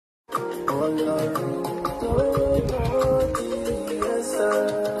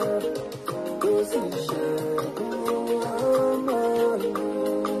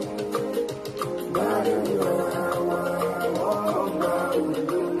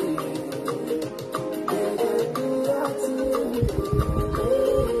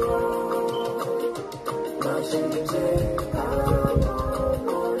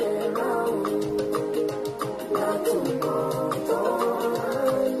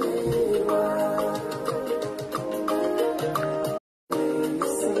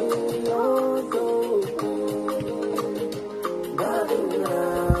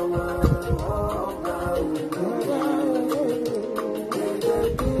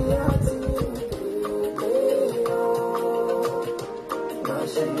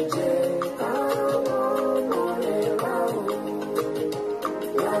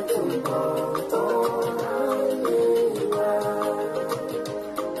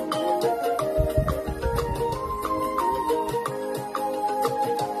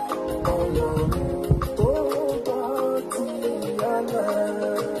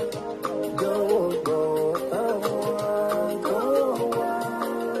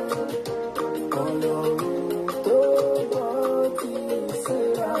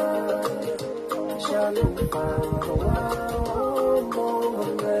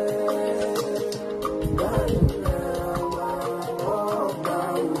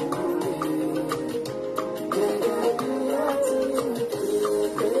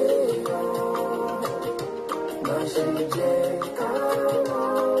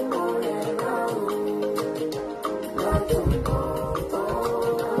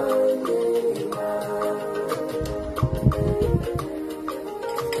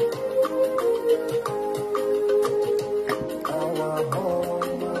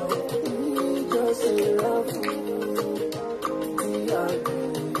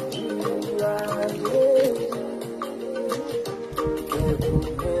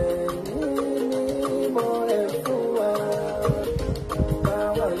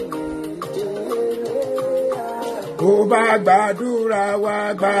Ó bá gbàdúrà wá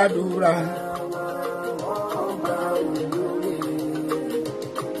gbàdúrà.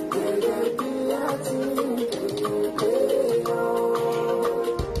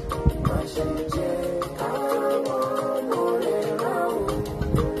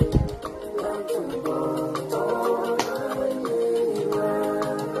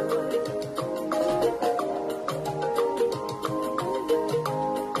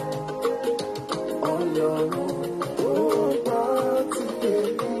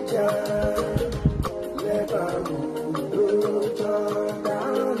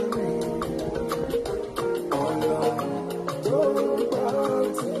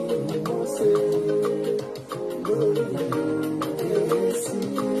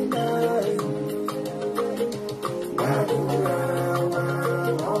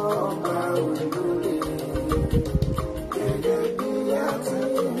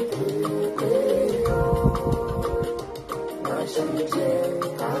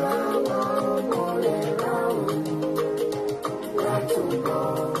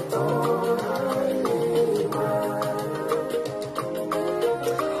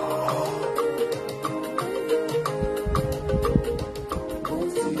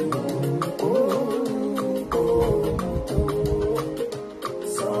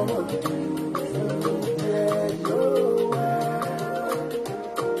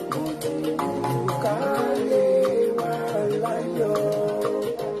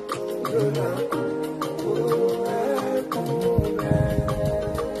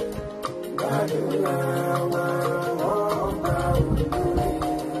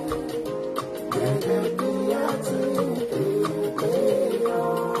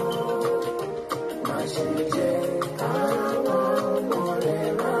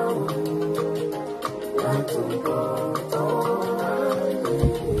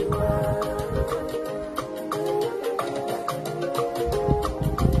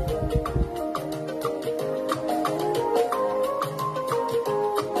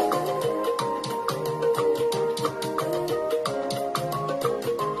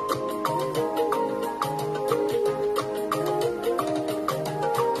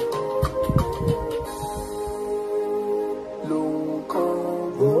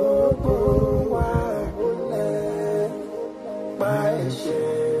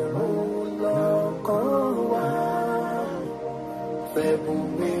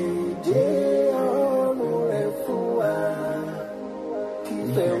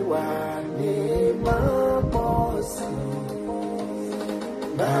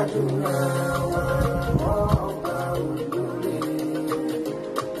 Gbàdúrà wa ọba olóore.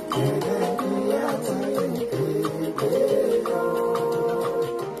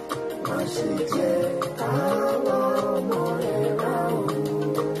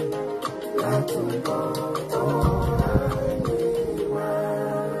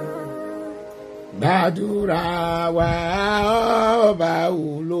 gbàdúrà wa ọba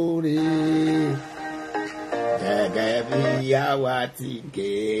olóore gẹ́gẹ́ bí àwa ti ké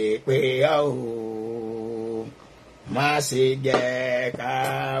pè ọ́ má ṣe jẹ́ ká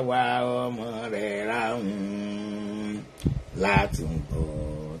wa ọmọ rẹ̀ ráhùn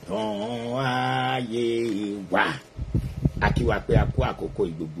látúbọ̀tán ayé wa. A kí wa pé a kú àkókò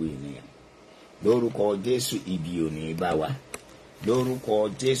gbogbo ènìyàn lórúkọ Jésù, ibi ò ní bá wa. Lórúkọ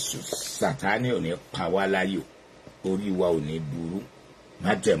Jésù, Sátánì ò ní pa wá láyò, orí wa ò ní burú,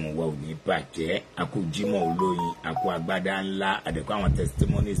 májẹ̀mú wa ò ní bàjẹ́. A kú Jímọ̀ olóyin, a kú agbádá ńlá, àdẹ̀kọ́ àwọn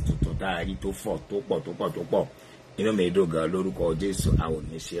testimonies tuntun tá a rí tó fọ̀ tó pọ̀. Inú mi dùn gan lórúkọ Jésù, a ò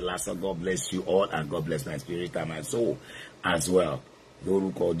ní ṣe lásán. God bless you all and God bless my spirit and my soul as well.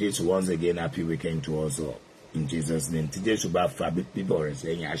 Lórúkọ Jésù, once again, happy weekend to us all. In Jesus' name. Tí Jésù bá fa bíbọ̀ rẹ̀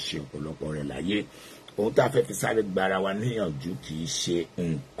sẹ́yìn, á ṣe ọ̀pọ̀lọpọ̀ rẹ̀ láyé. Ohun tá a fẹ́ fi sáré gbára wa níyànjú kì í ṣe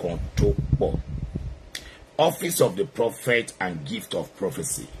nǹkan tó pọ̀. Office of the prophet and gift of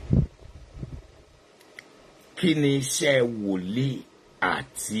prophecy. Kí ni iṣẹ́ wòlíì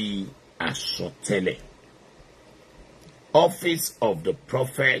àti àsọtẹ́lẹ̀? Office of the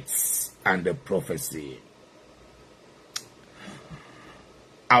prophets and the prophecy.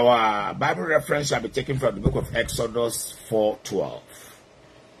 Our Bible reference shall be taken from the book of Exodus 4:12.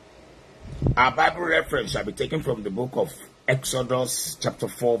 Our Bible reference shall be taken from the book of Exodus chapter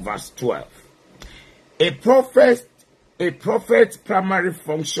 4 verse 12. A prophet's primary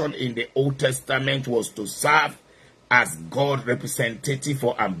function in the Old Testament was to serve as God's representative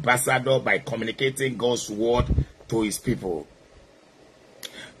or ambassador by communicating God's word to his people.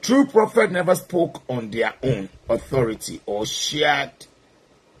 True prophets never spoke on their own authority or shared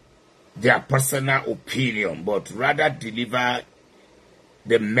their personal opinion, but rather delivered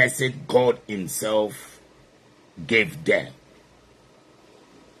the message God himself gave them.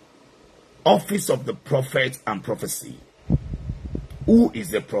 Office of the prophet and prophecy. Who is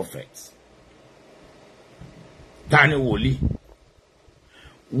the prophet? Tani wòlíì.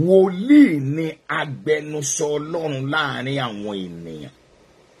 Wòlíì ni agbẹnusọ Ọlọ́run láàrin àwọn ènìyàn.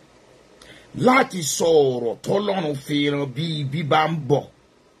 Láti sọ ọ̀rọ̀ t'Ọlọ́run fi rán bí ibi bá ń bọ̀,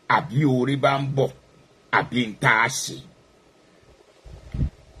 àbí orí bá ń bọ̀, àbí ń tá a ṣe.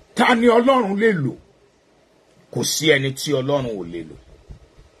 Ta ni Ọlọ́run lè lò? Kò sí ẹni tí Ọlọ́run ò lè lò.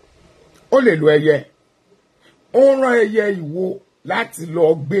 Ó lè lo ẹyẹ. Ó rán ẹyẹ ìwò láti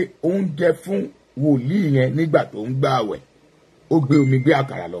lọ gbé oúnjẹ fún wòlíì yẹn nígbà tó ń gbààwẹ̀. Ó gbé omi gbé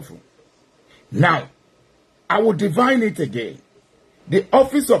àkàrà lọ fún. Now, I will divine it again. The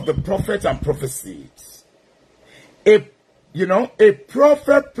office of the prophet and prophecies. A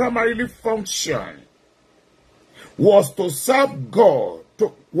prophet primarily function was to serve God,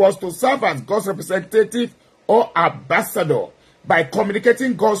 was to serve as God's representative or ambassador by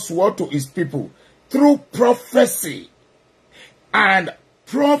communicating God's word to his people through prophecy. And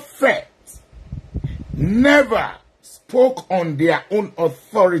prophets never spoke on their own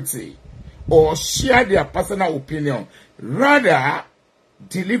authority or shared their personal opinion. Rather,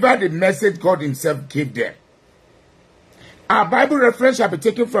 delivered the message God himself gave them. Our Bible reference shall be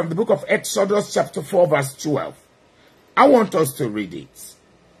taken from the book of Exodus chapter 4 verse 12. I want us to read it.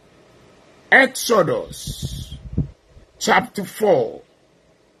 Exodus chapter 4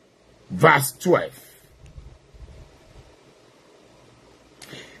 verse 12.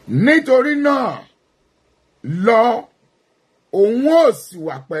 Nítorí náà, lọ, òun ó sì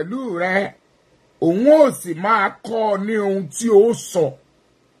wà pẹ̀lú rẹ, òun ó sì máa kọ́ ọ ní ohun tí ó sọ.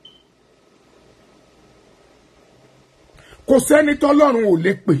 Kò sẹ́ni t'Ọlọ́run ò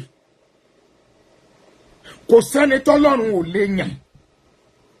lè pè. Kò sẹ́ni t'Ọlọ́run ò lè yàn.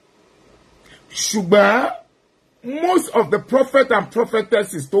 Ṣùgbọ́n most of the prophets and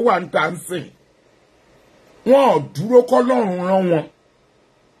prophetesses tó wà ń dancing, wọ́n ò dúró k'Ọlọ́run rán wọn.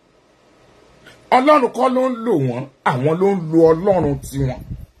 Ọlọ́run kọ́ ló ń lò wọ́n, àwọn ló ń lo Ọlọ́run tiwọn.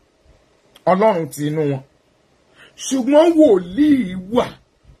 Ọlọ́run ti inú wọn. Ṣùgbọ́n wòlíì wà.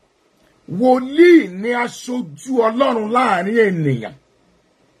 Wòlíì ni aṣojú Ọlọ́run láàrin ènìyàn.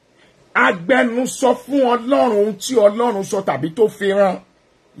 Agbẹnusọ fún Ọlọ́run ohun tí Ọlọ́run sọ tàbí tó fi rán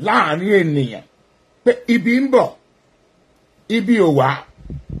láàrin ènìyàn. Pé ibi ń bọ̀, ibi ò wá,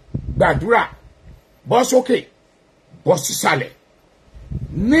 gbàdúrà, bọ́ sókè, bọ́ sísàlẹ̀.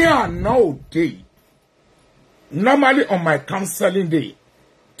 Ní àná òde yìí, normally on my counseling day,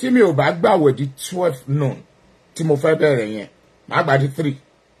 tí mi ò bá gbàwẹ̀ di 12 noon, tí mo fẹ́ bẹ̀rẹ̀ yẹn, màá gbà di 3.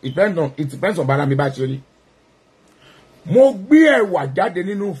 It depends on bára mi bá ṣe rí. Mo gbé ẹ̀wà jáde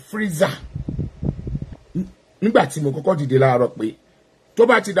nínú freezer. Nígbà tí mo kọ́kọ́ dìde láàárọ̀ pé tó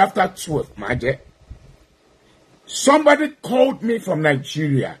bá ti after 12 màá jẹ. Somebody called me from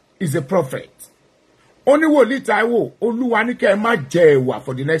Nigeria. He's a prophet. ó ní wòlíì Táíwò Olúwa ní kẹ́ ẹ má jẹ ẹ̀wà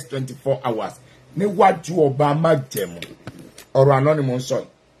for the next 24 hours níwájú ọba májẹ̀mú ọ̀rọ̀ àná ni mo ń sọ yìí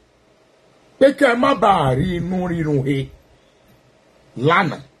pé kẹ́ ẹ má bàa rí inú rírun he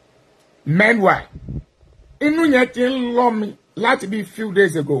lánàá meanwhile inú yẹn ti ń lọ mi láti bí few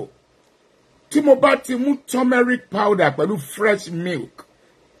days ago tí mo bá ti mú turmeric powder pẹ̀lú fresh milk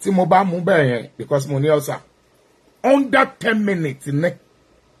tí mo bá mú bẹ́ẹ̀ yẹn because mo ní ulcer under 10 minutes ní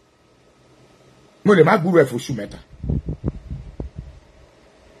mo lè má gbúrò ẹ̀ fóṣù mẹ́ta.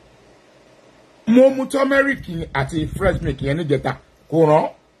 Mo mu turmeric àti fresh milk yẹn níjẹta kò rán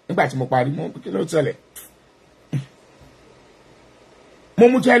nígbà tí mo parí mo kí ló ṣẹlẹ̀. Mo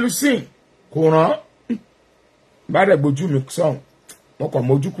mu Gelusin kò rán bá dẹ̀ gbójú mi sọ̀hún mo kàn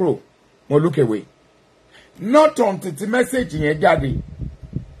mójú kúrò mo look away. Not until the message yẹn jáde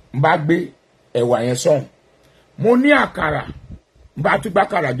n bá gbé ẹ̀wà yẹn sọ̀hún mo ní àkàrà n bá tún gbá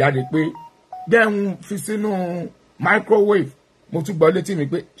àkàrà jáde pé dẹ́hùn fi sínú microwave mo tún gbọ́ létí mi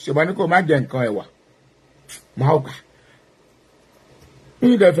pé ṣùgbọ́n ní kò má jẹ nǹkan ẹ̀wà máa gbà ní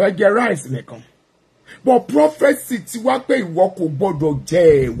ìdẹ̀fẹ́ jẹ rice nìkan but prophecy ti wá pé ìwọ kò gbọ́dọ̀ jẹ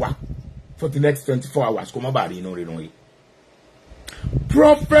ẹ̀wà for the next 24 hours kó má bàa rí inú rírun yìí.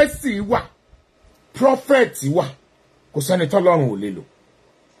 Prophecy wà prophet wà kò sẹ́ni tọ́lọ́run ò lè lò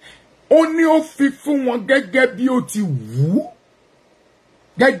ó ní ó fi fún wọn gẹ́gẹ́ bí ó ti wù ú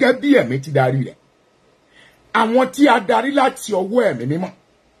gẹ́gẹ́ bí ẹ̀mí ti darí rẹ̀ àwọn tí a darí láti ọwọ́ ẹ̀mí mímọ́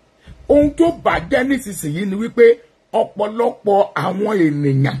ohun tó bàjẹ́ nísinsìnyí ni wípé ọ̀pọ̀lọpọ̀ àwọn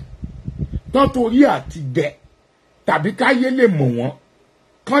ènìyàn tó torí àti jẹ tàbí káyé lè mọ̀ wọ́n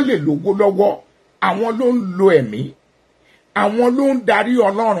kán lè lówó lọ́wọ́ àwọn ló ń lo ẹ̀mí àwọn ló ń darí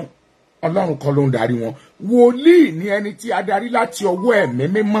Ọlọ́run Ọlọ́run kan ló ń darí wọn wòlíì ni ẹni tí a darí láti ọwọ́ ẹ̀mí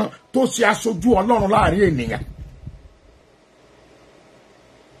mímọ́ tó ṣe aṣojú Ọlọ́run láàrin ènìyàn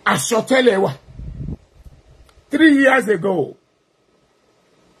àsọtẹ́lẹ̀ wà 3 years ago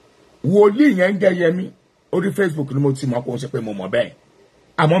wòlíì yẹn ń jẹ́ Yẹmí orí Facebook ni mo ti mọ̀ kó ń ṣe pé mo mọ̀ bẹ́ẹ̀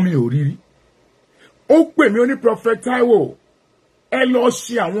àmọ́ mi ò rí rí ó pè mí ó ní Prophet Táíwò ẹ lọ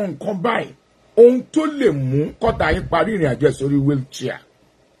ṣe àwọn nǹkan báyìí ohun tó lè mú kọ́ta yín parí ìrìn àjò sórí wheelchair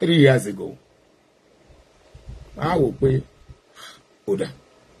 3 years ago máa wò pé ó dà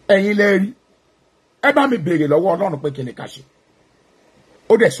ẹ̀yin lẹ rí ẹ bá mi béèrè lọ́wọ́ Ọlọ́run pé kí ni ká ṣe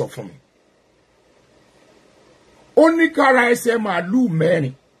ó dẹ̀ sọ fún mi ó ní kára ẹsẹ̀ màálù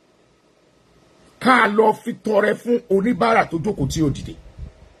 4 ká lọ fi tọrẹ fún oníbàárà tó jókòó tí ó dìde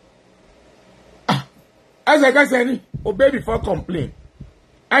ẹsẹ̀kẹsẹ̀ ni obey before complain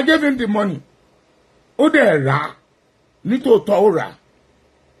I gave him the money ó dẹ̀ rà nítòótọ́ ó rà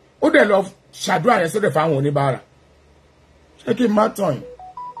ó dẹ̀ lọ ṣàdúrà yẹn sódẹ̀ fáwọn oníbàárà ṣé kí n má tàn yín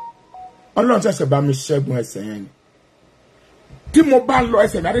Ọlọ́run ṣẹ̀ṣẹ̀ bá mi ṣẹ́gun ẹsẹ̀ yẹn ni tí mo bá lọ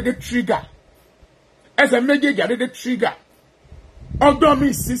ẹsẹ̀ mi adédé trigger ẹsẹ̀ méjèèjì adédé trigger ọjọ́ mi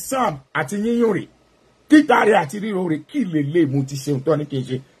sí sam àti yíyún rẹ̀ títa rẹ̀ àti ríro rẹ̀ kí lè lè mú ti ṣe nǹkan ní kí n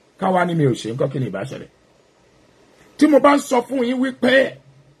ṣe káwá ní mi ò ṣe nǹkan kí ni ìbá ṣẹlẹ̀ tí mo bá ń sọ fún yín wípé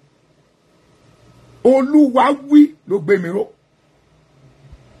Olúwa wí ló gbé mi ró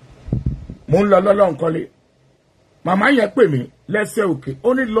mo ń lọ lọ́lọ́ nǹkan lé màmá yẹn pè mí lẹ́sẹ̀ òkè ó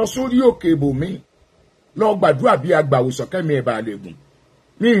ní lọ sórí òkè ibòmíì lọ gbàdúrà bí agbàwòsàn kẹ́mi ẹ̀ bá lè gùn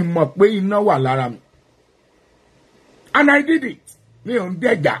mi mọ̀ pé iná wà lára mi and I did it mi ò ń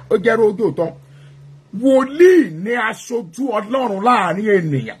dẹ̀jà ó jẹ́ ródò tán wòlíì ní aṣojú Ọlọ́run láàrin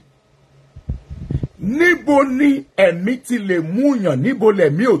ènìyàn níbo ni ẹ̀mí ti lè múyàn níbo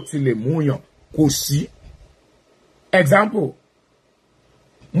lẹ̀mí ò ti lè múyàn kò sí example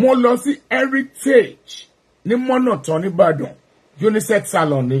mo lọ sí Heritage ní Mọ́nàtán nìbàdàn unisex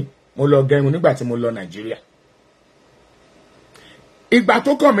salon ni mo lọ gẹrun nígbà tí mo lọ Nàìjíríà ìgbà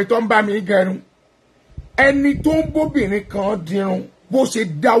tó kàn mí tó ń bá mi gẹrun ẹni tó ń bóbìnrin kan dirun bó ṣe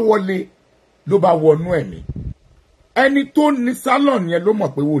dáwọ́lé ló bá wọnú ẹ̀mí ẹni tó ní salon yẹn ló mọ̀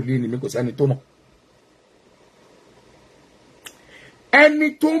pé wòlíì ni mi kò sẹ́ni tó mọ̀ ẹni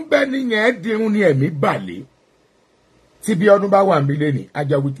tó ń bẹ nìyẹn dirun ni ẹ̀mí bàlẹ́ tí bí ọdún bá wà ń bí lẹ́ni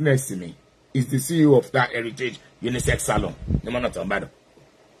ajá witness mi is the CEO of that Heritage unisex salon ní Mọ́nàtán Ìbàdàn.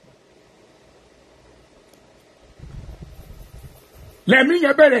 lẹ́mí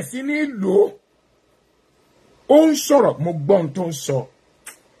yẹn bẹ̀rẹ̀ sí ní lò ó ń sọ̀rọ̀ mo gbọ́ ohun tó ń sọ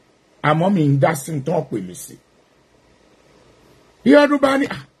àmọ́ mi ń dá sí tó ń pè mí sí. bí ọdún bá ní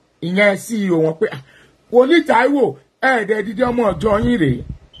ìyẹn CEO wọn pé wòlíì Táíwò ẹ̀ẹ́dẹ̀ dídí ọmọ ọjọ́ yín rèé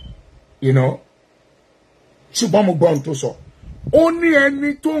ṣùgbọ́n mo gbọ́ ohun tó sọ ó ní ẹni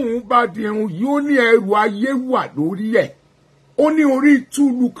tóun bá dirun yìí ó ní ẹrù ayé wà lórí ẹ̀ ó ní orí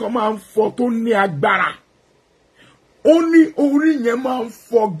túlù kan máa ń fọ́ tó ní agbára ó ní orí yẹn máa ń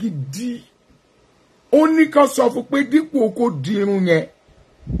fọ́ gidi ó ní ká sọ fún pé dípò kó di irun yẹn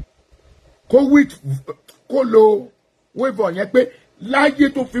kó lo wave-on yẹn pé láyé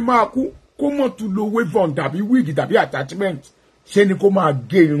tó fi máa kú kó mọ̀ tún lo wave-on tàbí wig tàbí attachment ṣe ni kó máa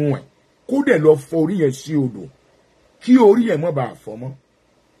gé irun ẹ̀ kó dẹ̀ lọ fọ orí yẹn sí odò kí orí ẹ̀ mọ́ bá fọ́ mọ́.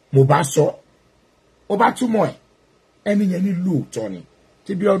 Mo bá sọ ó bá túmọ̀ ẹ̀ ẹni yẹn ní lóòótọ́ ni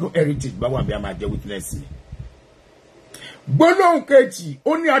tí Bíọ́dún heritage bá wà bí a máa jẹ́ witness ni. Gbólóhùn kejì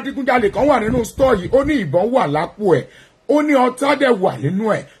ó ní adigunjalè kan wà nínú store yìí ó ní ìbọn wà lápò ẹ̀ ó ní ọta dẹ̀ wà nínú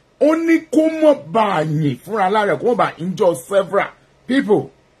ẹ̀ ó ní kó mọ̀ bá a yìn fúnra lára ẹ̀ kó mọ̀ bá injure several people.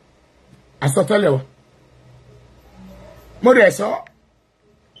 Àsọtẹ́lẹ̀ wa mo dẹ̀ sọ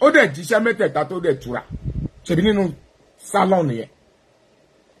ó dẹ̀ jíṣẹ́ mẹ́tẹ̀ẹ̀ta tó dẹ̀ tura ṣèbí nínú salon yẹn.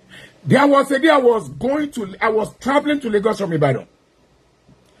 There was a day I was traveling to Lagos from Ibadan.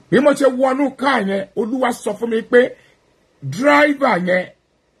 Bí mo ṣe wọnú car yẹn Olúwa sọ fún mi pé driver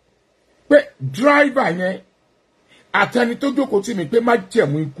yẹn àtẹni tó jókòó tì mí pé má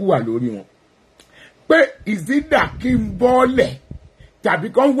jẹ̀mú ikú wà lórí wọn pé ìzídà kí n bọ́ọ̀lẹ̀ tàbí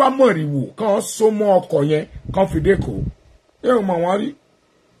kán wá mọ̀rìwò kán so mọ́ ọkọ̀ yẹn kán fi dé kó ẹ mọ̀ wọ́n rí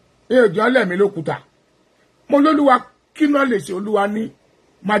ẹ jọ lẹ́mí lókúta mo lólúwa kí náà lè ṣe Olúwa ní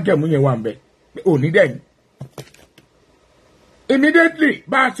má jẹ̀mú yẹn wà ń bẹ òní dẹ̀yìn. Immediately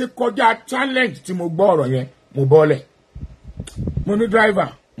bá a ṣe kọjá challenge tí mo gbọ́ ọ̀rọ̀ yẹn mo bọ́ọ̀lẹ̀ mo ní driver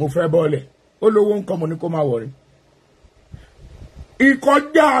mo fẹ́ bọ́ọ̀lẹ̀ ó lówó nǹkan mo ní kó má wọrí.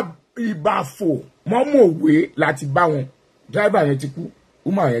 Ìkọjá ìbàfò mọ́mọ̀wé láti bá wọn driver yẹn ti kú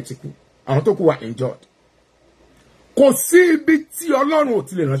woman yẹn ti kú àwọn tó kù wà injured. Kò sí ibi tí Ọlọ́run ò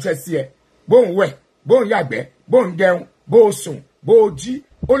ti lè ránṣẹ́ sí ẹ bóun wẹ̀ bóun yàgbẹ́ bóun jẹun bóun sùn bóun jí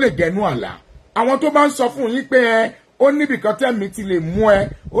ó lè dẹnu àlá. Àwọn tó bá ń sọ fún yín pé ẹ ó níbìkan tẹ́mi ti lè mú ẹ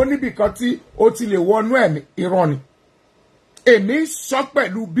ó níbìkan tí ó ti lè wọnú ẹ̀mí irọ́ ni. Èmi sọ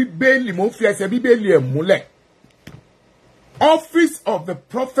pẹ̀lú Bíbélì mo ń fi ẹsẹ̀ Bíbélì ẹ̀ múlẹ̀. Office of the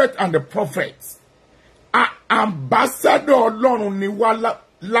prophet and the prophets. Ambassador Ọlọ́run ni wá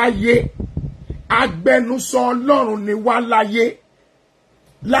láyé. Agbẹnusọ Ọlọ́run ni wá láyé.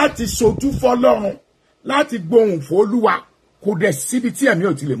 Láti ṣojú fọ́lọ́run, láti gbóhùn f'Olúwa, kò dẹ̀ síbi tí ẹ̀mí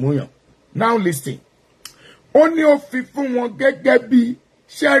ò ti lè mú yàn. Now listen. Ó ní ó fi fún wọn gẹ́gẹ́ bí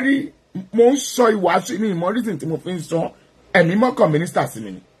ṣẹ́rí mo ń sọ ìwàásù ní ìmọ̀ reason tí mo fi ń sọ ẹ̀mí mọ́kàn mínísítà sí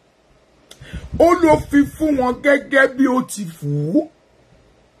mi ni. Ó ló fi fún wọn gẹ́gẹ́ bí ó ti fù ú.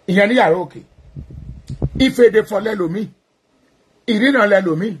 Ìyẹn ní yàrá òkè. Ìfèdè fọ̀ lẹ́lòmí. Ìrìnà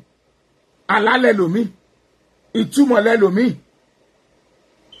lẹ́lòmí. Àlá lẹ́lòmí. Ìtumọ̀ lẹ́lòmí.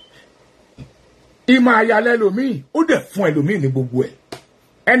 Ìmọ̀ àyà lẹ́lòmí. Ó dẹ̀ fún ẹlòmí ní gbogbo ẹ̀.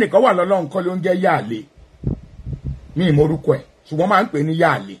 Ẹnìkan wà lọ́lọ́run kọ́ ló ń jẹ́ Yáàlé. Mi ì morúkọ ẹ̀ ṣùgbọ́n máa ń pè ní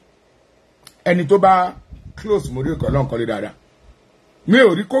Yáàlé. Ẹni tó bá close mo rí ọlọ́run kọ́lé dáadáa. Mi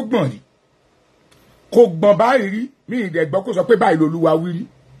ò rí kó gbọ̀n rí. Kò gbọ̀n báyìí rí. Mi ì dẹ̀ gbọ́ kó sọ pé báyìí lolúwa wí rí.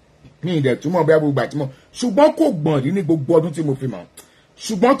 Mi ì dẹ̀ túmọ̀ bí gbogbo àtìmọ̀. Ṣùgbọ́n kò gbọ̀n rí ní gbogbo ọdún tí mo fi mọ̀.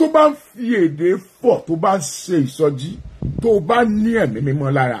 Ṣùgbọ́n tó bá ń fi èdè fọ̀ tó bá ń ṣe ìsọjí tó bá ní ẹ̀mí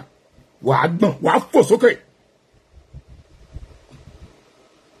mímọ́ lára wàá gbọ̀n wàá fò sókè.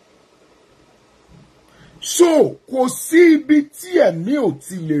 So kò sí ibi tí ẹ̀mí ò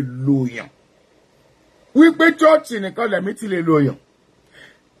ti lè lò yàn. Wípé chọ́ọ̀chì nìkan lẹ̀mí ti lè lò yàn.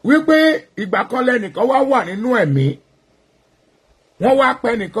 Wípé ìgbà kan lẹ́nìkan wà nínú ẹ̀mí. Wọ́n wá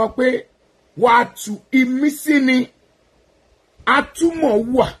pẹ́ nìkan pé wàá tu ìmísí ni. Atúmọ̀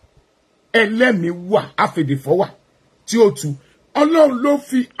wà ẹlẹ́mìí wà àfèdèfọ́ wà tí ó tu. Ọlọ́run ló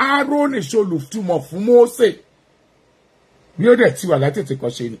fi Áárónì ṣolùtúmọ̀ fún Mósè. Bí ó dẹ̀ ti wà látètè kọ́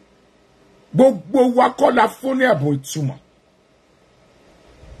ṣe ni. Gbogbo wa kọ́ la fún ní ẹ̀bùn ìtumọ̀.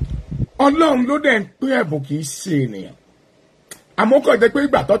 Ọlọ́run ló dẹ̀ ń pín ẹ̀bùn kì í ṣe ènìyàn. Àmọ́ kò jẹ́ pé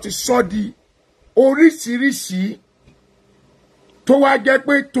ìgbà tó ti sọ di oríṣiríṣi tó wá jẹ́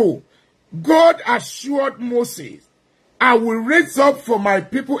pé tó God assured Moses, I will raise up for my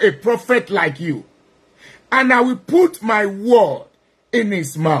people a prophet like you, and I will put my word in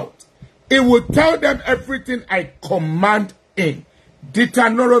his mouth. He will tell them everything I command him.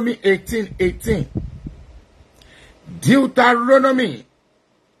 Deuteronomy 18:18. Deuteronomy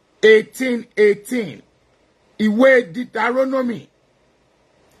 18:18. Ìwé Deuteronomy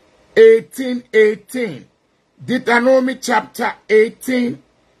 18:18. Deuteronomy chapter 18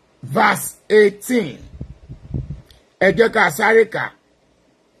 verse 18. Ẹ jẹ́ ká sáré kà.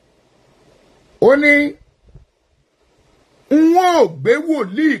 Ó ní wọ́n ò gbé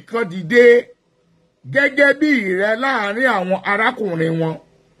wòlíì kan dìde gẹ́gẹ́ bí ìrẹ láàrin àwọn arákùnrin wọn.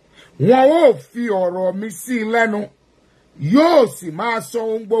 Wọn ó fi ọ̀rọ̀ mi sí lẹ́nu. Yóò sì máa sọ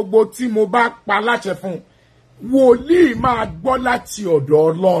ohun gbogbo tí mo bá pa láṣẹ fún. Wòlíì máa gbọ́ láti ọ̀dọ̀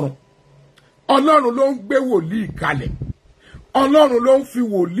Ọlọ́run. Ọlọ́run ló ń gbé wòlíì kalẹ̀. Ọlọ́run ló ń fi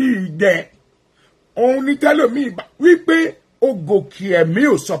wòlíì dẹ. Òun ní tẹ́lòmíì wípé ó gòkè ẹ̀mí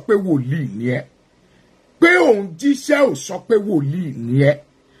ò sọ pé wòlíì ni ẹ́. Pé òun jíṣẹ́ ò sọ pé wòlíì ni ẹ́.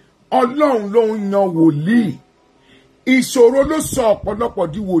 Ọlọ́run ló ń yan wòlíì. Ìṣòro ló sọ ọ̀pọ̀lọpọ̀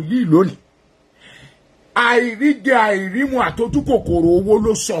di wòlíì lónìí. Àìríjẹ àìrímu àtọ́jú kòkòrò owó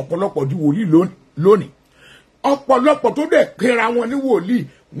ló sọ ọ̀pọ̀lọpọ̀ di wòlíì lónìí. Ọ̀pọ̀lọpọ̀ tó dẹ̀ pera wọn ní wòlíì,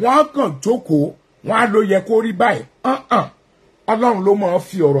 wọ́n kàn jókòó, wọ́n á ló yẹ kó rí báyìí. Ọlọ́run ló máa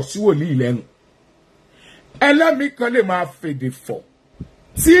fi ọ̀rọ̀ sí wòlíì lẹ́nu. Ẹlẹ́mìí kan lè máa fèdè fọ̀.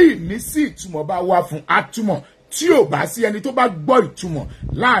 Tí ìmísí ìtumọ̀ bá wá fún atúmọ̀, tí ò bá sí ẹni tó bá gbọ́ ìtumọ̀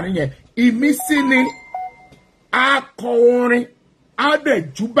láàrin yẹn, ìmísí ni akọ orin, á dẹ̀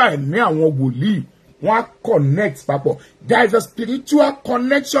júbà ní àwọn wòlíì, wọ́n á connect papọ̀. There is a spiritual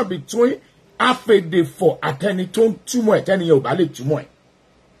connection between afèdèfọ̀ àtẹni tó ń túmọ̀ ẹ̀ tẹ́ni yẹn ò bá lè túmọ̀ ẹ̀.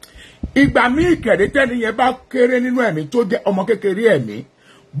 Ìgbà míì kẹ̀dé tẹ́ni yẹn bá kéré nínú ẹ̀mí tó jẹ́ ọmọ kékeré ẹ̀mí,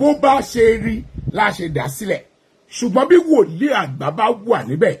 bó bá ṣe rí la ṣe dá sílẹ̀. Ṣùgbọ́n bí wòlíì àgbà bá wà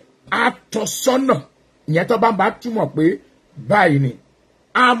níbẹ̀, á tọ́ sọ́nà, ìyẹn tó bá túmọ̀ pé báyìí ni,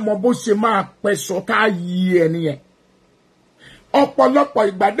 á mọ bó ṣe máa pẹ̀sọ̀ ká yí ẹni yẹn. Ọ̀pọ̀lọpọ̀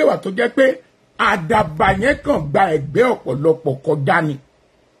ìgbà dé wà tó jẹ́ pé àdàbà yẹn kàn gba ẹ̀gbẹ́ ọ̀pọ̀lọpọ̀ kọjá ni.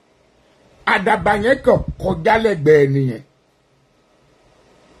 Àdàbà yẹn kàn kọjá lẹ́gbẹ̀ẹ́ nìyẹn.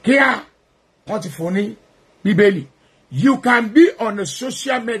 Kíá wọ́n ti fún ní Bíbélì. You can be on a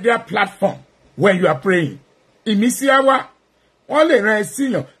social media platform when you are praying. Ìmísí á wá, wọ́n lè rán ẹ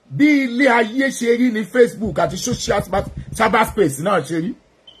síyàn bí ilé ayé ṣe rí ní Facebook àti social cyberspace náà ṣe rí.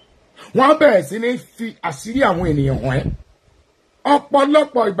 Wọ́n bẹ̀rẹ̀ sí ní fi àṣírí àwọn ènìyàn hàn ẹ́.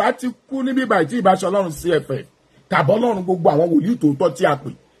 Ọ̀pọ̀lọpọ̀ ìbá ti kú ní bíbá ìtí ìbáṣọ Ọlọ́run CFF tàbí Ọlọ́run gbogbo àwọn wòlíì tòótọ́ tí a pè.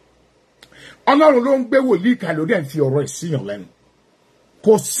 Ọlọ́run ló ń gbé wòlíì kalẹ̀ lórí ẹ̀ ń fi ọ̀rọ̀ ìsíyàn lẹ́nu.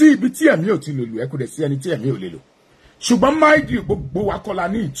 Kò sí ibi tí ẹ̀mí ò ti lè lò, ẹ kò dẹ̀ sí ẹni tí ẹ̀mí ò lè lò. Ṣùgbọ́n máìdì gbogbo wa kọ́la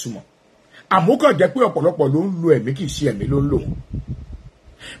ní ìtumọ̀. Àmúkàn jẹ́ pé ọ̀pọ̀lọpọ̀ ló ń lo ẹ̀mí, kì í ṣe ẹ̀mí ló ń lò wọ́n.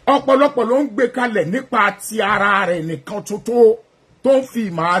 Ọ̀pọ̀lọpọ̀ ló ń gbé kalẹ̀ nípa ti ara rẹ̀ nìkan tó ń fi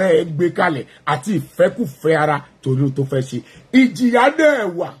ìmọ̀ ara ẹ̀ gbé kalẹ̀ àti ìfẹ́kùfẹ́ ara torí tó fẹ́ ṣe. Ìjìyà dẹ̀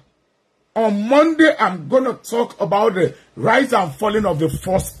wà. On Monday, I'm gonna talk about the rise and falling of the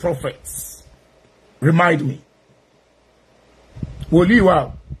false prophets. Remind me. Wòlíì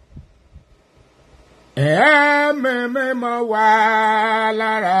wa. Ẹ̀ẹ́mẹ̀mẹ̀ máa wà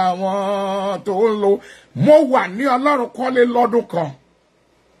lára wọn tó ń lo. Mo wà ní Ọlọ́run kọ́lé lọ́dún kan.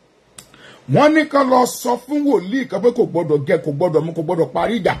 Wọ́n ní kán lọ sọ fún wòlíì kan pé kò gbọdọ̀ jẹ, kò gbọdọ̀ mu, kò gbọdọ̀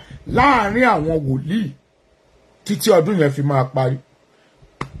parí ìjà láàrin àwọn wòlíì títí ọdún yẹn fi máa parí.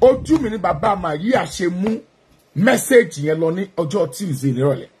 Ojú mi ní bàbá Màríà ṣe mú mẹ́sẹ̀jì yẹn lọ ní ọjọ́ Tuesday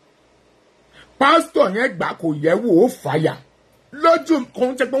nírọ̀lẹ́. Pásítọ̀ yẹn gbà kò yẹ̀ wò ó fàyà. Lójú kò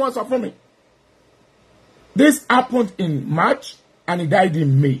ń jẹ́ pé wọ́n sọ fún mi. This happened in March and he died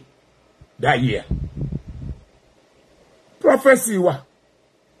in May that year. Prophecy wa,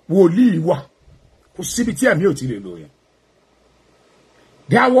 wòlíì wa, kò síbi tí ẹ̀mí ò ti lè lò yẹn.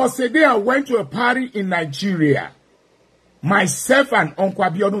 There was a day I went to a party in Nigeria. Myself and Uncle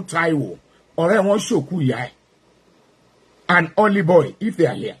Abiodun Taiwo, ọ̀rẹ́ wọn ṣòkú ìyá ẹ̀, and only boy if they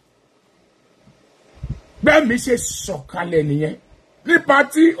are here. Bẹ́ẹ̀ mi ṣe sọ̀kalẹ̀ nìyẹn. Ní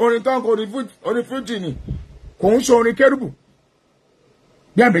pátí orin tán kò orin fújì ni, kò ń ṣe orin kérúbù.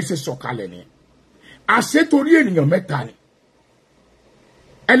 Bẹ́ẹ̀ mi ṣe sọ̀kalẹ̀ nìyẹn. Àṣetorí ènìyàn mẹ́ta ni.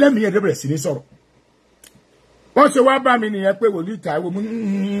 Ẹlẹ́mìí ẹ̀dẹ́ bẹ̀rẹ̀ sí ní sọ̀rọ̀. Wọ́n ṣe wá bá mi nìyẹn pé wòlíì Táíwò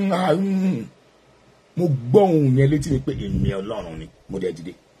mo gbọ́ ohùn yẹn létí mi pé èmi Ọlọ́run ni mo dẹ̀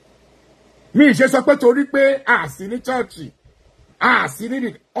dìde. Mi ṣe sọ pé torí pé àsí ní chọ́ọ̀chì, àsí ní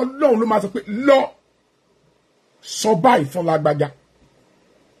Ọlọ́run ló máa sọ pé lọ sọ báyìí fún lágbájá.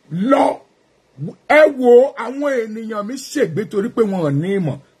 Lọ ẹ wo àwọn ènìyàn mi ṣègbé torí pé wọn ò ní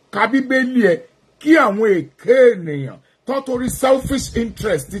ìmọ̀. Ka Bíbélì ẹ kí àwọn èké ènìyàn tó torí selfish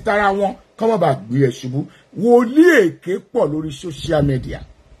interest títara wọn kọ́ mọ́ bá gbé ẹ ṣubú. Wòlíì èké pọ̀ lórí social media.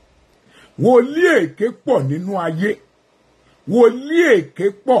 Wòlíì èké pọ̀ nínú ayé. Wòlíì èké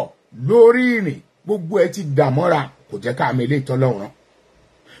pọ̀ lórí ìrìn. Gbogbo ẹ ti dàmọ́ra kò jẹ́ ká mi lè tọ́lọ́run.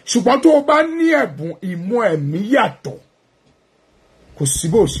 Ṣùgbọ́n tó o bá ní ẹ̀bùn ìmọ̀ ẹ̀mí yàtọ̀, kò sí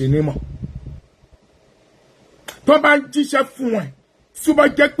bó ṣe ní mọ̀. Tó bá ń jíṣẹ́ fún ẹ, tí ó bá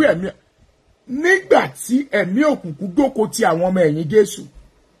jẹ́ pé ẹ̀mí, nígbà tí ẹ̀mí òkùnkùn dóko ti àwọn ọmọ ẹ̀yìn Jésù,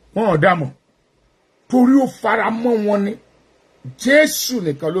 wọn ò dámọ̀. Torí ó fara mọ́ wọn ni. Jésù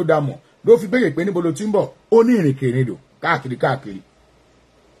nìkan ló dámọ̀. Ló fi béèrè pé níbo ló ti ń bọ̀, ó ní ìrìnkèrindò káàkiri káàkiri.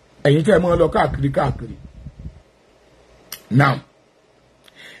 Ẹ̀yin tẹ́ ẹ mọ́ lọ káàkiri káàkiri. Now,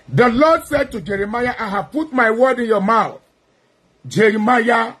 the Lord said to Jeremiah, I have put my word in your mouth.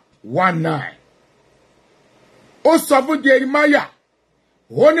 Jeremiah 1:9. ó sọ fún Jeremiah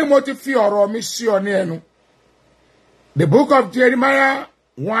ó ní mo ti fi ọ̀rọ̀ mi sí ọ ní ẹnu. The book of Jeremiah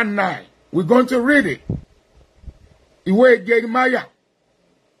 1:9. We're going to read it. Ìwé Jeremiah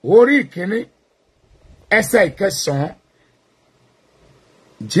orí ìkíní ẹsẹ̀ ìkẹsàn-án.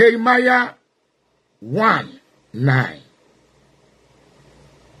 Jeremiah 1:9.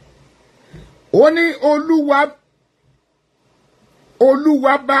 Ó ní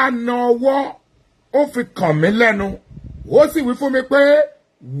Olúwa bá na ọwọ́ ó fi kàn mí lẹ́nu ó sì wí fún mi pé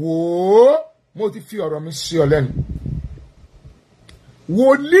wò ó mo ti fi ọ̀rọ̀ mi sí ọ lẹ́nu.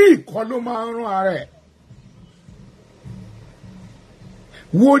 Wòlíì kọ́ ló máa ń rán ara ẹ̀.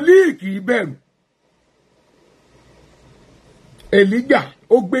 Wòlíì kì í bẹ̀rù. Èlíjà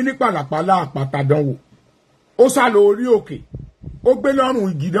ó gbé ní pàlàpàlà àpáta dánwò. Ó sá lọ orí òkè. Ó gbé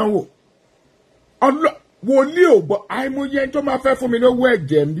lọ́rùn igi dánwò. Wòlíì ò gbọ́ àìmọye tó máa fẹ́ fún mi lówó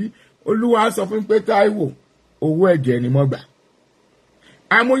ẹ̀jẹ̀ ń bí. Olúwa sọ fún mi pé Táíwò owó ẹ̀jẹ̀ ni mo gbà.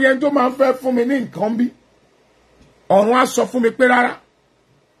 Àìmọye tó máa fẹ́ fún mi ní nǹkan bí. Ọ̀run á sọ fún mi pé rárá.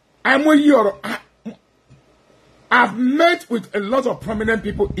 Àìmọye ọ̀rọ̀. I've met with a lot of prominent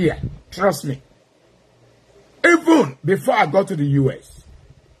people here. Trust me. Even before I got to the US.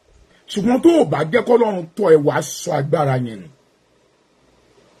 Ṣùgbọ́n tó o bá jẹ́ kó Ọlọ́run tọ́ ẹ wá sọ agbára yẹn nù.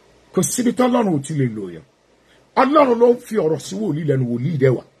 Kò síbi tó Ọlọ́run ò ti lè lò yẹn. Ọlọ́run ló ń fi ọ̀rọ̀ sí wòlíì lẹ́nu wòlíì dẹ̀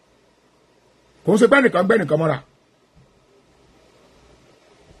wá. Kò ń ṣe gbẹ́nìkan mọ́ra.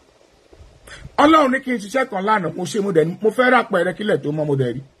 Ọlọ́run ní kí n ṣiṣẹ́ kan lánàá mo ṣe mo dẹ̀ ní mo fẹ́ rà pẹ̀rẹ́ kílẹ̀ tó mọ́ mo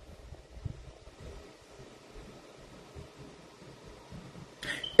dẹ̀ rí.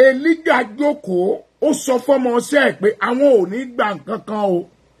 Èlíjà jókòó ó sọ fọ́mọ ọṣẹ́ ẹ̀ pé àwọn ò ní gbà nǹkan kan o.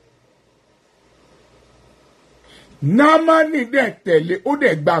 Námánì dẹ̀ tẹ̀lé ó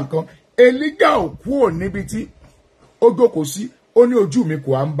dẹ̀ gba nǹkan. Èlíjà ò kúrò níbi tí ó jókòó sí ó ní ojú mi kò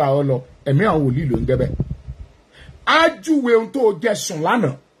á ń bá ọ lọ ẹ̀mí àwọn wòlíì ló ń jẹ́ bẹ́ẹ̀. Á júwe ohun tó jẹ sùn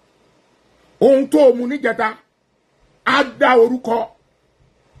lánàá ohun tó mu níjẹta á dá orúkọ.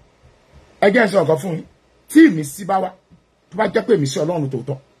 Ẹjẹ́ sọ ọ̀kan fún yín tí ìmísí bá wá tó bá jẹ́ pé ìmísí Ọlọ́run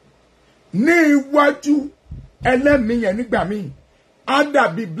tòótọ́ ní iwájú ẹlẹ́mìí yẹn nígbà míì á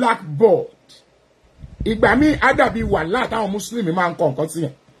dàbí blackboard ìgbà míì á dàbí wàhálà táwọn mùsùlùmí máa ń kọ nǹkan sí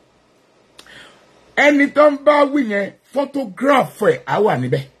yẹn. Ẹni tó ń bá wí yẹn photograph ẹ̀ á wà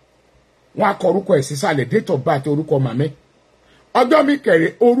níbẹ̀ wọ́n á kọ orúkọ ẹ̀ sísàlẹ̀ date of birth orúkọ màmí. Ọjọ́ mi kẹrẹ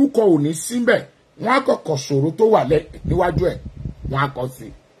orúkọ ò ní síbẹ̀ wọ́n á kọ̀kọ̀ sòrò tó wà níwájú ẹ̀ wọ́n á kọ sí.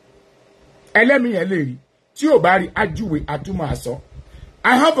 Ẹlẹ́mìí yẹn lè rí tí ò bá rí ajúwe àtúmọ̀ àsọ.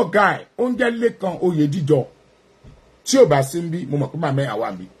 I have a guy oúnjẹ Lékan Oyèdíjọ tí ò bá sí ń bí mo mọ̀ pé màmá ẹ̀ àwa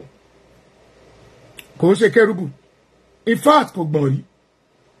mi. Kò ń ṣe kérúbù in fact kò gbọ̀n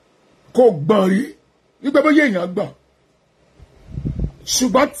rí nígbà bóyá èèyàn gbọ̀n.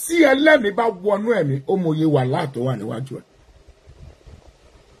 Ṣùgbọ́n tí ẹlẹ́mìí bá wọnú ẹ̀mí ó mọye wàhálà tó wà níwájú ẹ̀.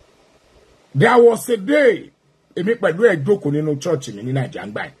 There was a day èmi pẹ̀lú ẹ̀ jókòó nínú church mi ní Nàìjíríà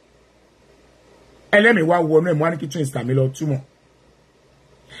ń gbà ẹ̀. Ẹlẹ́mìí wá wọnú ẹ̀ mo wá ní kí twins tàmí lọ túmọ̀.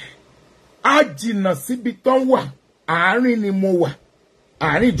 Á jìnnà síbi tán wà àárín ni mo wà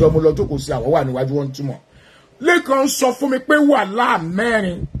àárín ìjọ mo lọ jókòó sí àwọn wà níwájú wọn túmọ̀. Lékan sọ fún mi pé wàhálà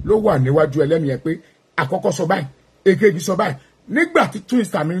mẹ́rin ló wà níwájú ẹlẹ́mìí yẹn pé àkọ́kọ́ sọ báyìí èkejì sọ báyìí nígbà tí twins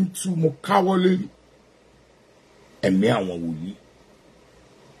tàmí ń tú mo káwọ́ lérí ẹ̀mí àwọn wòlíì.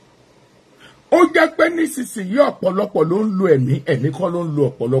 Ó jẹ́ pé nísinsìnyí ọ̀pọ̀lọpọ̀ ló ń lo ẹ̀mí kọ́ ló ń lo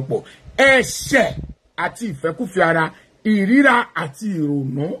ọ̀pọ̀lọpọ̀ ẹ̀ṣẹ̀ àti ìfẹ́kúfẹ̀ẹ́ ara ìríra àti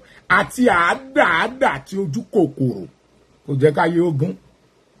ìrònú àti àádáàdá àti ojú kòkòrò kò jẹ́ ká yé ogún.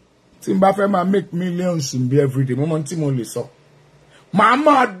 Tí n bá fẹ́ máa make millions in be everyday mo mọ̀ tí mo lè sọ. Màá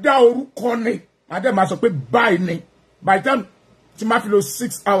máa dá orúkọ ni màá dẹ̀ máa sọ pé báyìí ni by the time tí máa fi lo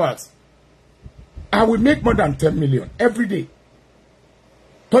 6 hours I will make more than 10 million every day.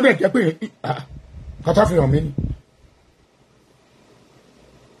 Tó dẹ̀ jẹ́ pé kọ́tà fi hàn mí ni.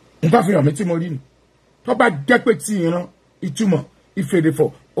 Nǹkan fi hàn mí tí mo rí ni. Tó bá jẹ́ pé tí ìran ìtumọ̀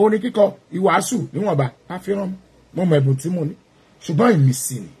ìfèdèfọ̀ orin kíkọ ìwàásù níwọ̀nba á fi rán mo mọ ẹ̀bùn tí mo ní. Ṣùgbọ́n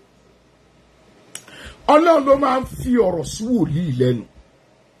ìmísí ni. Ọlọ́run ló máa ń fi ọ̀rọ̀ sí wòlíì lẹ́nu.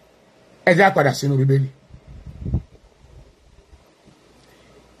 Ẹ jẹ́ á padà sínú Bíbélì.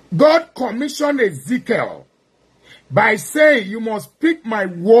 God commissioned Ezekiel by saying, you must speak my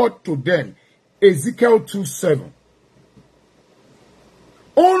word to them. Ezekiel 2:7.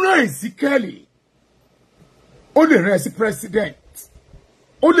 Ó rán Ezekiel. Ó lè rán ẹ sí president.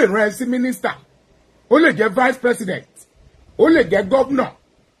 Ó lè rán ẹ sí minister. Ó lè jẹ́ vice president. Ó lè jẹ́ governor.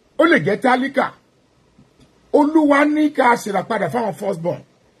 Ó lè jẹ́ tálíkà. Olúwa ní ká ṣèràpadà fáwọn firstborn.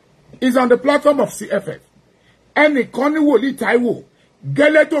 Is on the platform of CFF. Ẹnìkan ní wòlíì Táíwò.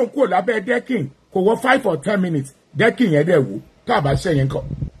 Gẹ́lẹ́ tó ń kúrò lábẹ́ dẹ́kìn. kò wọ 5 or 10 minutes dẹ́kì yẹn dẹ̀ wò tá a bá ṣe yẹn kọ́.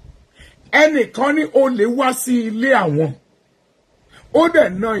 Ẹnìkan ní ó lè wá sí ilé àwọn ó dẹ̀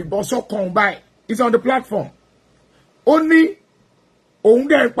na ìbọn sọ́kàn báyìí it's on the platform. Ó ní òun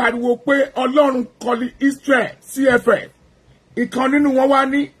dẹ̀ pariwo pé Ọlọ́run kọlu Israel CFF. Ìkan nínú wọn wá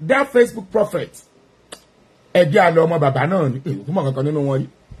ní that Facebook prophet. Ẹ̀jẹ̀ àlọ́ ọmọ bàbá náà ní èyí tó mọ̀ kankan nínú wọn rí.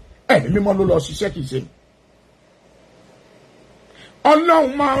 Ẹ̀mí mímọ́ ló lọ ṣiṣẹ́ kìí ṣe.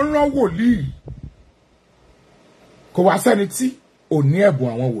 Ọlọ́run máa ń rán wòlíì. Kò wá sẹ́ni tí ò ní ẹ̀bùn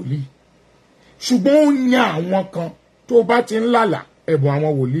àwọn wòlíì. Ṣùgbọ́n ó yan àwọn kan tó bá ti ń lálà ẹ̀bùn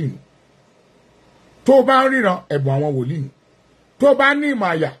àwọn wòlíì ni. Tó bá ń ríran ẹ̀bùn àwọn wòlíì ni. Tó bá ní ìmọ̀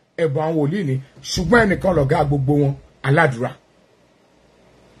àyà ẹ̀bùn àwọn wòlíì ni. Ṣùgbọ́n ẹnìkan lọ̀gá gbogbo wọn aládùúrà.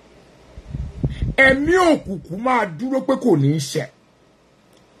 Ẹ̀mí òkùnkùn máa dúró pé kò ní í ṣẹ.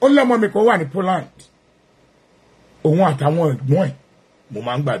 Ó lọ́mọ mi kan wà ní Poland. Òun àtàwọn ẹ̀gbọ́n ẹ̀ mo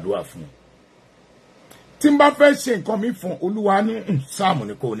máa ń gbàdúrà fún un. Tí n bá fẹ́ ṣe nǹkan mi fún Olúwa ní sáàmù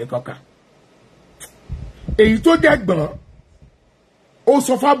ní kò ní kọ́kà. Èyí tó jẹ́ gbọ̀n ó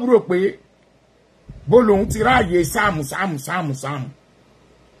sọ fábúrò pé bó lòun ti ráàyè sáàmù.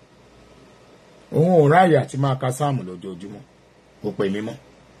 Òun ò ráàyè àti máa ka sáàmù lójoojúmọ́. Kò pè mí mọ́.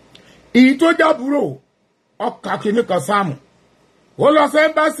 Èyí tó jábúrò ọkà kìíní kan sáàmù. Ó lọ sí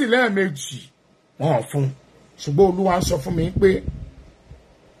ẹ́mbásì lẹ́ẹ̀mejì wọn ò fún un. Ṣùgbọ́n Olúwa ń sọ fún mi pé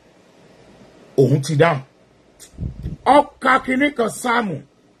òun ti dáhùn. Ọkà kìíní kan sáàmù.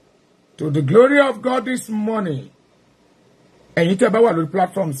 To the glory of God this morning. Ẹ̀yin tẹ́ bá wà lórí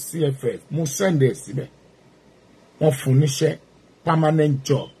platform CFF, mo send ẹ̀ síbẹ̀. Wọ́n fún níṣẹ́ permanent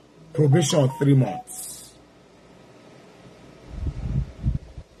job, probation 3 months.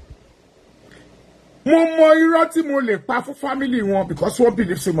 Mo mọ irọ́ tí mo lè pa fún family wọn because wọ́n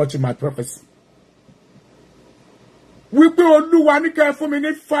believe so much in my prophecy. Wípé Olúwa ní kẹ́ fún mi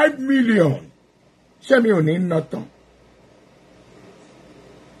ní 5 million. Ṣé mi ò ní ná tán?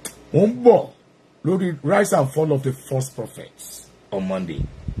 Mo ń bọ̀ lórí rise and fall of the false prophets on Monday.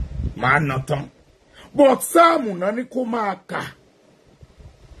 Màá ná tán. But sáàmù náà ní kó máa kà.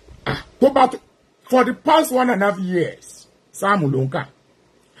 For the past 1.5 years, sáàmù ló ń kà.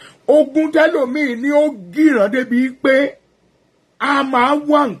 Ogun tẹ́lòmíì ni ó gíràn débi pé a máa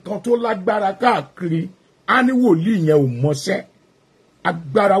wá nǹkan tó lágbára káàkiri. A ní wòlíì yẹn ò mọṣẹ́.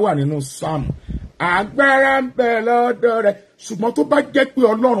 Agbára wà nínú sáàmù. Agbára ń bẹ lọ́dọ̀ rẹ̀. Ṣùgbọ́n tó bá jẹ́ pé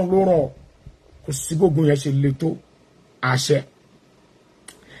Ọlọ́run ló rán ọ, kò sí gbogbo yẹn ṣe le tó àṣẹ.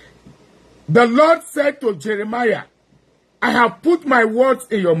 The Lord said to Jeremiah, I have put my words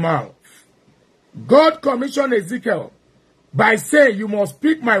in your mouth. God commissioned Ezekiel by saying, you must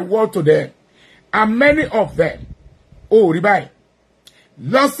speak my word to them, and many of them. Oh, rí báyìí.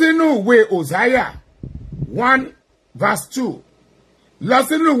 Lọ sínú ìwé Hosea 1 verse 2. Lọ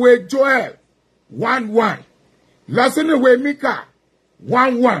sínú ìwé Joel 1:1. Lọ sínú ìwé Mika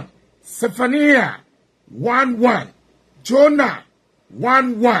 1:1. Zephaniah 1:1. Jonah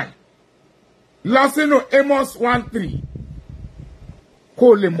 1:1. Lọ sínú Amos 1:3.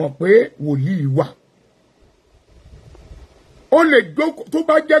 Kó lè mọ̀ pé wòlíì wà. Ó lè jókòó tó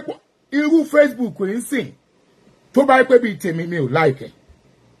bá jẹ́ irú Facebook ń sìn tó bá pé bíi tèmi mi ò like.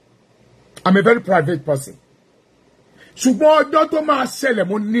 I'm a very private person. Ṣùgbọ́n ọjọ́ tó máa ṣẹlẹ̀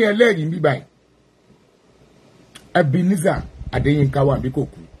mo ní ẹlẹ́rìí bí báyìí. Ebenezer Adéyínká wà bí kò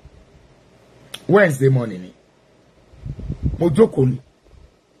kú. Wednesday morning ni. Mo jókòó ni.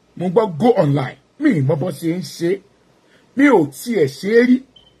 Mo gbọ́ go online. Mi mo bọ́ ṣe ń ṣe. Mi ò tiẹ̀ ṣe rí.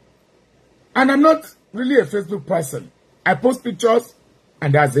 And I'm not really a Facebook person. I post pictures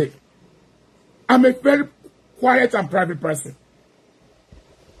and that's it. I'm a very quiet and private person.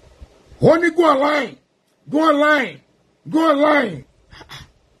 Only go online. Go online. Go online.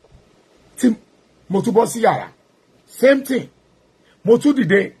 Tí mo tún bọ́ sí yàrá. Same thing. Mo tún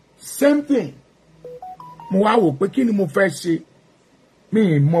dìde. Same thing. Mo wá wò pé kí ni mo fẹ́ ṣe.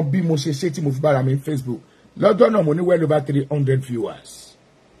 Mi mọ bí mo ṣe ṣe tí mo fi bára mi Facebook. Lọ́jọ́ náà mo ní well over 300 viewers.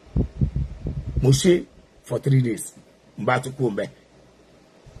 Mo ṣe for 3 days. Mba tún kú mbẹ.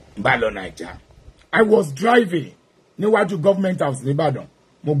 Mba lọ Naija. I was driving níwájú government house ní Ìbàdàn.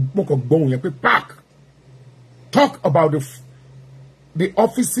 Mo kàn gbóhùn yẹn pé park. Talk about the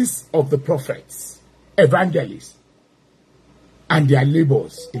offices of the prophets, evangelists, and their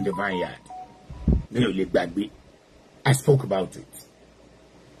labors in the vineyard. Mi ò lè gbàgbé. I spoke about it.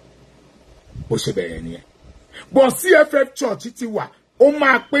 Bó ṣe bẹ̀rẹ̀ nìyẹn. But CFF Church ti wà, ó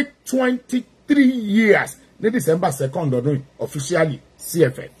máa pé 23 years ní December 2nd ọdún officially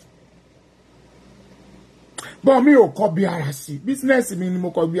CFF. But mi ò kọ bí ara sí. Business mi ni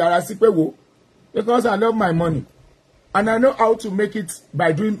mo kọ bí ara sí pé wo. Because I love my money. And I know how to make it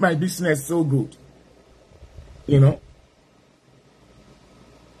by doing my business so good. you know.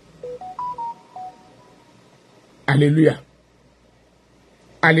 Hallelujah.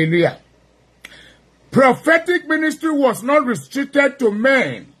 Hallelujah. Prophetic ministry was not restricted to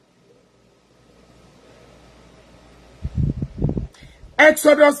men.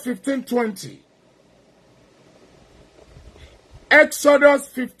 Exodus 15:20. Exodus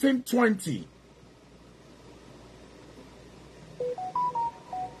 15:20.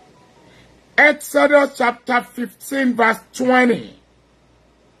 Exodus chapter 15 verse 20.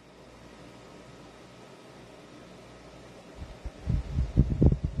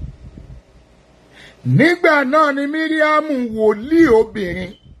 Nígbà náà ni Míríámù wòlíì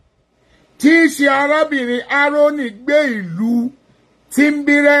obìnrin tí í ṣe arábìnrin Árónì gbé ìlú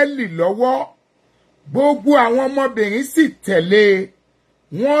Tímbírẹ́lì lọ́wọ́. Gbogbo àwọn ọmọbìnrin sì tẹ̀lé e.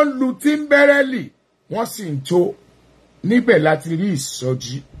 Wọ́n lu Tímbírẹ́lì, wọ́n sì ń jó. Níbẹ̀ láti rí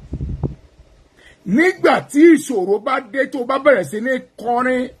ìsọjí. Nígbà tí ìṣòro bá dé tó bá bẹ̀rẹ̀ sí ní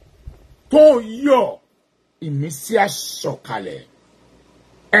kọrin tó yọ̀, ìmísí á sọ̀kalẹ̀.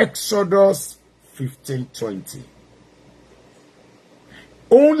 Exodus 15:20.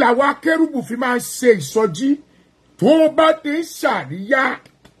 Òun làwọn akérúbù fi máa ń ṣe ìsọjí. Tó bá ti ń ṣàríyá,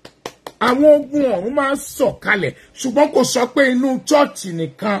 àwọn ogun ọ̀run máa ń sọ̀kalẹ̀. Ṣùgbọ́n kò sọ pé inú chọ́ọ̀chì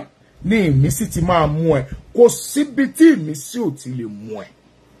nìkan ni ìmísí ti máa mú ẹ. Kò síbi tí ìmísí ò ti lè mú ẹ.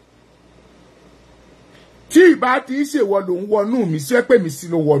 Tí ìbá ti ń ṣèwọ ló ń wọnú ìmísí, ẹ pé ìmísí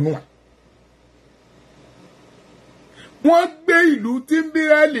ló wọnú ẹ. Wọ́n gbé ìlú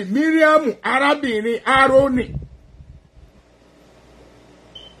Tímbírẹ́lì, Míríámù arábìnrin Árónì.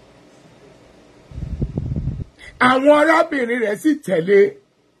 Àwọn arábìnrin rẹ̀ sì tẹ̀lé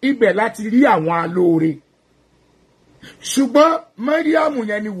ibẹ̀ láti rí àwọn alóore. Ṣùgbọ́n Míríámù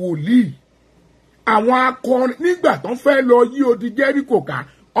yẹn ni wòlíì. Àwọn akọrin nígbà tó ń fẹ́ lọ yí odi Jẹ́ríkò ká,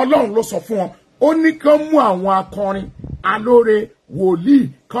 Ọlọ́run ló sọ fún wọn. Ó ní kán mú àwọn akọrin alóore wòlíì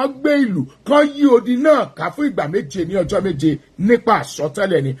kán gbé ìlú kán yí odi náà ká fún ìgbà 7 ní ọjọ́ 7 nípa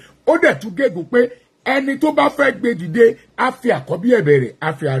àsọtẹ́lẹ̀ ni. Ó dẹ̀ tún gégùn pé ẹni tó bá fẹ́ gbé dìde á fi àkọ́bí ẹ̀ bẹ̀rẹ̀, á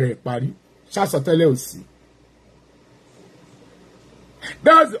fi ara ẹ̀ parí. Ṣàsọtẹ́lẹ̀ ò sí.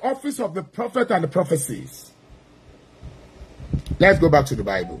 That's the office of the prophet and the prophecies. Let's go back to the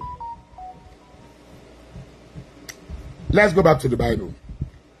Bible. Let's go back to the Bible.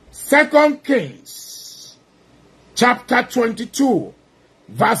 2 Kings, chapter 22,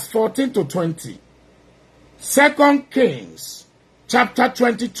 verse 14 to 20. 2 Kings, chapter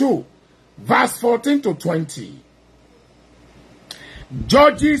 22, verse 14 to 20.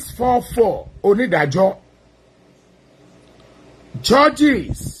 Judges 4:4, onídàájọ́.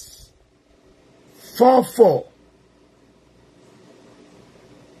 Judges 4:4.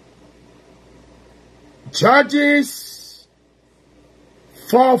 Judges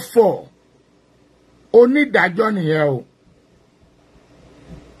 4:4. Onídàájọ́ nìyẹn o.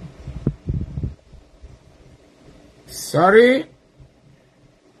 Sorry.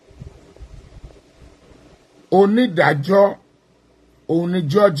 Onídàájọ́, only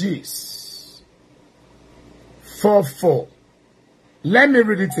Judges 4:4. Let me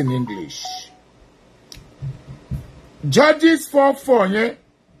read it in English. Judges 4:4 yẹn.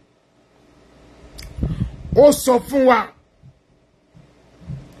 Ó sọ fún wa.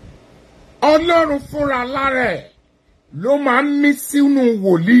 Ọlọ́run fúnra lára ẹ̀ ló máa ń mí sínú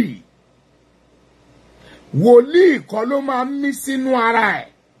wòlíì. Wòlíì kọ́ ló máa ń mí sínú ara ẹ̀.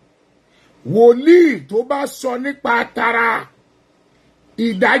 Wòlíì tó bá sọ nípa tara,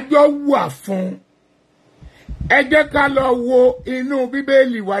 ìdájọ́ wà fún. Ẹ jẹ́ ká lọ wo inú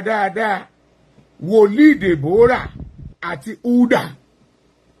Bíbélì wa dáadáa. Wòlíì Dèbórà àti Údà.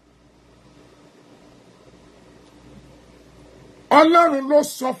 Ọlọ́run ló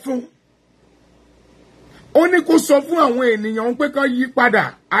sọ fún. Ó ní kó sọ fún àwọn ènìyàn pé kán yí padà,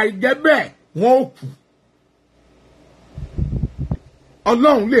 àìjẹ́ bẹ́ẹ̀ wọ́n ó kú.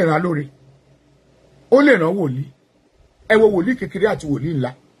 Ọlọ́run lè rán lórí. Ó lè rán wòlíì. Ẹ wo wòlíì kékeré àti wòlíì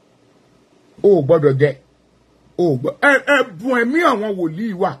ńlá. Ó gbọ́dọ̀ jẹ́. Ẹ̀bùn ẹ̀mí àwọn wòlíì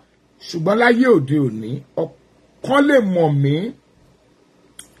wà. Ṣùgbọ́n láyé òde òní, ọ̀kan lè mọ̀ mí.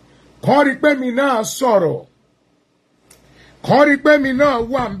 Kàn rí pé mi náà sọ̀rọ̀. Kàn rí pé mi náà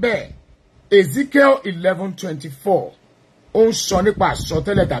wà ń bẹ̀. Ezekiel 11:24. Ó ń sọ nípa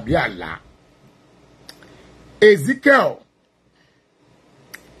àsọtẹ́lẹ̀ tàbí àlá. Ezekiel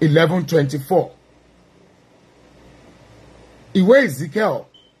 11:24. Ìwé Ezekiel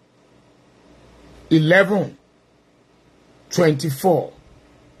 11:24.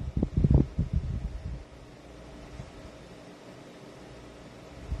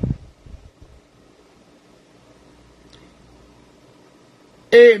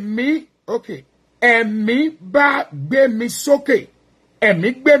 Èmi, okay. ẹ̀mí bá gbé mi sókè, ẹ̀mí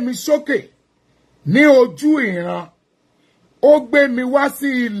gbé mi sókè ní ojú ìran, ó gbé mi wá sí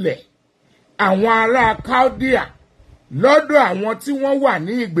ilẹ̀ àwọn ará Kaldea lọ́dọ̀ àwọn tí wọ́n wà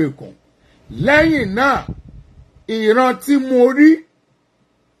ní ìgbèkùn. Lẹ́yìn náà ìran tí mo rí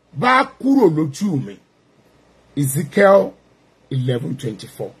bá kúrò lójú mi. Ezekiel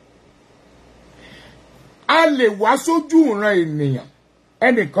 11:24. A lè wá sójú ìran ènìyàn,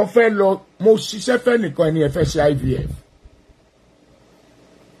 ẹnìkan fẹ́ lọ, mo ṣiṣẹ́ fẹ́ nìkan, ẹni ẹ fẹ́ ṣe IVF.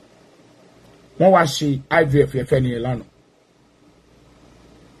 Wọ́n wá ṣe IVF yẹn fẹ́ ni lánàá.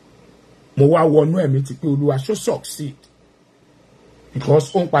 Mo wá wọnú ẹ̀mí ti pé Olúwa ṣó succeed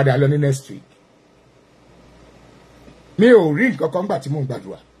because ó ń padà lọ ní next week. Mi ò rí nǹkan kan gbà tí mò ń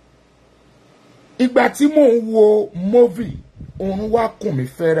gbàdúrà. Ìgbà tí mò ń wo movie, òun wá kùn mí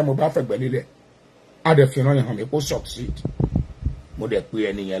fẹ́rẹ́, mo bá fẹ̀gbẹ́ lélẹ̀. A dẹ̀ fi rán yẹn hàn mí pé ó succeed. Mo dẹ̀ pé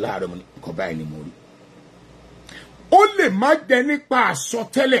ẹni yẹn láàárọ̀, mo ní nǹkan báyìí ni mo rí. Ó lè má jẹ nípa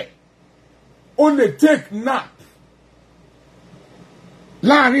àsọtẹ́lẹ̀, ó lè take nap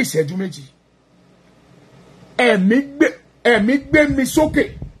láàrin ìṣẹ́jú méjì. Ẹ̀mí gbé mi sókè,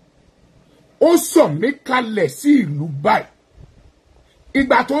 ó sọ̀ mí kalẹ̀ sí ìlú báyìí.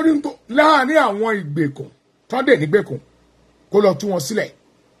 Ìgbà tó rí láàrin àwọn ìgbèkùn tọ́dẹ̀ nígbèkùn, kó lọ tú wọn sílẹ̀,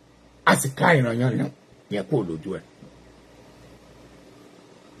 a sì ká ìrànyàn yẹn kó lójú ẹ̀.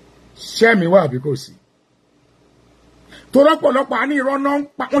 Ṣẹ́mi wà bí kò sí. Torọ́pọ̀lọpọ̀ a ní irọ́ náà ń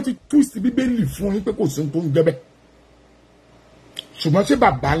pa, wọ́n ti twist Bíbélì fún yín pé kò sí tó ń jẹ́ bẹ́ẹ̀. Ṣùgbọ́n ṣé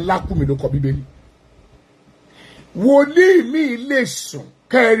bàbá ńlá kú mi ló kọ Bíbélì? Wòlíì mi lè sùn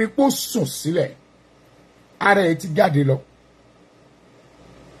kẹ́rin pó sùn sílẹ̀, ara ẹ̀ ti jáde lọ.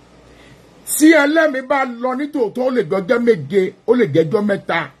 Tí ẹlẹ́mìí bá lọ nítòótọ́, ó lè gbọ́jọ́ méje, ó lè gẹ́jọ́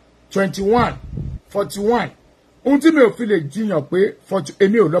mẹ́ta, 21, 41. Ohun tí mi ò fi lè jiyàn pé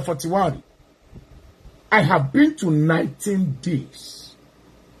èmi ò lọ 41. I have been to 19 days.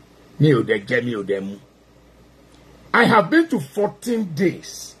 Mi ò dẹ̀ jẹ, mi ò dẹ̀ mu. I have been to 14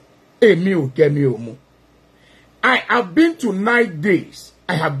 days. Èmi ò jẹ, mi ò mu. I have been to 9 days.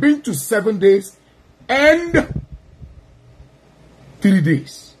 I have been to 7 days and 3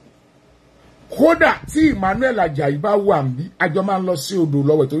 days. Kódà tí Emmanuel Ajayi bá wà níbí, àjọ máa ń lọ sí odò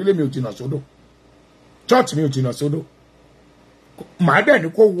lọ́wọ́ torí lé mi ò jìnnà sódò. Church mi ò jìnnà sódò. Màá dẹ̀ ní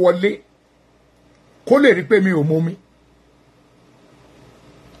kó wọlé, kó lè rí pé mi ò mú mi.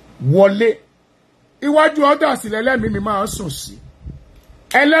 Wọlé. Iwájú ọ̀dọ̀ àsìlẹ̀ ẹlẹ́mìí mi máa ń sùn sí.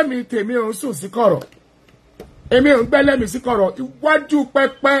 Ẹlẹ́mìí tèmi ò ń sùn sí kọ̀rọ̀. Èmi ò ń gbẹ́ ẹlẹ́mìí sí kọ̀rọ̀. Iwájú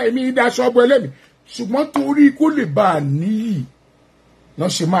pẹpẹ èmi ìdaṣọ ọbọ ẹlẹ́mìí. Ṣùgbọ́n torí kó lè bá a níyì, lọ́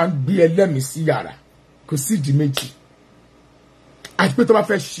ṣe máa ń gbé ẹlẹ́mìí sí yàrá. Kò sí ìdí méjì. Àti pé tó bá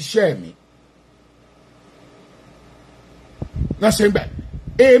fẹ́ ṣiṣẹ́ mi, lọ́ ṣe ń gbà.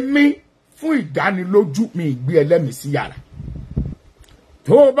 Èmi fún ìdánilójú mi ìgbé ẹlẹ́mìí sí yàrá.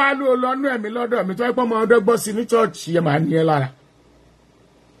 Tó o bá lò lọ́nú ẹ̀mí lọ́dọ̀ mi, tó ẹ pọ́ mọ́ ọdọ́ gbọ́ sí ní chọ́ọ̀chì yẹn máa ní ẹ lára.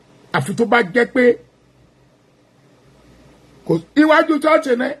 Àfi tó bá jẹ́ pé kò iwájú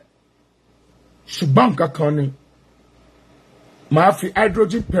chọ́ọ̀chì náà. Ṣùgbọ́n nǹkan kan ni, màá fi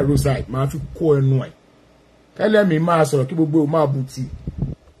hydrogen peroxide máa fi kó ẹnu ẹ̀. Ẹlẹ́mìí máa sọ̀rọ̀ kí gbogbo máa bu tí.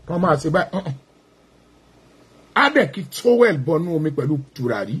 Wọ́n máa ṣe báyìí. Á dẹ̀ kí towel bọnú omi pẹ̀lú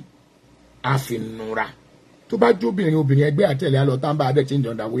tùràrí. A fi nura. Tó bá jó obìnrin ẹgbẹ́ àtẹ̀lé alọ tán bá adẹ́ change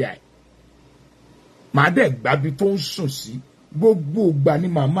underwear ẹ̀. Màá dẹ̀ gbábi tó ń sùn sí, gbogbo ìgbà ni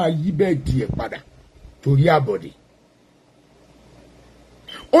màmá yí bẹ́ẹ̀dì ẹ̀ padà torí àbọ̀dè.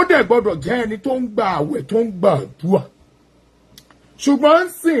 Ó dẹ̀ gbọ́dọ̀ jẹ́ ẹni tó ń gba àwẹ̀, tó ń gba àdúrà. Ṣùgbọ́n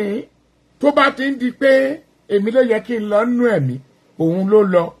sìn tó bá ti ń di pé èmi ló yẹ kí n lọ nú ẹ̀mí, òun ló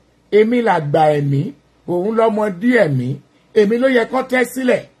lọ. Èmi làgbà ẹ̀mí, òun lọ́mọdé ẹ̀mí. Èmi ló yẹ kó tẹ́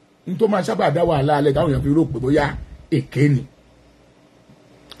sílẹ̀. N tó máa sábà dá wàhálà alẹ́ táwọn èèyàn fi rò pé bóyá èké ni.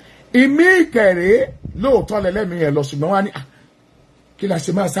 Ìmí ìkẹrẹ lóòótọ́ lẹ́lẹ́mìí yẹn lọ, ṣùgbọ́n wá ní kí la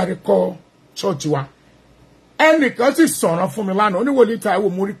ṣe máa sáré kọ́ ṣọ́ọ̀ṣì wa. Ẹnìkan sì sọ̀rọ̀ fún mi lánàá, oníwòlíì Táíwò,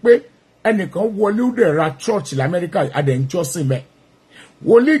 mo rí pé ẹnìkan wọlé ó dẹ̀ ra ṣọ́ọ̀ṣì l'Amẹ́ríkà adẹ̀ńjọ́sìn mẹ́.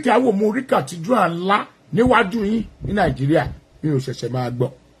 Wòlíì Táíwò, mo rí cathedral ńlá níwájú yín ní Nàìjíríà, mi ò ṣẹ̀ṣẹ̀ máa gbọ́.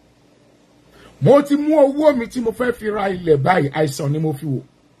 Mo ti mú owó mi tí mo fẹ́ fi ra ilẹ̀ báyìí, àìsàn ni mo fi wò.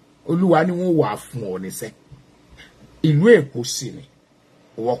 Olúwa ni wọ́n wà fún ọ níṣẹ́. Ìlú Èkó sì ni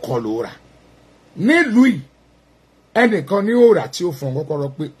wọ́n kọ́ ló rà. Nílùú yìí, ẹnìkan ní ó rà tí ó fún kọ́kọ́rọ́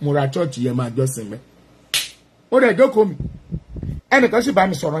pé mo ra chọ́ọ̀chì yẹn máa jọ́sìn mẹ́. Ó dẹ̀ jókòó mi. Ẹnìkan sì bá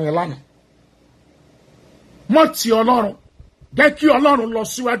mi sọ̀rọ̀ yẹn lánàá. Mọ́ ti Ọlọ́run. Jẹ́ kí Ọlọ́run lọ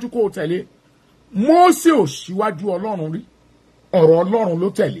síwájú kó o tẹ̀lé. Mósè ò síwájú Ọlọ́run rí. Ọ̀rọ̀ Ọlọ́run ló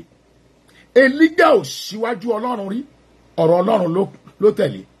tẹ̀lé. Èlíjà ò síwájú Ọlọ́run rí. Ọ̀rọ̀ Ọlọ́run ló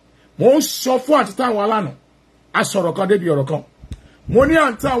tẹ̀lé. mo ń sọ fún àti táwọn alánà a sọ̀rọ̀ kan débi ọ̀rọ̀ kan mo ní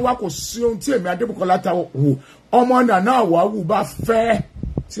àǹtí àwa kò sí ohun tí èmi Adébùkọ́lá ta wò ọmọ nàná àwáwù bá fẹ́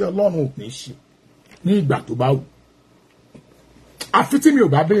tí Ọlọ́run ò ní ṣe ní ìgbà tó bá wù àfi tí mi ò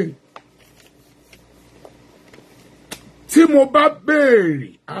bá béèrè tí mo bá béèrè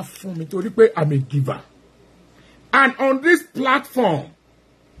á fún mi torí pé I'm a giver and on this platform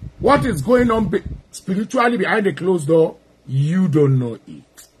what is going on spiritually behind the closed door you don't know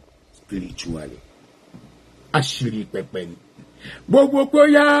it spiritually àṣírí pẹpẹ ni gbogbo pé ó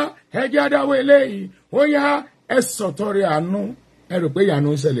yá ẹjẹ adáwọ eléyìí ó yá ẹ sọtọrẹ àánú ẹ rò pé ìyanu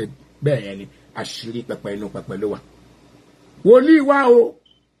ń ṣẹlẹ̀ bẹ́ẹ̀ yẹn ni àṣírí pẹpẹ inú pẹpẹ ló wà wòlíì wá o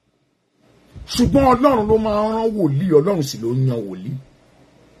ṣùgbọ́n Ọlọ́run ló máa rán wòlíì Ọlọ́run sì ló yan wòlíì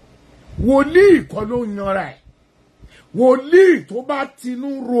wòlíì kọ́ ló yanra ẹ̀ wòlíì tó bá tinú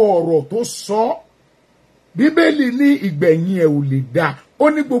ro ọ̀rọ̀ tó sọ Bíbélì ní ìgbẹ̀yìn ẹ̀ ò lè dá ó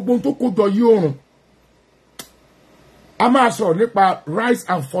ní gbogbo tó kó jọ yóò rùn a máa sọ̀rọ̀ nípa rise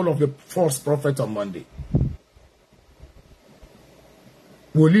and fall of the false prophet on Monday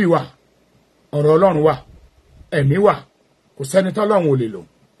wòlíì wà ọ̀rọ̀ Ọlọ́run wà ẹ̀mí wà kò sẹ́ni tọ́lọ́run ò lè lò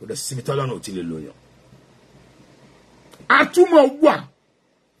kò dẹ̀ síbi tọ́lọ́run ò ti lè lò yàn àtúmọ̀ wà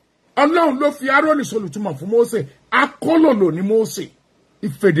Ọlọ́run ló fi Árónì solùtúmọ̀ fún Mósè akólòlò ní Mósè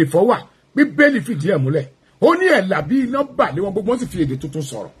ìfèdèfọ́ wà Bíbélì fìdí ẹ̀ múlẹ̀ ó ní ẹ̀là bí iná bà lé wọn gbogbo wọn sì fi èdè tuntun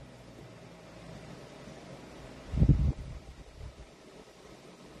sọ̀rọ̀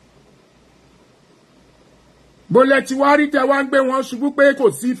bólẹ̀ tí wá rí tẹ́ wá ń gbé wọn ṣubú pé kò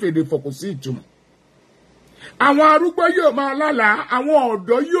sí ìfèdèfọ̀ kò sí ìtumọ̀ àwọn arúgbó yóò máa lálàá àwọn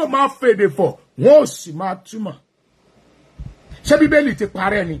ọ̀dọ́ yóò máa fèdèfọ̀ wọn ò sì máa túmọ̀ ṣé Bíbélì ti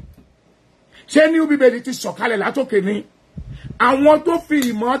parẹ́ ni ṣé ní Bíbélì ti sọ̀kalẹ̀ látòkè ni àwọn tó fi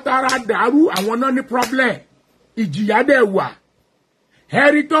ìmọ̀ tara dàrú àwọn náà ní problem ìjìyà dẹ̀ wà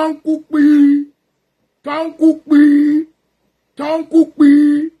ẹ̀rí tó ń kú pí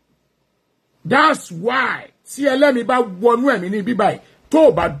that's why tí ẹlẹ́mi bá wọnú ẹ̀mí ní bíbáyìí tó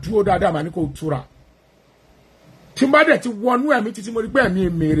o bá dúró dáadáa màá ní kó o túra tí n bá dẹ̀ ti wọnú ẹ̀mí títí mo rí pé ẹ̀mí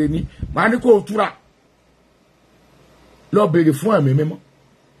mèrè ni màá ní kó o túra lọ béèrè fún ẹ̀mí mímọ́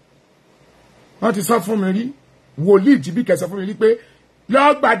wọ́n ti sọ fún mi rí wòlíì jìbí kẹsàn fún mi rí pé lọ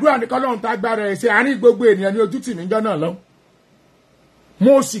gbàdúrà ní kọ́lọ́run tá gbára ẹ̀ ṣe àárín gbogbo ènìyàn ní ojú tì mí jọ́ náà lọ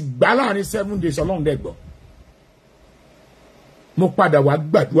mo sì gbà láàrin 7 days Ọlọ́run dẹ̀ gbọ́ mo padà wá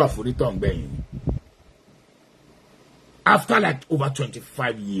gbàdúrà forítọ̀ gbẹ̀yìn after like over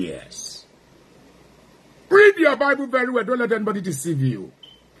 25 years. Read your Bible very well. Don't let anybody deceive you.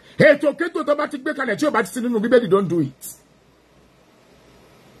 Ètò kétò tó bá ti gbé kalẹ̀ tí ó bá ti sí nínú Bíbélì, don't do it.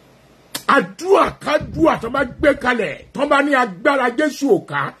 Àdúrà kádúrà tó bá gbé kalẹ̀ tó bá ní agbára Jésù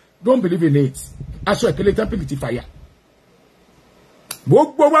òká, don't believe in it. Aṣọ ìkélé tẹ́ḿpìlì ti fàyà.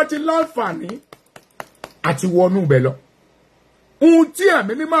 Gbogbo wa ti láǹfààní àti wọnú bẹ̀ lọ. Ohun tí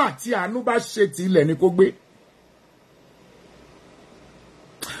ẹ̀mí mímọ́ àti àánú bá ṣe ti ilẹ̀ ni kó gbé.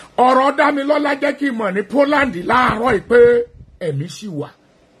 Ọ̀rọ̀ Dámilọ́lá jẹ́ kí n mọ̀ ní Poland láàárọ̀ pé ẹ̀mí ṣì wà.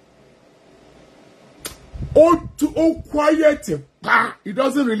 Ó quiet pa, he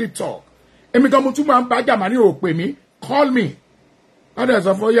doesn't really talk. Èmi gan mo tún máa ń bá Jàmánì ò pè mí, call me. Ọ̀dọ̀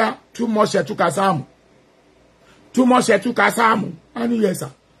sọ fún ya, too much ẹ̀túkà sáàmù. Too much ẹ̀túkà sáàmù. I know, yes,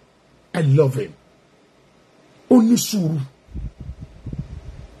 sir. I love him. Ó ní sùúrù.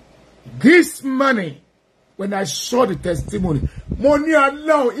 This money, when I saw the testimony, money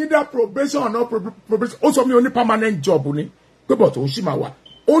allow either probation or not probation. Also, me only permanent job ni. Pé but ó sì máa wà.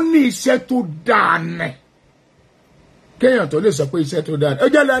 Ó ní iṣẹ́ tó dáa ni. Kéèyàn tó lè sọ pé iṣẹ́ tó dáa. Ẹ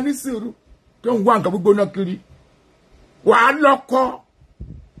jẹ́ la ní sùúrù. Tó ń wá nǹkan gbígbóná kiri. Wà á lọ́kọ.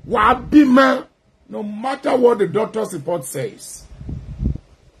 Wà á bímọ. No matter what the doctor's report says.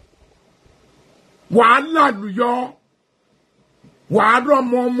 Wà á lálùyọ. Wà á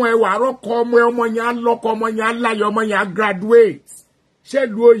rọ́mọ ọmọ ẹ, wà á rọ́kọ ọmọ ẹ, ọmọ yẹn á lọ́kọ, ọmọ yẹn á láyọ̀, ọmọ yẹn á graduate. Ṣé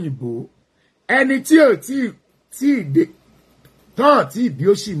ìlú òyìnbó? Ẹni tí ò tí dé tán tí ìbí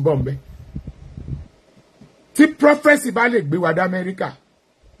ó sì ń bọ̀ mbẹ́. Tí prophecy bá lè gbé wa dá Amẹ́ríkà.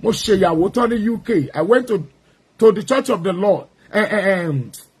 Mo ṣe ìyàwó tán ní UK. I went to the Church of the Lord.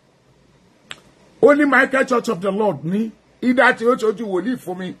 Only Michael Church of the Lord ní ìdá tí ó ṣojú wòlíì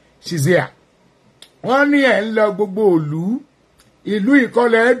fún mi, she's here. Wọ́n ní ẹ̀ ń lọ gbogbo òlú. Ìlú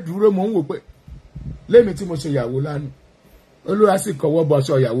ìkọlẹ̀ dúró mò ń wò pé lémi tí mo ṣe ìyàwó lánàá Olúwa sì kọwọ́ bọ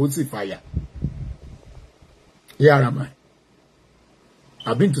aṣọ ìyàwó sì fàyà. Here am I.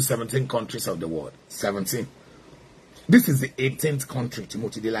 I've been to 17 countries of the world. 17. This is the 18th country tí mo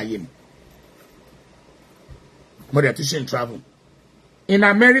ti dé láyé mi. Mo dẹ̀ tún ṣe ń travel. In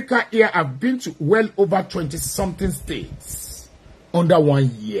America here, I've been to well over 20-something states under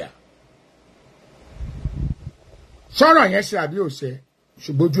 1 year. Sọ̀rọ̀ yẹn ṣe àbí ò ṣe,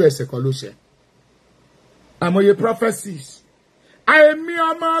 ṣùgbọ́n ojú ẹsẹ̀ kan ló ṣe. Àmọye prophecies. Àìmí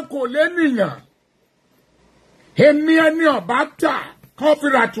ọmọ kò lé nìyàn. Èmi ẹni ọba tà kán fi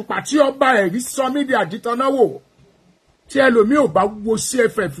ra tùpà tí ọba ẹ̀rí sọ mí di àdìtọ́nà wò. Tí ẹlòmíì ò bá wo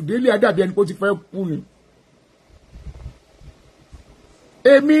CFF délé àdàbí ẹni kó ti fẹ́ kú ni.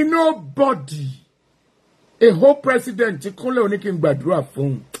 Èmi nobody. A whole president tí kúnlẹ̀ oní kí n gbàdúrà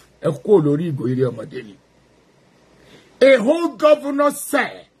fún ẹ kú lórí ìgò ilé ọmọdé ni. A whole governor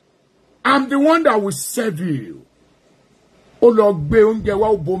said, I'm the one that will serve you. Ó lọ gbé oúnjẹ wá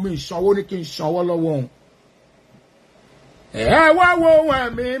ó bomi ìṣanwó ní kí n ṣanwó lọ́wọ́ òun. Ẹ wá wo ohun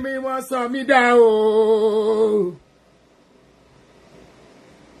ẹ̀mí mi wọ́n sọ mí dá o.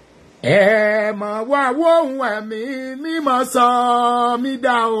 Ẹ mọ̀ wá wo ohun ẹ̀mí mi wọ́n sọ mí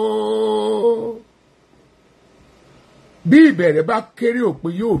dá o. Bí ìbẹ̀rẹ̀ bá kéré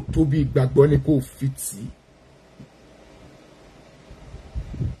òpin yóò tóbi ìgbàgbọ́ ni kò fi tì í.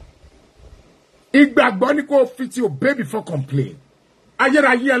 Ìgbàgbọ́ ni kò fi tì, obey before complain.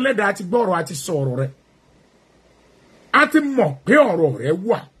 Ayérayé ẹlẹ́dàá àti gbọ́rọ̀ àti sọ̀rọ̀ rẹ̀. A ti mọ̀ pé ọ̀rọ̀ rẹ̀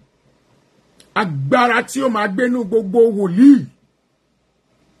wà. Agbára tí ó máa gbénú gbogbo wòlíì.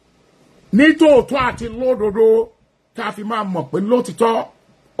 Nítòótọ́ àti lódodo tá a fi máa mọ̀ pé lótìtọ́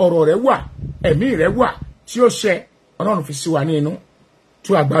ọ̀rọ̀ rẹ̀ wà, ẹ̀mí rẹ̀ wà tí ó ṣẹ. Ọlọ́run fi sí wa ní inú. Tú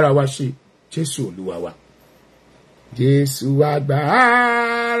agbára wa ṣe, Jésù Olúwa wa. Jésù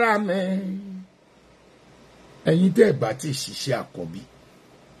agbára mi. Ẹ̀yin tẹ́ bá ti ṣiṣẹ́ àkọ́bí.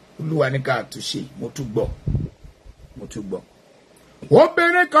 Olúwa ní ká túnṣe, mo tún gbọ́.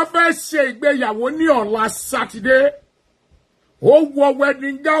 Obìnrin kan fẹ́ ṣe ìgbéyàwó ní ọ̀la Sátidé. Ó wọ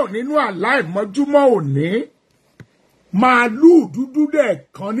wedding gown nínú àlá ìmọ́júmọ́ òní. Màálù dúdú dẹ̀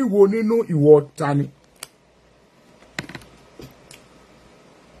kan níwo nínú ìwọ tani.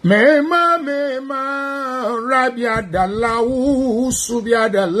 Mema rabi adala subi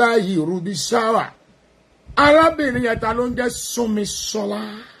adala rubi shawa. Arábìnrin yẹn ta ló ń jẹ́ Súnmisọ́lá.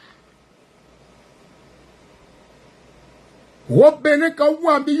 Obìnrin kan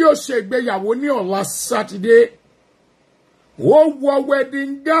wà bí yóò ṣe ìgbéyàwó ní ọ̀la Sátidé. Ó wọ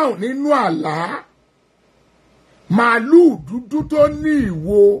wedding gown nínú àlá. Màálù dúdú tó ní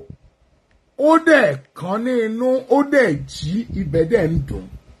ìwo. Ó dẹ̀ kan ní inú, ó dẹ̀ jí ibẹ̀ dẹ̀ ń dùn.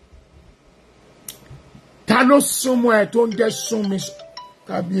 Ta ló súnmọ́ ẹ tó ń jẹ́ Súnmisọ́lá?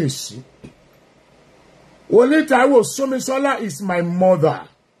 Kábíyèsí. Wòlíì Táíwò, Súnmisọ́lá is my mother.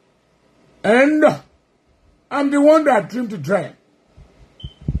 And I'm the one that dreamed the dream.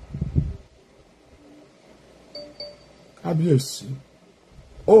 Kábíyèsí.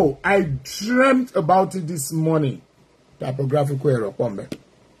 Oh, I dreamt about it this morning. Typographical error, pọ̀nbẹ́.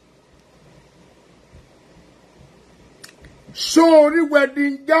 Sórí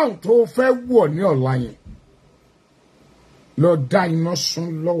wedding gown tó fẹ́ wọ̀ ní ọ̀la yẹn. Lọ dá iná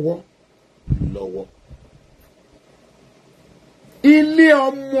sun lọ́wọ́. Ilé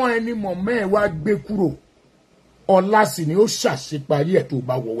ọmọ ẹni mọ̀mọ́ ẹ̀ wá gbé kúrò. Ọ̀la sì ni ó ṣàṣeparí ẹ̀ tó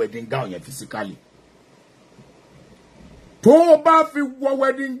bá wọ wedding gown yẹn physically. Tó bá fi wọ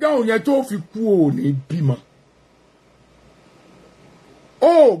wedding gown yẹn tó fi kú ò ní bímọ.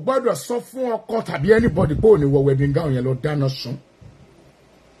 Ó gbọ́dọ̀ sọ fún ọkọ tàbí anybody pé ò ní wọ wedding gown yẹn lọ dáná sun.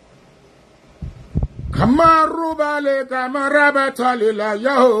 Kamarubale kamarabatale la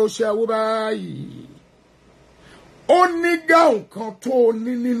yóò ṣẹ́wó báyìí. Ó ní gown kan tó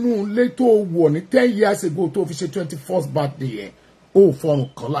ní nínú ilé tó wọ̀ ní 10 years ago tó fi ṣe 21st birthday yẹn. Ó fọrùn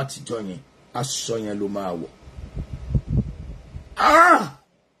kan látijọ́ yẹn. Aṣọ yẹn ló máa wọ̀.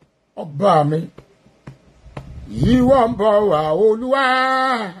 Ọba mi. Ìwọ ń bọ̀ wá Olúwa.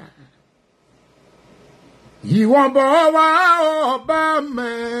 Ìwọ ń bọ̀ wá ọba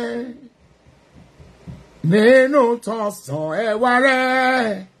mi. Nínú tọ̀sán ẹwà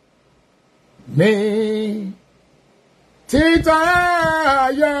rẹ̀. Ní títà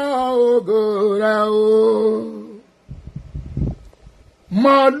ayọ̀ ògo rẹ̀ o.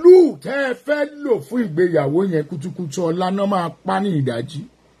 Màálù tẹ́ fẹ́ lò fún ìgbéyàwó yẹn kùtùkùtù ọ̀la náà máa pa ní ìdájí.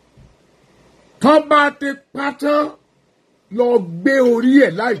 Tán bá ti pa tán, lọ gbé orí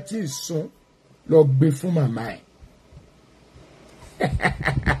ẹ̀ láì tí ì sùn, lọ gbé fún màmá ẹ̀.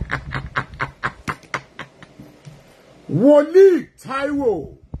 Wòlíì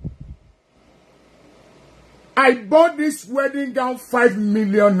Táíwò, I bought this wedding gown 5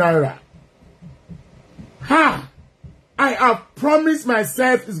 million naira. I have promised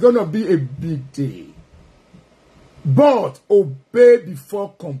myself it's going to be a big day. But obey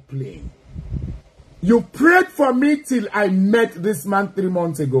before complain. You prayed for me till I met this man 3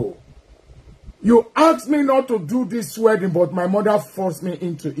 months ago. You asked me not to do this wedding, but my mother forced me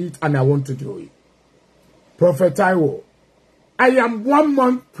into it and I want to do it. Prophet Taiwo, I am 1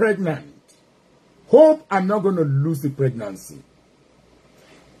 month pregnant. Hope I'm not going to lose the pregnancy.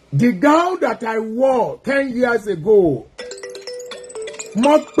 The gown that I wore 10 years ago,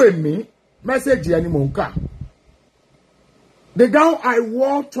 not pay me, message Monka. The gown I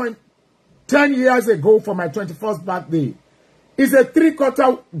wore 10 years ago for my 21st birthday is a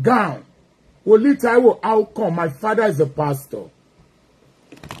 3/4 gown. Woli Taiwo, how come? My father is a pastor.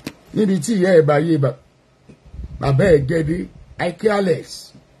 Nibiti ye ba ye ba. Baba egedi, I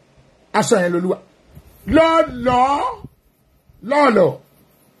careless. Aso yen loluwa. Lord,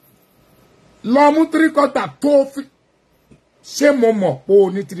 Lord mu 3/4 tó fi. Ṣé mo mọ̀ pé o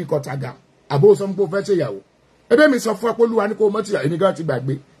ní 3/4 gown. Abo so mo fẹ́ ṣe ìyàwó. Ebe mi sọ fún pé Olúwa ní kó mọ̀ ti èmi gan ti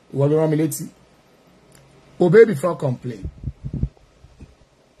gbàgbé. Ìwọ ló rán mi létí. Obey before complain.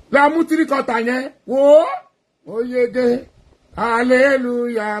 La mu 3/4 yẹn wo oyege.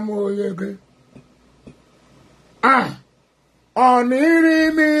 Hallelujah mo oyege.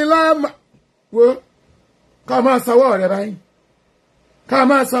 Oniri mi lama wo. Come on sawo rẹ báyìí.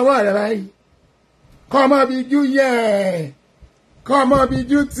 Come on sawo rẹ báyìí. Come on be you yeah. Come on be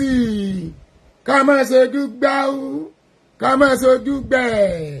duty. Come on so do gbau. Come on so do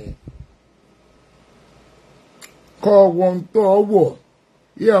gbe. Ko won to wo.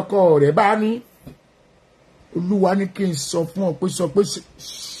 Ye ọkọ rẹ bá ní. Olúwa ní kí n sọ fún ọ pé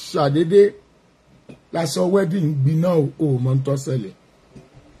ṣàdédé la sọ wedding gbiná o mọ tó ṣẹlẹ̀.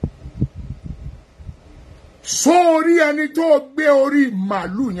 Sórí ẹni tó gbé orí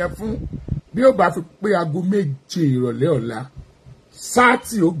màálù yẹn fún bí ó bá fi pé aago 7 ìrọ̀lẹ́ ọ̀la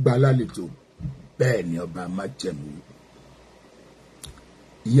sáàtì ó gbà lálejò bẹ́ẹ̀ ni ọba má jẹ̀mú.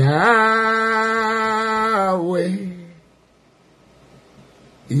 Yahweh,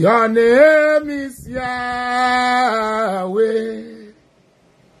 your name is Yahweh.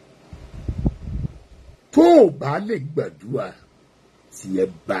 Tó bá lè gbàdúrà tí ẹ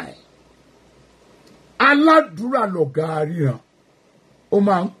báyìí. Aládùúrà lọ̀gá ríran. Ó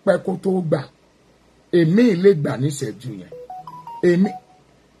máa ń pẹ́ kó tó gbà. Èmi lè gbà ní ìṣẹ́jú yẹn. Èmi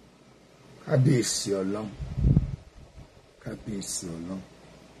kábíyèsí Ọlọ́run. Kábíyèsí Ọlọ́run.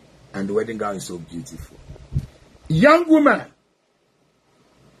 And the wedding gown is so beautiful. Young woman,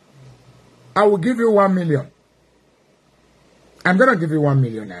 I will give you 1 million. I'm going to give you 1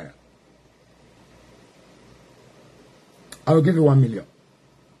 million naira. I will give you 1 million.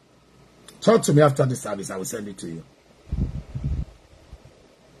 Talk to me after the service. I will send it to you.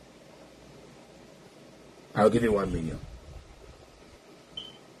 I will give you 1 million.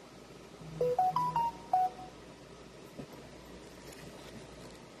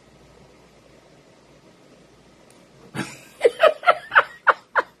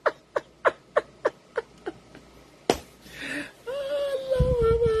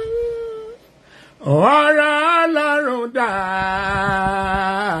 Ọ̀rọ̀ Ọlọ́run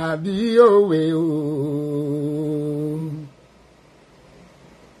dàbí òwe o.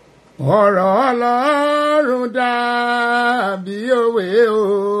 Ọ̀rọ̀ Ọlọ́run dàbí òwe o.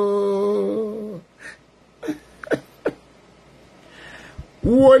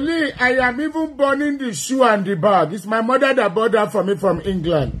 Wòlíì, I am even burning the shoe and the bag. It's my mother that bought that for me from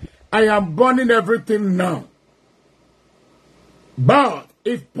England. I am burning everything now. But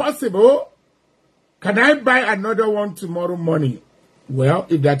if possible, can I buy another one tomorrow morning? Well,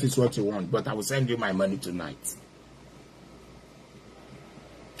 if that is what you want, but I will send you my money tonight.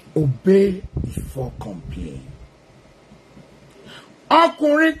 Obey before complain.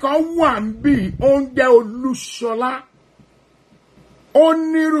 Ọkùnrin kan wà ńbí, ó ń jẹ́ Olúṣọlá. Ó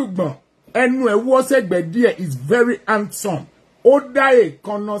nírùgbọ̀n, ẹnu ẹ̀ wọ́ sẹ́gbẹ̀ díẹ̀, is very handsome. Ó dá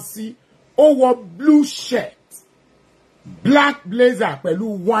èékánná sí, ó wọ blue shirt, black blazer pẹ̀lú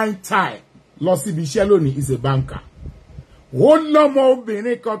wine tie. Lọ síbi iṣẹ́ lónìí is a banker. Ó lọ́mọ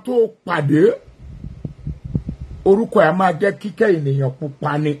obìnrin kan tó pàdé. Orúkọ ẹ̀ máa jẹ́ Kíkẹ́ ènìyàn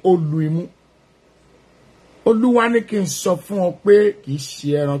pupa ni ó lu imú. Olúwa ní kí n sọ fún ọ pé kì í ṣe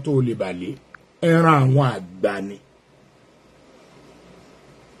ẹran tó lè bàlé. Ẹran àwọn àgbà ni.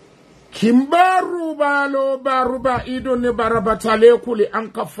 Kimbaruba lo baruba ido ne barabatale kule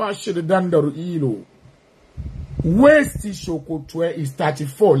ankafa shiridandaru ilo. Waist ṣòkòtò ẹ is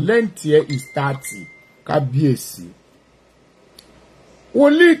 34, length ẹ is 30. Kábíyèsí.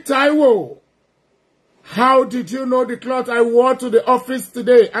 Wòlíì Taiwo, how did you know the cloth I wore to the office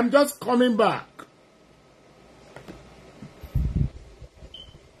today? I'm just coming back.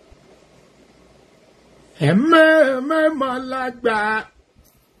 Ẹ̀mẹ́ malagba.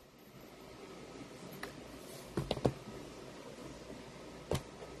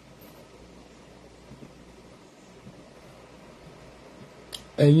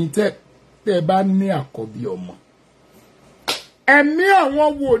 Ẹ̀yin tẹ́ tẹ́ bá ní àkọ́bí ọmọ ẹ̀mí àwọn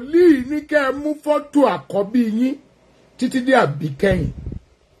wòlíì ní kẹ́ ẹ mú fọ́tò àkọ́bí yín títí dé àbíkẹ́yìn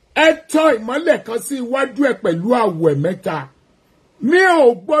ẹ tọ́ ìmọ́lẹ̀ kan sí iwájú ẹ pẹ̀lú àwẹ̀ mẹ́ta mi ò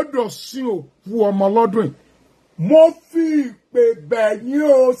gbọ́dọ̀ sin òkú ọmọ lọ́dún yìí mo fi ìpè bẹ̀yìn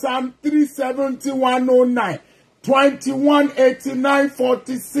o Psalm 370 109 21 89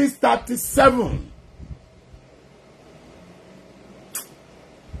 46 37.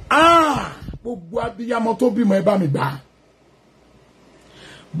 Gbogbo abiyamọ tó bímọ ẹ bá mi gbà.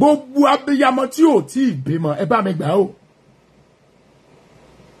 Gbogbo abiyamọ tí ò tí ì bímọ ẹ bá mi gbà o.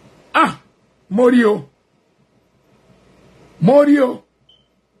 Mo rí o. Mo rí o.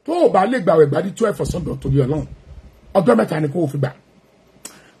 Tó o bá lè gbàwẹ̀ gbà di 12 ọ̀sán torí Ọlọ́run. Ọjọ́ mẹ́ta ni kó o fi gbà.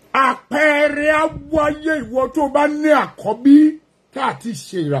 Àpẹẹrẹ awáyé ìwọ tó bá ní àkọ́bí káàtì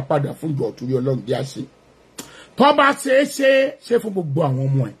ṣe ìràpadà fún ìjọ torí Ọlọ́run bí a ṣe. Tó bá ṣe fún gbogbo àwọn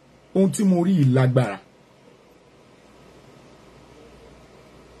ọmọ ẹ̀. Ohun tí mo rí ìlágbára.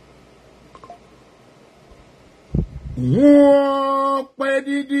 Wọ́n pẹ́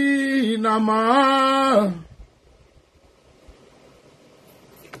dídí ìnàmá.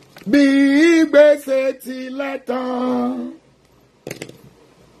 Bí gbèsè tilẹ̀ tán.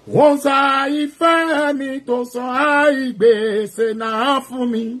 Wọ́n sá ìfẹ́ mi tó sọ àìgbèsè náà fún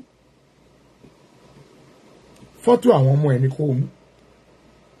mi. Fọ́tò àwọn ọmọ ẹ̀ ní kó mú.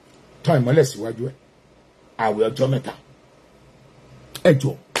 Tọ́ ìmọ́lẹ̀ síwájú ẹ̀. Àwẹ̀ ọjọ́ mẹ́ta. Ẹ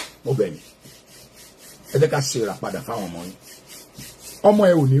jọ̀ọ́, mo bẹ̀ yín. Ẹ jẹ́ ká ṣe ìràpadà fáwọn ọmọ yín. Ọmọ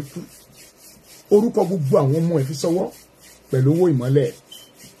ẹ ò ní kú. Orúkọ gbogbo àwọn ọmọ ẹ fi sọwọ́ pẹ̀lú owó ìmọ́lẹ̀.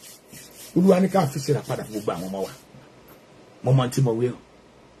 Olúwa ní ká fi ṣe ìràpadà fún gbogbo àwọn ọmọ wa. Mo mọ tí mo wí o.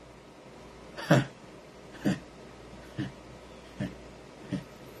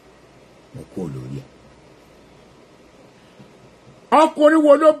 Mo kú olórí ẹ̀. Ọkùnrin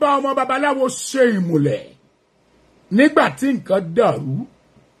wo ló bá ọmọ babaláwo ṣe ìmùlẹ̀ nígbà tí nǹkan dàrú?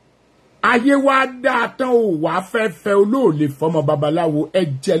 Ayé wa dáa tán ò wá fẹ́fẹ́ olóòlè fọmọ babaláwo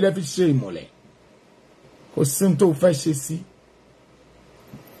ẹ̀jẹ̀ lẹ́fi ṣe ìmùlẹ̀. Kò sí ní tó fẹ́ ṣe sí.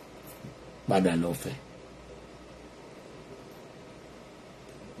 Padà lọ fẹ́.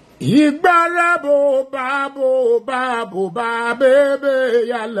 Ìgbára bò bá bébè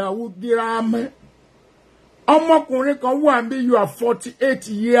yàlà udíràmẹ́. Ọmọkùnrin kan wà bí you are 48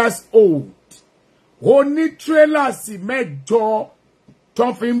 years old. Ó ní tírélàsì mẹ́jọ tó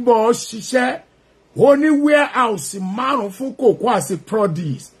fi ń bọ̀ ṣiṣẹ́. Ó ní warehouse 5 fún kòkó àti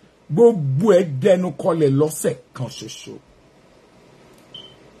produce. Gbogbo ẹ̀ dẹnu kọlẹ̀ lọ́sẹ̀ kan ṣoṣo.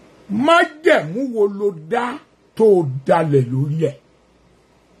 Májẹ̀mú wo ló dá tó dalẹ̀ lórí ẹ̀?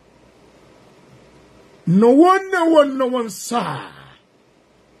 No one sáà.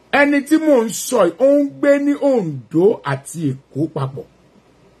 Ẹni tí mò ń sọ yìí ó ń gbé ní Ondo àti Èkó papọ̀.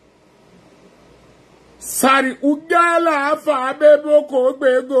 Sari ugala afa bebo ko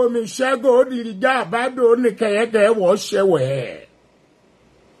gbego mi ṣẹ́go dìrìjà àbádò ní kẹ̀yẹ́kẹ́ wọ́ ṣẹwẹ̀.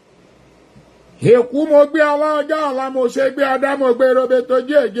 Èkú mo gbé ọlọ́jọ́ ọ̀la mo ṣe gbé ọdá mo gbé robe tó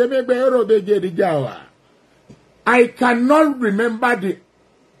jẹ́ èjé mi gbé robe jèrìjà wà. I cannot remember the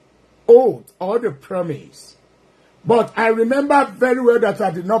oath or the promise. But I remember very well that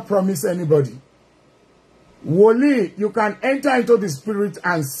I did not promise anybody. Woli, you can enter into the spirit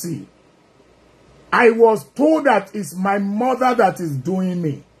and see. I was told that it's my mother that is doing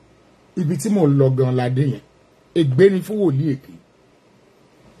me. Ibi tí mo lọ gan ládé yẹn. Ègbé ni fún wòlíì èké.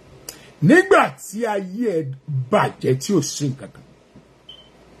 Nígbà tí ayé ẹ̀ bàjẹ́ tí ò sí nǹkan kan.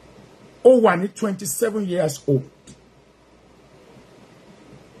 Ó wà ní 27 years old.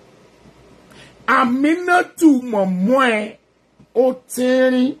 Aminatu mọ̀mọ́ ẹ̀ ó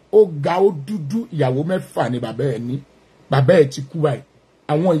tínrín ó ga ó dúdú ìyàwó 6 ni bàbá ẹ̀ ní. Bàbá ẹ̀ ti kú báyìí.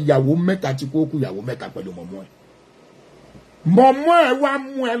 Àwọn ìyàwó 3 ti kú ìyàwó 3 pẹ̀lú mọ̀mọ́ ẹ̀. Mọ̀mọ́ ẹ̀ wá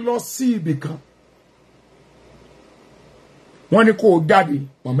mú ẹ lọ sí ibì kan. Wọ́n ní kó o jáde,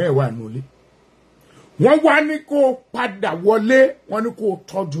 mọ̀mọ́ ẹ̀ wà nulẹ̀. Wọ́n wá ní kó o padà wọlé, wọ́n ní kó o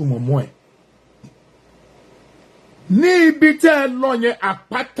tọ́jú mọ̀mọ́ ẹ̀. Ní ibi tẹ́ ẹ lọ yẹn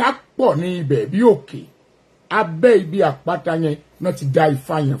àpáta pọ̀ ní ibẹ̀ bí òkè. Abẹ́ ibi àpáta yẹn náà ti dá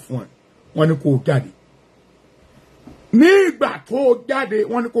ifá yẹn fún ẹ. Wọ́n ní kó o jáde. Ní ìgbà tó o jáde,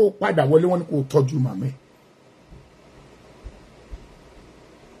 wọ́n ní kó o padà wọlé, wọ́n ní kó o tọ́jú màmá ẹ̀.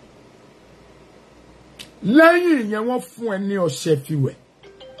 Lẹ́yìn ìyẹn wọ́n fún ẹ ní ọṣẹ fi wẹ̀.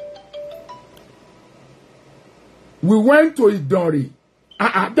 We went to Ìdànrè.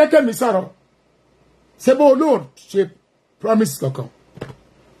 Jẹ́kẹ́ mi sọ̀rọ̀. Ṣé bó olóòrùn ṣe promise kankan?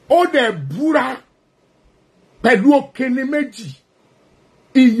 Ó dẹ̀ búra pẹ̀lú òkèlè méjì,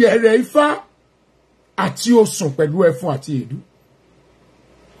 ìyẹ̀rẹ̀ ifá àti osùn pẹ̀lú ẹfun àti èédú.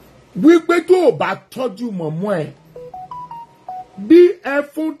 wípé tó o bá tọ́jú mọ̀mọ́ ẹ̀ bí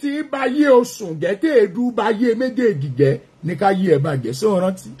ẹfun ti bá yé o sùn gẹ́tẹ́ èdú bá yé méjèèjì jẹ́ ní ká yé ẹ bàjẹ́ sí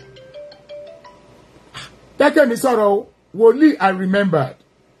ọ̀rántí. Tẹ́kẹ̀ mi sọ̀rọ̀ o wòlíì I remembered.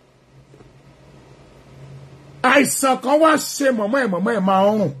 Àìsàn kan wá ṣe mọ̀mọ́ ẹ̀ máa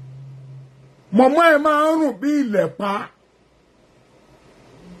ń rùn. Mọ̀mọ́ ẹ̀ máa ń rùn bí ilẹ̀ pa.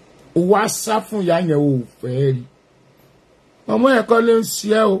 Ó wá sá fún ìyá yẹn ò fẹ́ rí. Mọ̀mọ́ ẹ̀ kọ́ ló ń ṣe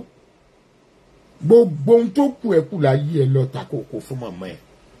ẹ́ o. Gbogbo ohun tó kù ẹ kù láyé ẹ lọ ta kòkó fún mọ̀mọ́ ẹ̀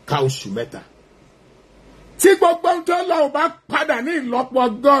ká oṣù mẹ́ta. Tí gbogbo ohun tó lọ ò bá padà ní ìlọ́po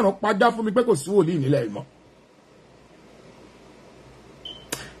ọgọ́rùn-ún padà fún mi pé kò sí wòlíì nílẹ̀ ìmọ̀.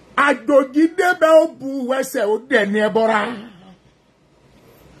 Àjòjì débẹ̀ ó bu ẹsẹ̀ ó dẹ̀ ní ẹbọra.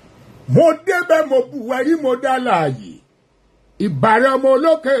 Mo débẹ̀ mo bu ẹrí mo dá láàyè. Ìbàrẹ̀ ọmọ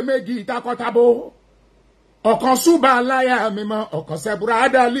olókè méjì takọtabo. Ọ̀kan súbà aláyà mímọ́, ọ̀kan sẹ́bùrà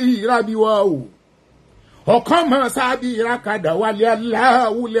ádálì ìrábíwá o. Ọ̀kan mọ̀ sábì ìrákadà wálé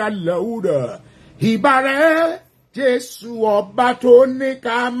aláwúlé aláwúrà. Ìbàrẹ̀ Jésù ọba tó ní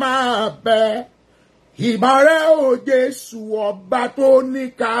ká máa bẹ. Ìbàrẹ̀ o Jésù ọba tó ní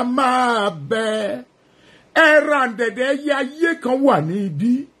ká máa bẹ. Ẹ̀ràǹdẹ̀dẹ̀ ayé kan wà ní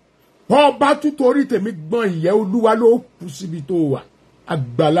ibi. Ọba tútorí tèmi gbọ́n ìyẹ́ Olúwa ló kù síbi tó wà.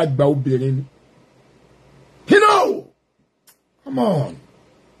 Àgbàlagbà obìnrin ni. You know, come on.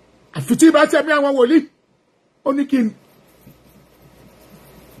 Àfi tí bá tẹ́ mi àwọn wòlíì. Ó ní kí n.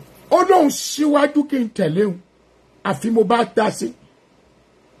 Ó lóun síwájú kí n tẹ̀lé òun. Àfi mo bá dá sí.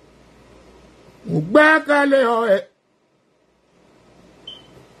 Mo gbẹ́kẹ̀lé ọ ẹ.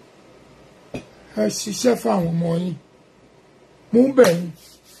 Ẹ ṣiṣẹ́ fáwọn ọmọ yín. Mo ń bẹ̀ yín.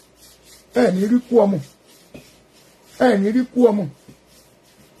 Ẹ ní rí kú ọmọ. Ẹ ní rí kú ọmọ.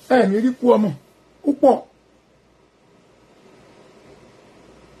 Ẹ ní rí kú ọmọ. Púpọ̀.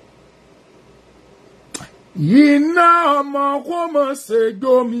 Iná ọmọ kó mọ̀ ṣe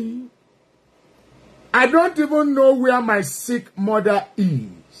jó mi. I don't even know where my sick mother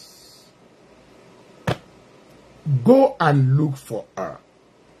is. Go and look for her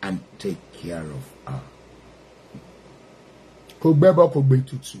and take care of her. Kò gbẹ́bọ kò gbé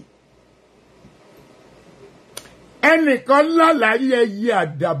tutù. Ẹnìkan lálàyé ẹyẹ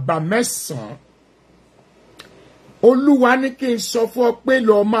àdàbà 9. Olúwa ní kí n sọ fún ọ pé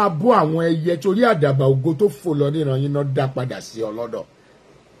lọ máa bú àwọn ẹyẹ torí àdàbà ògo tó fò lọ níran yín náà dá padà sí ọlọ́dọ̀.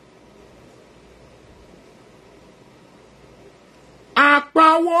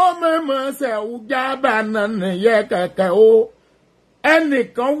 Àpawọ́ mẹ́mọ́ sẹ̀wù jábà náà nìyẹn kẹ̀kẹ́ o.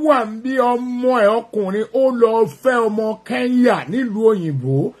 Ẹnìkan wà bí ọmọ ẹ̀ ọkùnrin ó lọ fẹ́ ọmọ Kẹ́ńyà nílùú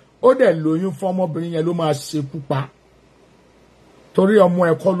òyìnbó ó dẹ̀ lóyún fún ọmọbìnrin yẹn ló máa ṣekú pa. Torí ọmọ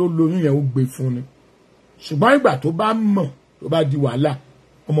ẹ̀ kọ́ ló lóyún yẹn ó gbé fún ni. Ṣùgbọ́n ìgbà tó bá mọ̀ tó bá di wàhálà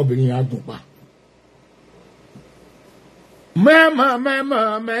ọmọbìnrin yẹn á gùn pa.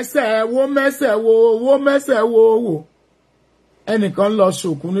 Mẹ́sẹ̀ wo. Ẹnìkan lọ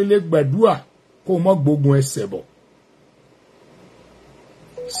sòkun nílé gbẹ̀dúà kó mọ́ gbógun ẹsẹ̀ bọ̀.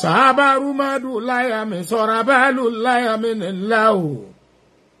 Sàbárùmádù láyàmì sọ̀ràbálù láyàmì nílá o.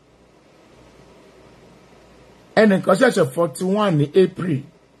 Ẹnìkan ṣẹ̀ṣẹ̀ 41 ní April.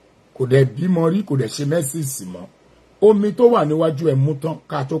 Kò dẹ̀ bímọ rí kò dẹ̀ ṣe mẹ́sìsì mọ́. Omi tó wà níwájú ẹ̀ mú tán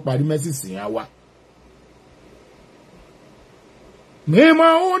ká tó parí mẹ́sìsì yẹn wá. Mímọ́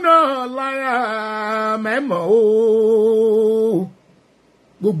ọ̀nà láyà mẹ́mọ́ o.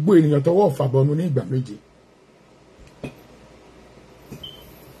 Gbogbo ènìyàn tọwọ́ fàbọnú ní ìgbà méje.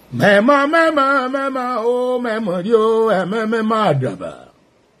 Mẹ́mọ́ o mẹ́mọ́ rí o ẹ̀mẹ́mẹ́ àdàbà.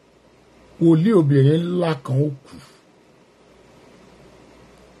 Wòlíì obìnrin ńlá kan ó kú.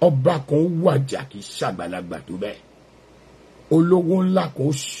 Ọba kan wàjà kì í ṣàgbàlagbà tó bẹ́ẹ̀. Olówó ńlá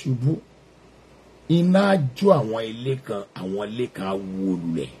kan ṣubú. Iná jó àwọn ilé kan wó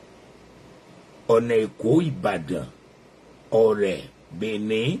lulẹ̀. Ọ̀nà Èkó Ìbàdàn, Ọ̀rẹ́,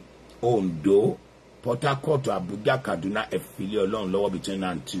 Benin, Ondo, Port Harcourt, Abuja, Kaduna ẹ̀fílẹ̀ Ọlọ́run lọ́wọ́ between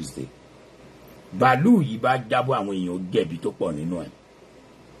now and Tuesday. Bàálù yìí bá jábọ̀ àwọn èèyàn gẹ̀bí tó pọ̀ nínú ẹ̀.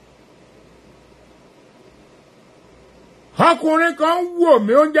 Ọkùnrin kan wò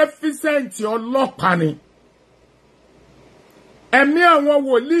mí ó jẹ́ Físẹ́ǹtì ọlọ́pàá ni. Ẹ̀mí àwọn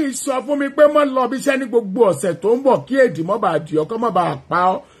wòlíì sọ fún mi pé mọ́ lọ bí iṣẹ́ ní gbogbo ọ̀sẹ̀ tó ń bọ̀ kí èdè mọ́ bá di ọkọ́ mọ́ bá pa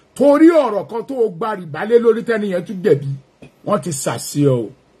ọ́ torí ọ̀rọ̀ kan tó gba rìbálé lórí tẹ́niyẹn tún dẹ̀bi wọ́n ti ṣàṣì ọ́.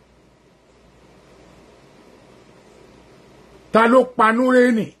 Ta ló panú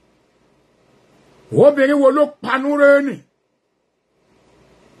rénì? Obìnrin wo ló panú rénì?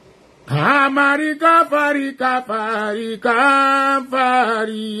 Kàmárìkà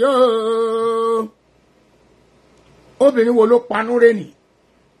fàrí yóò. Obìnrin wo ló panú rénì?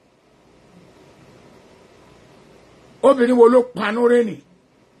 obìnrin wo ló panú rẹ́ nì.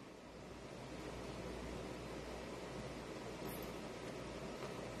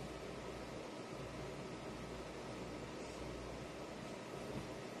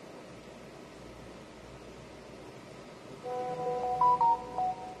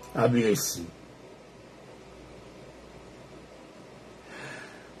 Abiyesi.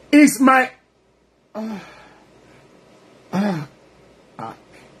 Is my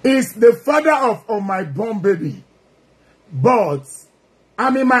is the father of my born baby, but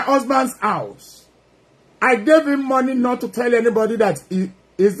I'm in my husband's house. I gave him money not to tell anybody that he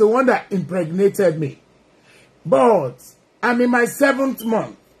is the one that impregnated me, but I'm in my 7th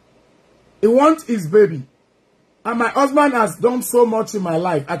month. He wants his baby, and my husband has done so much in my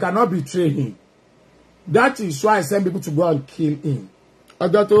life. I cannot betray him. That is why I send people to go and kill him.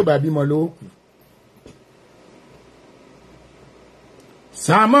 Ọjọ́ tó bá bímọ ló kù.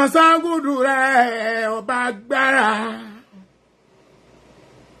 Sàmọ́sángùdù rẹ̀ ọba agbára.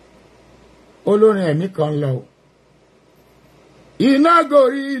 Olórin ẹ̀mí kan lọ. Iná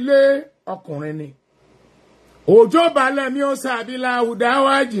gorí ilé ọkùnrin ni. Òjò balẹ̀ mi ó sàbílà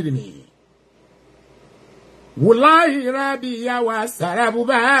Hùdáwà jìrìmì. Wùláhì rábì yàwá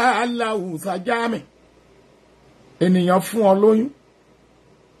sàràbùbá aláwù sàjámì. Ènìyàn fún ọ lóyún.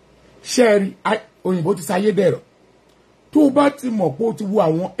 Ṣẹ́ẹ̀rì òyìnbó ti sáyé dẹ̀rọ̀. Tó bá ti mọ̀ pé ó ti wo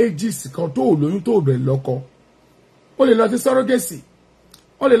àwọn ages kan tó lóyún tó bẹ̀ lọ́kọ. Ó lè lọ sí surrogacy.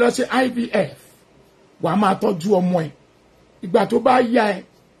 Ó lè lọ ṣe IVF. Wàá máa tọ́jú ọmọ ẹ̀. Ìgbà tó bá yá ẹ,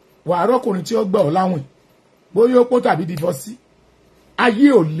 wàá rọ́kùnrin tí ó gbà ọ́ láwìn. Bóyá ó pọ̀ tàbí divorce. Ayé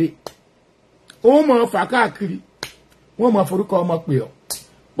ò le. Ó mọ̀ fà káàkiri. Wọ́n mọ̀ forúkọ ọmọ pè ọ́.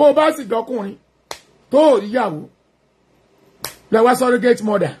 Bó bá sì dọ́kùnrin tó ìyàwó. Lọ wá surrogate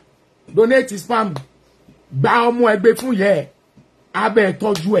mother. Donate sperm. Gba ọmọ ẹgbẹ́ fún yẹ abẹ́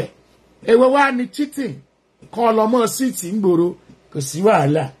tọ́jú ẹ̀. Èwo wá ní cheating. Kọ́ lọ́mọ síìtì ń gbòòrò kò sí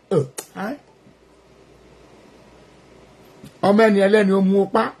wàhálà. Ọmọ ẹni ẹlẹ́ni ó mú ó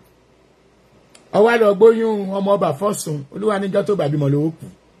pa. Ọwá lọ gbóyún ọmọ ọba fọ́sùn. Olúwa níjọ́ tó bàbí mọ̀ lówó kù.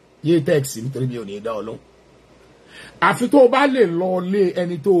 Yé tẹ́ẹ̀sì nítorí mi ò ní dá ọ lóhùn. Àfi tó bá lè lọ lé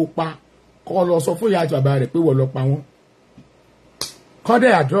ẹni tó pa. Kọ́ lọ sọ fún ìyá àti bàbá rẹ̀ pé wọ́n lọ pa wọ́n. Kọ́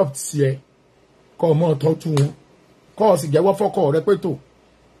dẹ̀ adopt sí ẹ. Kọ́ ọmọ tọ́jú wọn. Kọ́ ọ sì jẹ́wọ́ fọ́kọ rẹ pé tó.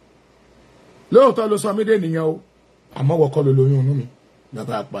 Lóòótọ́ ló sọ mí dé nìyẹn o. Àmọ́ wọ́n kọ́ ló lóyún inú mi.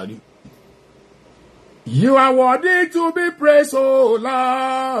 Bàbá parí. You are worthy to be praised, O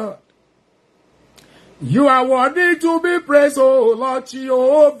Lord. You are worthy to be praised, O Lord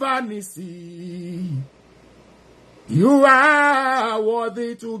Jehovah Nissi. You are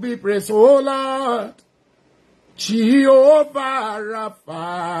worthy to be praised, O Lord Jehovah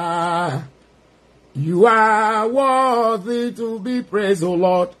Rapha. You are worthy to be praised, O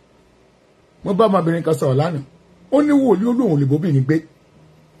Lord. Mo bá ọmọbìnrin kan sọ̀rọ̀ lánàá. Ó ní wòlíì Olóhùn lè bóbìnrin gbé.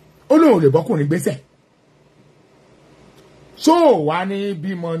 Olóhùn lè bọ́kùnrin gbésẹ̀. So wá ní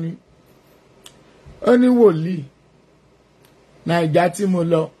bímọ ni. Ó ní wòlíì. Naija tí mo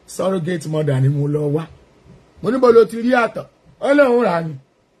lọ, surrogate mother ni mo lọ wá. Mo ní bó ló ti rí àtọ̀. Olóhùn rà ni.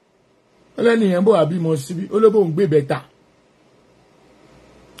 Olóhùn bó wá bímọ síbí. Olóhùn gbé bẹ́tà.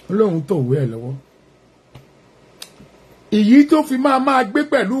 Olóhùn tó wé ẹ̀ lọ́wọ́. Ìyí tó fi máa gbé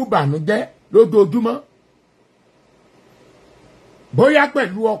pẹ̀lú ìbànújẹ́ lójoojúmọ́. Bóyá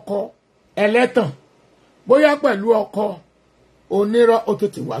pẹ̀lú ọkọ ẹlẹ́tàn. Bóyá pẹ̀lú ọkọ onírọ́ ó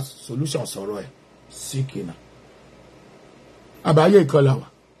tètè wá solution sọ̀rọ̀ ẹ̀ síkìnà. Àbáyé ìkọlà wà.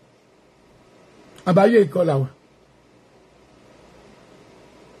 Àbáyé ìkọlà wà.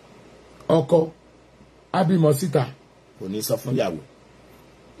 Ọkọ abímọ síta kò ní sọ fún ìyàwó.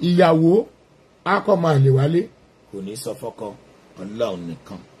 Ìyàwó akọ máa lè wálé kò ní sọ fọ́kọ. Ọlọ́run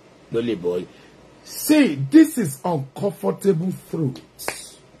nìkan ló lè bọ́. See, this is uncomfortable truth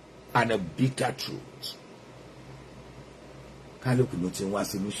and a bitter truth. Kálukú ló ti wá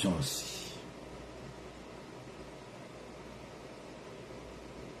solutions.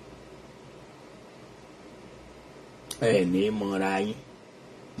 Ẹ ní mọ́ra yín.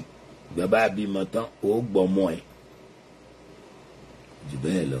 Bàbá bímọ tán ó gbọ́mọ ẹ̀. Jù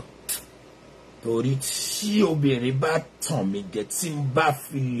bẹ́ẹ̀ lọ. Torí tí obìnrin bá tàn mí jẹ tí n bá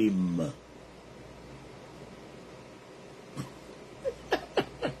fi lè mọ̀.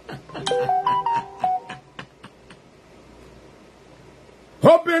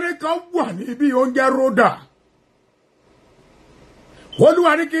 Obìnrin kan wà níbi oúnjẹ Rhoda.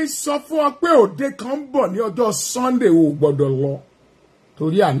 Olúwa ní kí n sọ fún ọ pé òde kan ń bọ̀ ní ọjọ́ Sunday ò gbọ́dọ̀ lọ.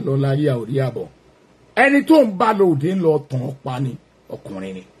 Torí à ń lọ láyé àórí àbọ̀. Ẹni tó ń bá lọ òde ń lọ tàn ọ́ pa ni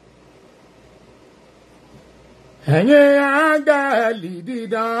ọkùnrin ni. ẹ̀yin áńgẹ́lì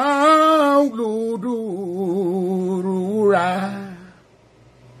dídán lùdùrúra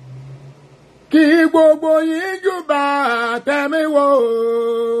kí gbogbo yín júbà tẹ̀míwò.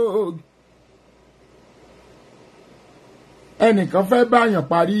 ẹnìkan fẹ́ báyàn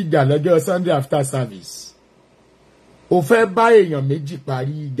parí ìjà lọ́jọ́ Sunday after service ó fẹ́ bá èèyàn méjì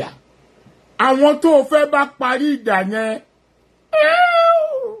parí ìjà àwọn tó fẹ́ bá parí ìjà yẹn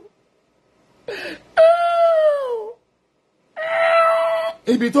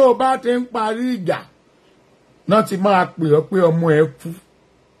ibi tó bá ti ń parí ìjà náà ti máa pè ọ́ pé ọmọ ẹ kú.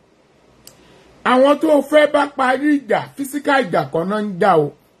 àwọn tó fẹ́ bá parí ìjà físíkà ìjà kan náà ń jà o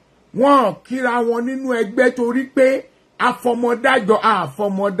wọ́n kíra wọn nínú ẹgbẹ́ torí pé àfọmọdájọ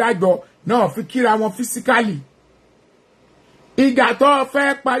náà fi kíra wọn físíkàlì. ìjà tó fẹ́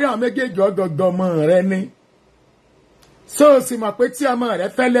parí àwọn méjèèjì ọ̀dọ̀dọ̀ ọmọ rẹ ni so sì mọ̀ pé tí ọmọ rẹ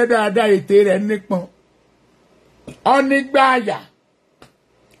fẹ́lẹ́ dáadáa ètè rẹ nípọn ọ̀nígbàyà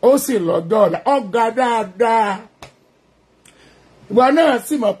ó sì lọ́dọ̀ ọ̀gá dáadáa ìwọ náà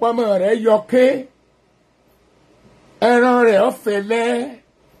sì mọ̀ pé ọmọ rẹ yọké ẹran rẹ ọ̀fẹ́lẹ́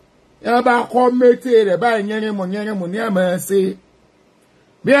wọ́n bá kọ́ méjì rẹ̀ báyìí yẹ́rìnmù ní àmọ́ ṣe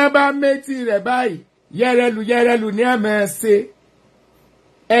bí wọ́n bá méjì rẹ̀ báyìí yẹ́rẹ́lù ní àmọ́ ṣe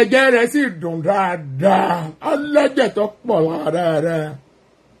ẹ̀jẹ̀ rẹ̀ sì dùn dáadáa ọlẹ́jẹ̀ tó pọ̀ lára.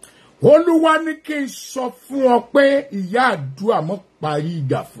 olúwa ní kí n sọ fún ọ pé ìyá àdúrà mọ́ parí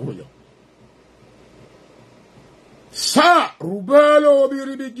ìjà fún yọ. sáà rúbẹ́lẹ̀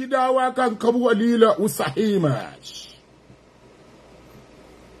obìnrin bí gídá wa kankan wọlé ilẹ̀ usahimash.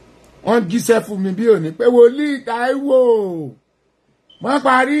 wọ́n jíṣẹ́ fún mi bí òní pé wòlíì Táíwò wọ́n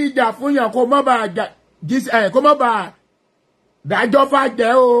parí ìjà fún yàn kó má bàa dájọ́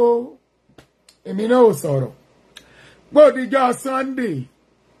fàjẹ́ o. èmi náà ò sọ̀rọ̀ gbòdìjọ́ Sunday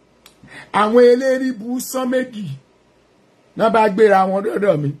àwọn eléríbù sán méjì náà bá gbéra wọn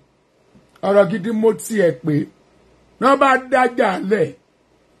dọ́dọ̀ mi ọ̀rọ̀ gidi mo tiẹ̀ pé náà bá dájà lẹ̀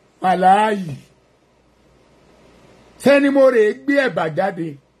wàláàyè sẹ́ni mo rè é gbé ẹ̀bà jáde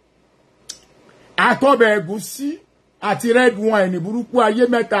àtọ̀bẹ̀ ẹ̀gúsí àti red wine burúkú ayé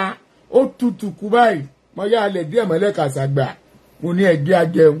mẹ́ta ó tutù kú báyìí mo yá alẹ̀ díẹ̀ mọ́lẹ̀ kàṣàgbà mo ní ẹ̀gbẹ́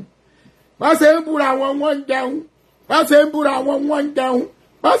ajẹun wọ́n ṣe ń búra wọn wọ́n ń jẹun wọ́n ṣe ń búra wọn wọ́n ń jẹun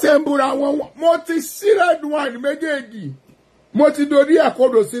wọ́n ṣe ń búra wọn mo ti sí red wine méjèèjì mo ti dorí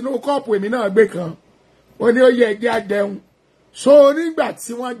ẹ̀kọ́dò sínú kọ́ọ̀pù èmi náà gbé kan mo ní ó yẹ ẹ̀gbẹ́ ajẹun so nígbà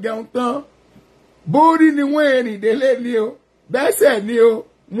tí wọ́n jẹun tán bórí ni wọ́n èrìn délé ni o bẹ́sẹ̀ ni o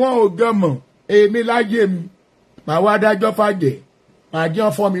wọn ò gan mọ̀ èmi láyé mi màá wá dájọ́ fàjẹ́ màá jẹ́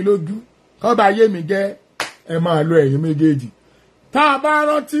fọ́ mi lójú kọ́ba ayé mi jẹ́ ẹ máa lo ẹ̀yin méjèèjì tá a bá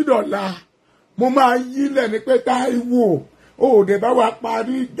rántí dọ̀la mo máa yílẹ̀ ní pé Táíwò òde bá wa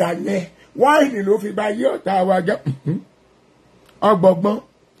parí ìjà yẹn wáìnì ló fi bá yí ọ̀tá wa jẹ́ ọgbọ̀gbọ́n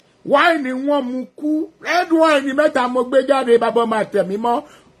wáìnì wọn mu kú red wine mẹ́ta mo gbé jáde bàbá máa tẹ̀mí mọ́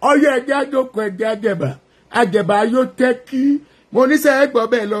ọyọ ẹ̀jẹ̀ àjòkò ẹ̀jẹ̀ àjẹbà yóò tẹ́ kí mo níṣẹ́ ẹgbọ́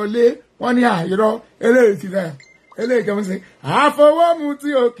bẹ́ẹ̀ lọ lé wọ́n ní àìrọ́ eléyìí ti rẹ̀ eléyìí kan ṣe àfọwọ́mù tí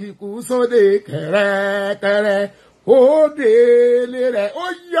o kì kú sóde kẹ̀rẹ́kẹ̀rẹ́ òde ilé rẹ̀ ó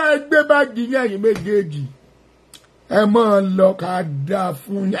yá ẹgbẹ́ báàgì ní ẹ̀yìn méjèèjì ẹ mọ̀ ọ́ lọ ká dá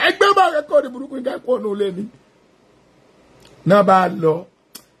fún yín ẹgbẹ́ bá rẹ́kọ̀dì burúkú ní kẹ́kọ̀ọ́ ní olè ní. náà bá lọ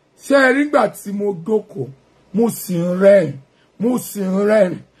ṣé ẹ rí gbà tí mo jókòó mo sì ń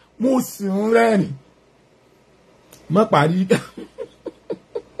rẹ́rìn má parí ìjà.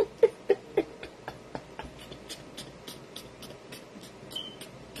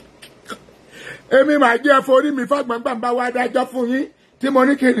 èmi máa jẹ́ forí mi fọ́gbọ̀ngbọ̀n bá wá dájọ́ fún yín tí mo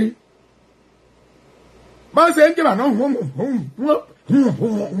ní kiri. bá ṣe ń jẹ̀bà náà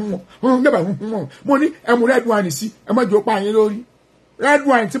mo ní ẹmu red wine sí ẹ má jò pa yín lórí red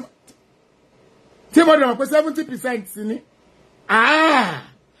wine tí mo dẹ̀ mọ̀ pé 70% sí ni.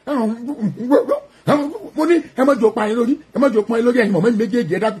 mo ní ẹ má jò pa yín lórí ẹ̀yin mọ̀ mẹ́rin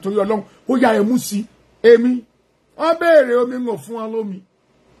méjèèjì ẹ̀dá torí Ọlọ́run ó yá ẹ mú sí èmi wọ́n béèrè omi ń fún wọn lómi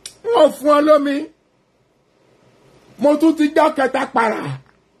wọ́n fún wọn lómi mo tún ti já kẹta para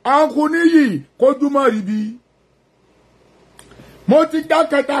ọkùnrin yìí kójú mọ́ ríbi mo ti já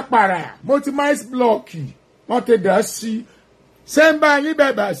kẹta para mo ti mice blọọkì wọ́n ti dà sí sẹ́ńbà yín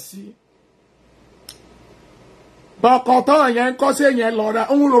bẹ̀bà sí bọ̀kọ̀tọ̀ yẹn ń kọ́sẹ́ yẹn lọ́ra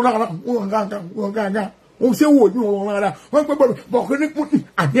ń lọ rárá wọ́n gángan òun ṣé wò ní òun rárá wọ́n gbé bọ̀kọ̀ ní kùtì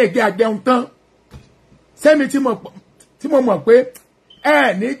àti ẹ̀gẹ́ àjẹun tán sẹ́mi tí mo mọ̀ pé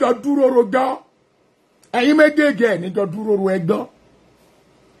ẹ níjọ dúró rojọ́ ẹ̀yin méjèèjì ẹ níjọ dúró ro ẹjọ́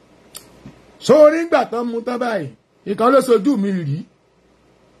sórí ìgbà tán mú tán báyìí ìkan ló sojú mi rí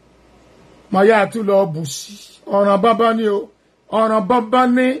màyà tún lọ bù sí ọ̀ràn bàbá ní o ọ̀ràn bàbá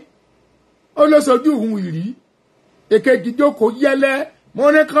ní ó ló sojú òun ìrí èkejì jókòó yẹlẹ mo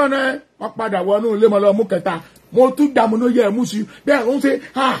ní kàn náà wọn padà wọnú ilé mọ lọ mú kẹta mo tún dààmú ló yẹ ẹmú sí bẹ́ẹ̀ ó ń ṣe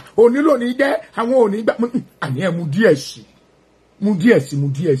òní lónìí jẹ àwọn òní gbà àní ẹ mú díẹ̀ sí mú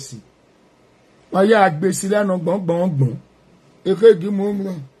díẹ̀ sí màyà gbèsè lẹ́nu gbọ̀ngbọ̀ngbọ̀n èkejì mo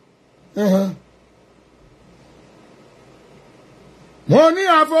mú mo ní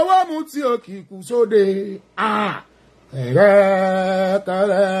àfọwọ́mù tí o kì í kú sóde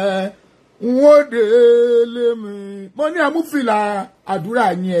kẹrẹkẹrẹ n ó délé mi mo ní àmúfìlà àdúrà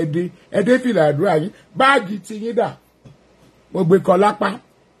yín ẹdẹ fìlà àdúrà yín báàgì tiyín dà mo gbé kọ lápá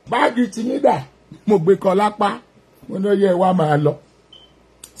báàgì tiyín dà mo gbé kọ lápá mo ní ó yẹ wá máa lọ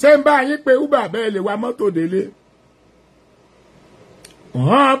ṣé ń bá yín pé uber bẹ́ẹ̀ lè wa mọ́tò délé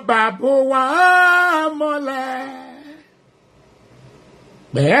wọ́n bàbá wa mọ́lẹ̀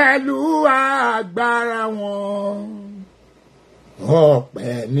pẹ̀lú agbára wọn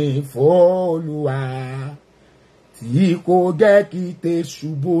ọpẹ́ ní f'Olúwa tí kò jẹ́ kí tèṣù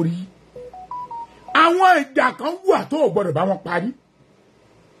borí. Àwọn ìjà kan wà tó ò gbọdọ̀ bá wọn parí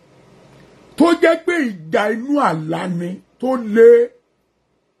tó jẹ́ pé ìjà inú àlá ni tó le.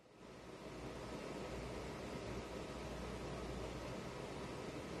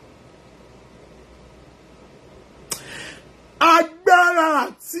 Agbára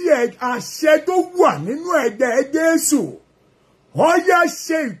àti àṣẹ tó wà nínú ẹ̀jẹ̀ Jésù ó yá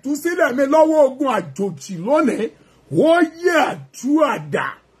ṣe ìtúsílẹ̀ mi lọ́wọ́ ogun àjòjì lónìí ó yẹ àdúrà dà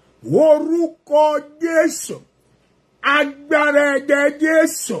orúkọ Jésù agbára ẹ̀jẹ̀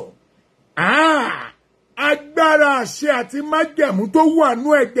Jésù agbára àṣẹ àti májẹ̀mú tó wà nínú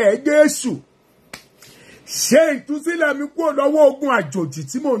ẹ̀jẹ̀ Jésù ṣe ìtúsílẹ̀ mi kúrò lọ́wọ́ ogun àjòjì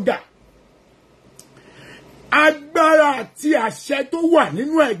tí mò ń dà. Agbára àti àṣẹ tó wà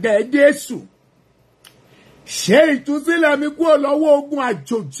nínú ẹ̀jẹ̀ Jésù ṣe ìtúsílẹ̀ mi kúrò lọ́wọ́ ogun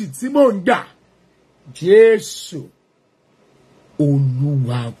àjòjì tí mò ń dà. Jésù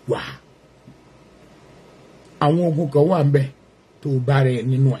Olúwa wa. Àwọn ogun kan wà ńbẹ̀ tó bá rẹ̀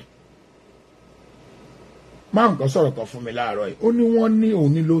nínú ẹ̀. Máa nǹkan sọ̀rọ̀ kan fún mi láàárọ̀ yìí. Ó ní wọ́n ní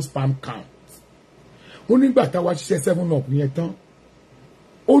òun ní low sperm count. Ó nígbà táwa ṣiṣẹ́ 7up yẹn tán.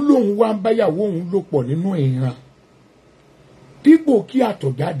 Ó lóun wá ń báyàwó òun lò pọ̀ nínú ìran dípò kí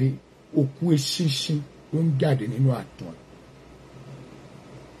àtọ̀ jáde òkú eṣinṣin ló ń jáde nínú àtọ̀.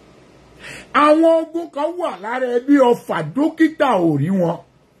 Àwọn ogun kan wà lára ẹbí ọfà dókítà ò rí wọn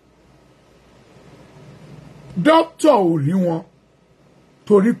dókítà ò rí wọn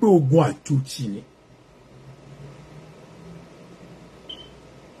torí pé ogun àjòjì ni.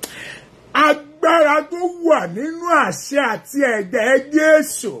 Agbára tó wà nínú àṣẹ àti ẹ̀jẹ̀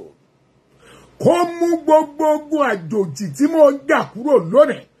Jésù kó mú gbogbo ogun àjòjì tí mo ń jà kúrò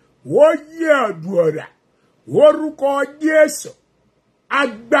lónìí ó yẹ ọ̀dùn ọ̀rà orúkọ Jésù.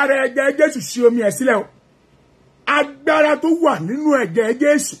 Agbára ẹ̀jẹ̀ Jésù ṣí omi ẹ̀ sílẹ̀ o. Agbára tó wà nínú ẹ̀jẹ̀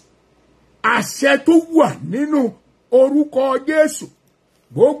Jésù àṣẹ tó wà nínú orúkọ Jésù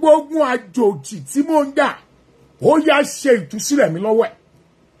gbogbo ogun àjòjì tí mo ń jà ó yá ṣe ìtúsílẹ̀ mi lọ́wọ́ ẹ̀.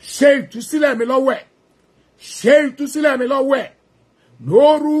 Ṣe ìtúsílẹ̀ mi lọ́wọ́ ẹ̀. Ṣe ìtúsílẹ̀ mi lọ́wọ́ ẹ̀.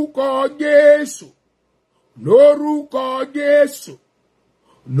 Lórúkọ Jésù. Lórúkọ Jésù.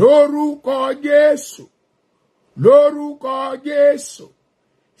 Lórúkọ Jésù. Lórúkọ Jésù.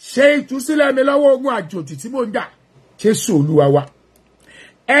 Ṣe ìtúsílẹ̀ mi lọ́wọ́ ogun àjòjì tí mò ń jà. Jésù Olúwa wa.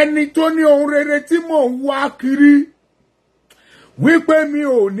 Ẹni tó ní ohun rere tí mò ń wá kiri wípé mi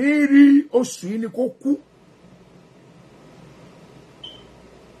ò ní rí oṣù yìí ni kó kú.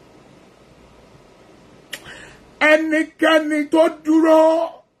 Ẹnikẹ́ni tó dúró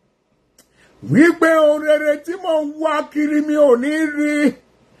wípé ohun rere tí mò ń wá kiri mi ò ní rí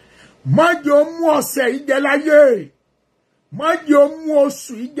má jẹ́ ó mú ọ̀sẹ̀ yìí jẹ láyé má jẹ́ ó mú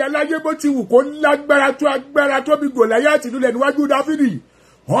oṣù yìí jẹ láyé bó ti wù kó lágbára tó bí Gòláyátì lulẹ̀ níwájú Dáfídì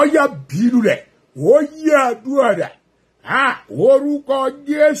ó yá bínú rẹ̀ ó yẹ àdúrà rẹ̀ orúkọ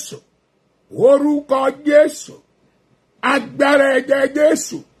Jésù orúkọ Jésù agbára ẹ̀jẹ̀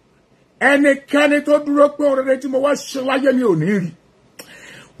Jésù. Ẹnikẹ́ni tó dúró pé ohun rere tí mo wá ṣe láyé mi ò ní rí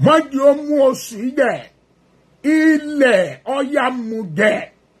má jẹ́ ó mú oṣù yìí jẹ ilẹ̀ ọ̀yà mú jẹ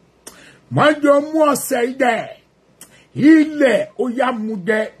má jẹ́ ó mú ọ̀sẹ̀ yìí jẹ ilẹ̀ ọ̀yà mú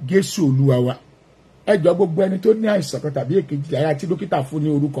jẹ Jésù Olúwa wa. Ẹ jọ̀ọ́ gbogbo ẹni tó ní àìsàn kan tàbí èkejì lára tí dókítà fún ní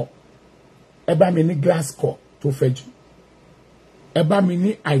orúkọ ẹ bá mi ní Glasgow tó fẹ́ jù ẹ bá mi ní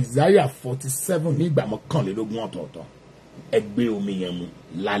Isaiah 47 ní ìgbà mọ́kànlélógún ọ̀tọ̀ọ̀tọ̀ ẹ gbé omi yẹn mu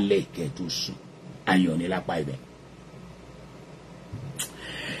lálẹ́ ìkẹtù sùn ayọ̀ ní lápá ibẹ̀.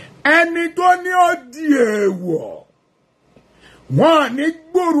 Ẹni tó ní ó di èèwọ̀ wọ́n ní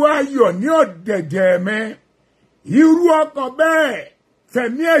gbòòrò ayọ̀ ní ọ̀dẹ̀dẹ̀ mi irú ọkàn bẹ́ẹ̀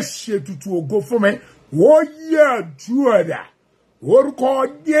fẹ̀mí ẹ̀ ṣètùtù ògo fún mi ó yẹ àdúrà orúkọ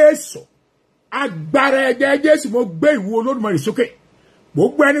Jésù agbára ẹ̀jẹ̀ Jésù mo gbé ìwo Olódùmarè sókè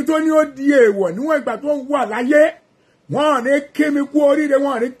gbogbo ẹni tó ní ó di èèwọ̀ níwọ̀n ìgbà tó ń wà láyé wọ́n ní kí mi kú oríire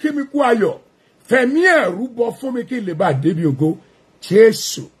wọ́n ní kí mi kú ayọ̀ fẹ̀mí ẹ̀ rúbọ fún mi kí n lè bá débi ògo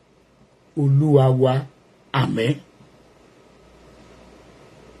Jésù Olúwa wa àmín.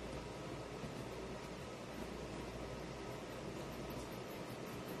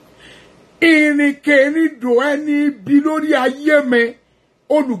 ìrìnkèrindò ẹni ibi lórí ayé mi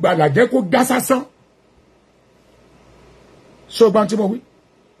olùgbàlà jẹ́ kó dá sásán ṣọgbọ́n tí mo wí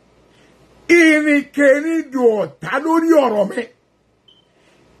ìrìnkèrindò ọ̀tá lórí ọ̀rọ̀ mi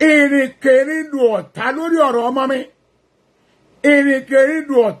ìrìnkèrindò ọ̀tá lórí ọ̀rọ̀ ọmọ mi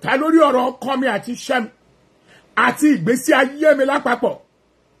ìrìnkèrindò ọ̀tá lórí ọ̀rọ̀ ọkọ mi àti iṣẹ́ mi àti ìgbésí ayé mi lápapọ̀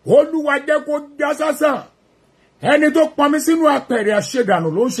Olúwa jẹ́ kó dá sásán ẹni tó pọn mi sínú apẹ̀rẹ̀ àṣedànù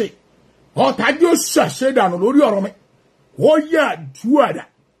ló ń ṣe ọ̀tá yóò ṣàṣedànù lórí ọ̀rọ̀ mi ó yẹ àdúrà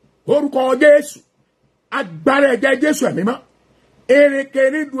orúkọ Jésù agbára ẹ̀jẹ̀ Jésù ẹ̀mí mọ́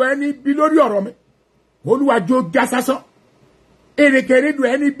ìrìnkèrindò ẹni bí lórí ọ̀rọ̀ mi Olúwa jọ̀ọ́ já sásán ìrìnkèrindò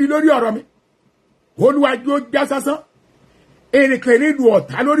ẹni bí lórí ọ̀rọ̀ mi Olúwa jọ̀ọ́ já sásán ìrìnkèrindò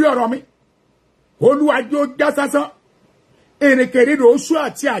ọ̀tá lórí ọ̀rọ̀ mi Olúwa jọ̀ọ́ já sásán ìrìnkèrindò oṣù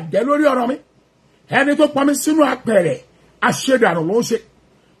àti àjẹ́ lórí ọ̀rọ̀ mi ẹni tó pọn mi sínú apẹ̀rẹ̀ àṣedànù ló ń ṣe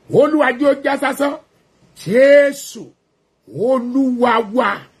Olúwa jọ̀ọ́ já sásán Jésù Olúwa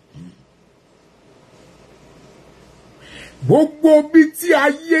wa gbogbo bí tí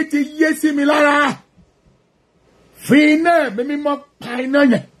ayé ti yé sí mi lára fi iná ẹ̀mí mímọ́ pa iná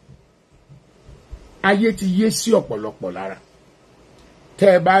yẹn ayé ti yé sí ọ̀pọ̀lọpọ̀ lára tẹ́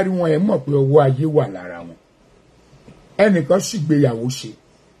ẹ bá rí wọn ẹ mọ̀ pé ọwọ́ ayé wà lára wọn ẹnìkan sì gbéyàwó ṣe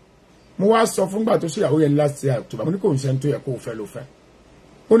mo wá sọ fúngbà tó ṣèyàwó yẹn láti àtúbà mo ní kò ń ṣe ń tó yẹ kó fẹ́ ló fẹ́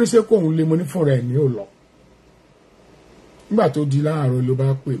ó ní ṣe kóun lé mo ní fúnra ẹ̀ ní ò lọ nígbà tó di láàárọ̀ ló bá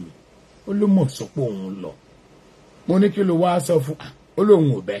pè mí ó ló mọ̀ sọ pé òun lọ mo ní kí ló wá sọ fún ó lóun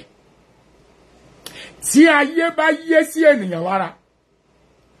ò bẹ́ tí ayé bá yé sí ènìyàn lára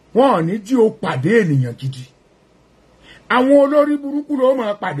wọn ò ní jí o pàdé ènìyàn gidi àwọn olórí burúkú ló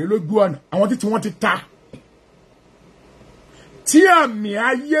máa pàdé lójú ọ̀nà àwọn títí wọ́n ti ta tí àmì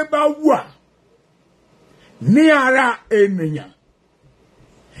ayé bá wà ní ara ènìyàn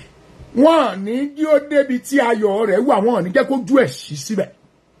wọn ò ní jí ó débi tí ayọ̀ rẹ̀ wà wọn ò ní jẹ́ kó jú ẹ̀ sí síbẹ̀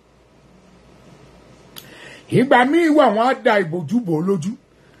ìgbà míì wà wọn á da ìbòjú bò lójú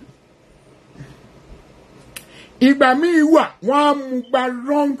ìgbà míì wà wọn á mú gba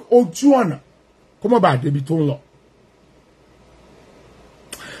wrong ojú ọ̀nà kó má bàa débi tó ń lọ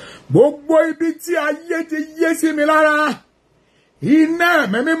gbogbo ibi tí ayé ti yé sí mi lára iná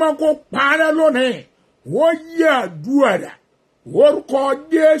mímọ́ kó parẹ́ lónìí ó yẹ àdúrà orúkọ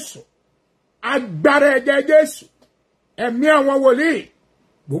Jésù agbára ẹ̀jẹ̀ Jésù ẹ̀mí àwọn wòlíì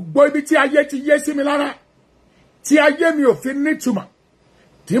gbogbo ibi tí ayé ti yé sí mi lára tí ayé mi ò fi nítumọ̀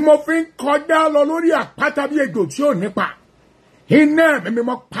tí mo fi ń kọjá lọ lórí àpáta bí ejò tí ò nípa iná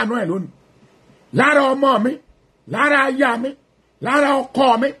mímọ́ paná ẹ̀ lónìí lára ọmọ mi lára aya mi lára ọkọ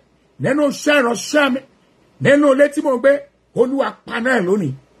mi nínú iṣẹ́ ìránṣẹ́ mi nínú ilé tí mo gbé Olúwa paná ẹ̀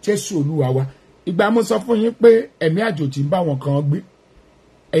lónìí Jésù Olúwa wa ìgbà mo sọ fún yín pé ẹ̀mí àjòjì ń bá wọn kan gbé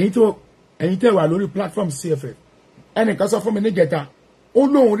ẹ̀yin tẹ́ wà lórí platform CFF ẹnìkan sọ fún mi níjẹta ó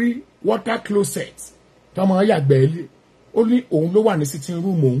lóun rí water closet tọmọ yàgbẹ́ ilé ó ní òun ló wà ní sitting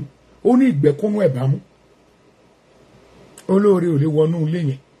room òun ó ní ìgbẹ́kúnnú ẹ̀bámú olóore ò lè wọnú ilé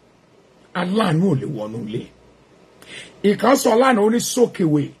yẹn aláàánú ò lè wọnú ilé ìkan sọ lánàá ó ní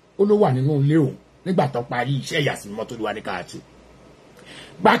sókèwé ó ló wà nínú ilé òun nígbà tó parí iṣẹ́ ìyàsímọ́ tó wà ní káàtì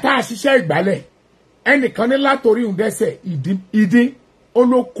gbàtà àṣìṣe ìgbálẹ̀ ẹnìkan ní látòrí òun dẹ́sẹ̀ ìdín ó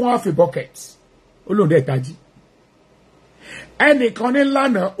ló kún half a bucket ó lóun dẹ́ tají ẹnìkan ní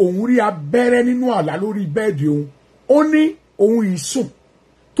lánàá òun rí abẹ́rẹ́ nínú àlá lórí bẹ́ẹ̀dì òun ó ní òun yìí sùn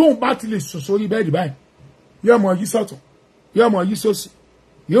tóun bá ti lè sùn sórí bẹ́ẹ̀dì báyìí yóò mọ yí sọ́tún yóò mọ yí sósì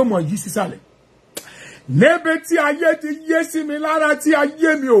yóò mọ yí sísàlẹ̀ níbi tí ayé ti yé sí mi lára tí ayé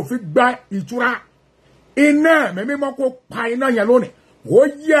mi ò fi gba ìtura iná ẹ̀mí mímọ́ kó pa iná yẹn lónìí ó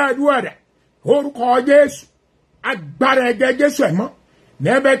yẹ àdúrà rẹ̀ orúkọ Jésù agbára ẹ̀jẹ̀ Jésù ẹ̀mọ́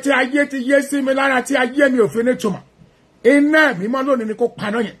níbi tí ayé ti yé sí mi lára tí ayé mi ò fi ní túmọ̀ iná ẹ̀mí mímọ́ lónìí ni kó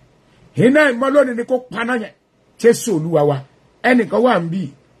paná yẹn iná ẹ̀mí mímọ́ lónìí ni kó paná yẹn Jésù Olúwa wa ẹnìkan wà ń bí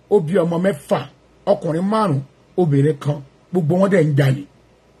ó bí ọmọ 6 ọkùnrin 5 obìnrin 1 gbogbo wọn dẹ̀ ń jalè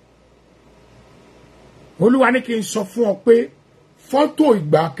Olúwa ní kí n sọ fún ọ pé fọ́tò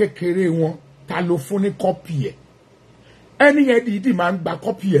ìgbà kékeré wọn ta ló fún ní kọ́pì ẹ̀ ẹni yẹn dìídì máa ń gba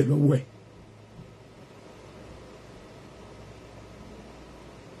kọ́pì ẹ̀ lọ́wọ́ ẹ̀.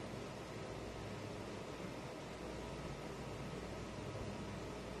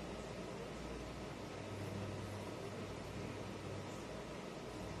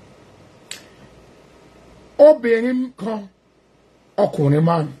 Obìnrin kan ọkùnrin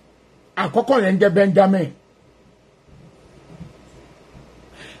máa ń àkọ́kọ́ yẹn ń jẹ́ Benjamin,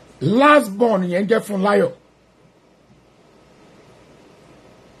 last born yẹn ń jẹ́ Fúnláyọ̀.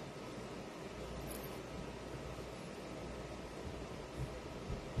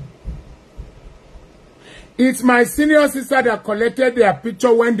 It's my senior sister that collected their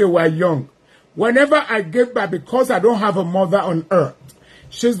picture when they were young. Whenever I gave back, because I don't have a mother on earth.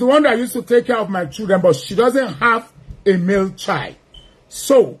 She's the one that used to take care of my children, but she doesn't have a male child.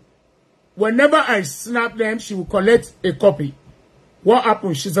 So, whenever I snap them, she will collect a copy. What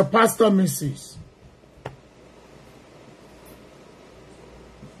happened? She's a pastor, Mrs.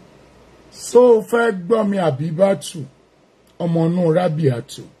 So, fẹ́ gbọ́ mi Àbíbátù, ọmọ inú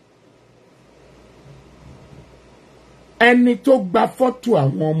Rábíàtù. Ẹni tó gba fọ́tò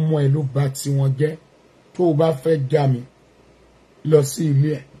àwọn ọmọ ẹ̀ ló bà tí wọ́n jẹ́. Tó o bá fẹ́ já mi lọ sí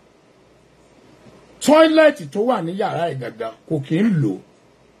ilé ẹ̀. Tọ́ílẹ̀tì tó wà ní yàrá ẹ̀ gangan kò kí ń lò.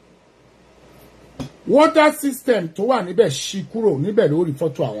 Water system tó wà níbẹ̀ ṣí kúrò níbẹ̀ lórí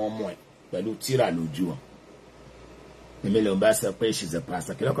fọ́tò àwọn ọmọ ẹ̀ pẹ̀lú tírà lójú wọn. Èmi ló ń bá sọ pé she's a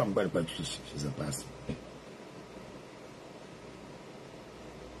pastor. Kí lọ́kàn gbọ́dọ̀ pẹ̀lú she's a pastor.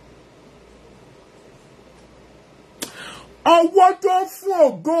 Ọwọ́ tó fún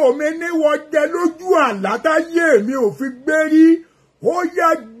ògo mi ní wọ́n jẹ lójú àlá táyé mi ò fi gbé rí. Ó yá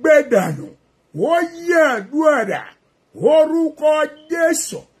gbé dànù. Ó yá àdúrà. Orúkọ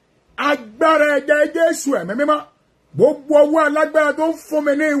Jésù. Agbára ẹ̀jẹ̀ Jésù ẹ̀mí mímọ́. Gbogbo ọwọ́ alágbára tó ń fún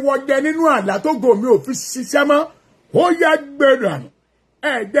mi ní ìwọ jẹ nínú àlá tó gò mi ò fi ṣiṣẹ́ mọ́. Ó yá gbé dànù.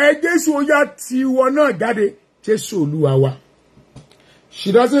 Ẹ̀jẹ̀ Jésù ó yá ti ìwọ náà jáde. Jésù Olúwa wa.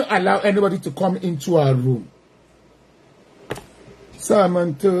 She doesn't allow anybody to come into her room.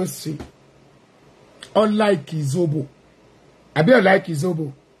 Simon Tosi. Unlike Izobo. Àbí unlike Izobo.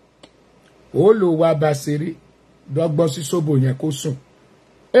 Ó lò wá bá ṣeré. Dọ́gbọ́n sí Sóbò yẹn kó sùn.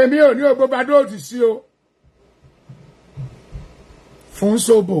 Èmi ò ní ògbó bá dóòtì sí o. Fún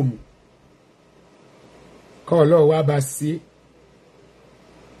Sóbò mu. Kọ́ lọ wá bá sí.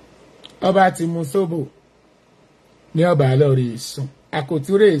 Ọba ti mú Sóbò. Ní ọba lọ rí ìsùn.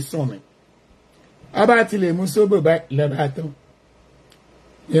 Àkòtúrè ìsùn mi. Ọba ti lè mú Sóbò bá lọ́ba tán.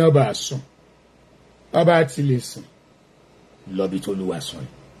 Ní ọba sùn. Ọba ti lè sùn. Lọ́bi tó lúwa sùn.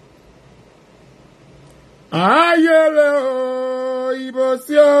 Ayẹlẹ o, ìbò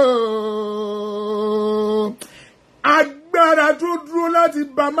sí o. Agbára tó dúró láti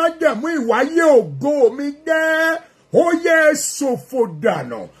bà májẹ̀mú ìwáyé ògo mi jẹ́. Ó yẹ ṣòfò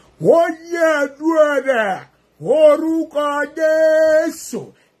dànù. Ó yẹ dúró. Orúkọ Jésù.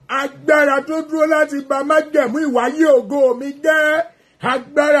 Agbára tó dúró láti bà májẹ̀mú ìwáyé ògo mi jẹ́.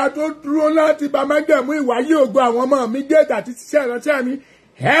 Agbára tó dúró láti bà májẹ̀mú ìwáyé ògo àwọn ọmọ mi jẹ́ àti ṣiṣẹ́ ìránṣẹ́ mi.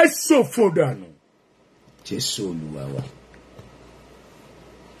 Ẹ ṣòfò dànù. Jésù Olúwa wa.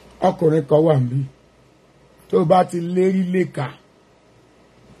 Ọkùnrin kan wà níbí. Tó bá ti lérí léka.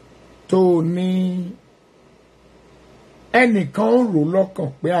 Tó ní ẹnìkan ń rò lọ́kàn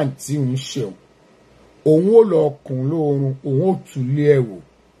pé àǹtí ń ṣeun. Òun ó lọ kùn lóorun, òun ó túlé ẹ̀ wò.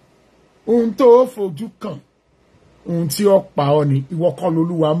 Ohun tó fojú kàn. Ohun tí ó pa ọ́ ni ìwọ kọ́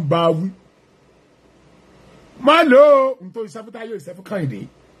lolúwa ń bá wí. Má lò ó. Ohun tó ìṣẹ́fúta yóò ìṣẹ́fú Kàyìndé.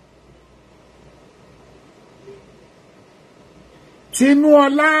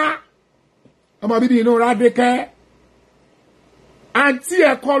 Tinúọlá ọmọ bíbí inú Rádékẹ́. Àǹtí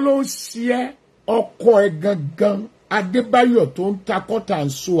ẹ̀kọ́ ló ń ṣe ẹ́. Ọkọ ẹ̀ gangan Adébáyọ̀ tó ń ta kọ́tà ń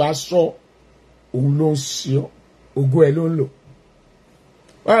so aṣọ. Òun ló ń ṣe ọ́. Ògo ẹ̀ ló ń lò.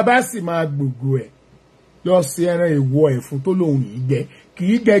 Bàbá sì máa gbogbo ẹ̀. Lọ sí ẹran èèwọ̀ ẹ̀ fún tó lòun yìí jẹ. Kì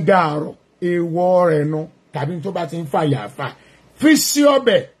í jẹ gàárọ̀. Èèwọ̀ rẹ̀ nu. Tàbí tó bá ti ń fàyà fà. Fi sí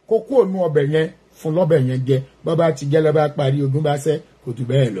ọbẹ̀. Kókó ònú ọbẹ̀ yẹn. Fún lọ́bẹ̀ yẹn jẹ. Bàbá ti jẹ́ lọ́ba parí ogun bá ṣẹ́. Kò jù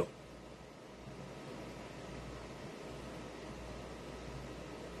bẹ́ẹ̀ lọ.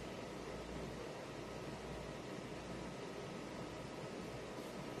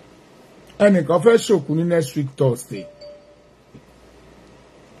 Ẹnìkan fẹ́ ṣòkú ní next week Thursday.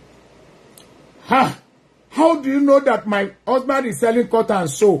 How do you know that my husband is selling cotton and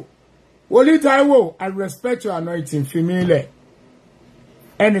sew? Wòlíì Táíwò, I respect your anointing fi mí lẹ̀.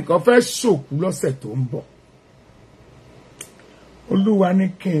 Ẹnìkan fẹ́ ṣòkú lọ́sẹ̀ tó ń bọ̀. Olúwa ní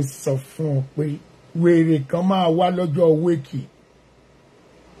kí n sọ fún ọ pé wèrè kan máa wá lọ́jọ́ wéèkì.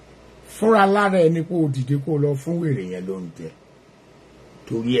 fúnra lára ẹni kó dìde kó lọ fún wèrè yẹn lóúnjẹ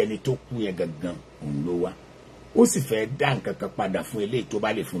torí ẹni tó kú yẹn gangan òun ló wá ó sì fẹ́ dá nǹkan kan padà fún eléyìí tó bá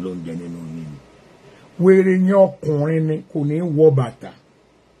lè fún lóúnjẹ nínú yín wèrè yẹn ọkùnrin ni kò ní wọ bàtà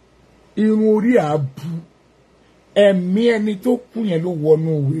irun orí àbú ẹ̀mí ẹni tó kú yẹn ló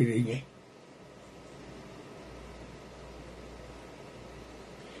wọnú wèrè yẹn.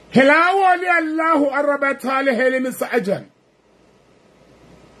 hilawo li Allahu arabata li helimi sa'ajan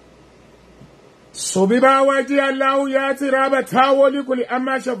subiba waji Allahu ya tirabata wali kuli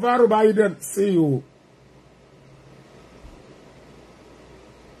amma shafaru baidan siyo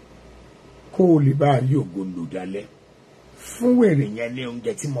kó lè bá rí ògo lò dálẹ̀ fún wèrè yẹn ní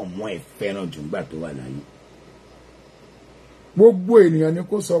oúnjẹ tí mọ̀mọ́ ẹ̀ fẹ́ràn jù nígbà tó wà láyé gbogbo ènìyàn ni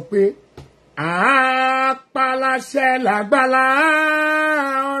kó sọ pé àpàlàṣẹ làgbàlá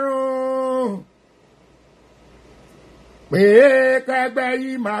ọ̀run pé kẹgbẹ́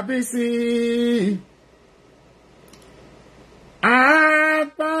yìí máa bí sí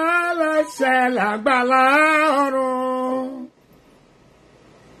àpàlàṣẹ làgbàlá ọ̀run.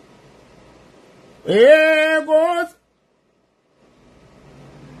 Egos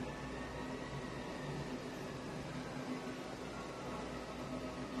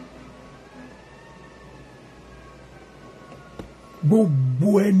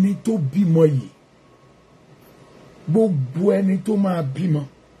gbogbo ẹni tó bímọ yìí gbogbo ẹni tó máa bímọ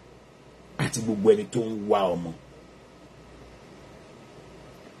àti gbogbo ẹni tó ń wá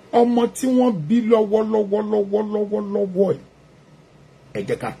ọmọ tí wọ́n bí lọ́wọ́lọ́wọ́ ẹ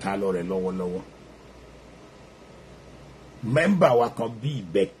jẹ́ ká ta lọ rẹ̀ lọ́wọ́lọ́wọ́ mẹ́mbà wa kan bí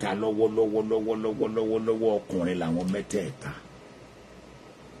ìbẹ̀ta lọ́wọ́lọ́wọ́ ọkùnrin làwọn mẹ́tẹ̀ẹ̀ta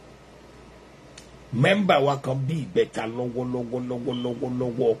mẹ́mbà wa kan bí ìbẹ̀ta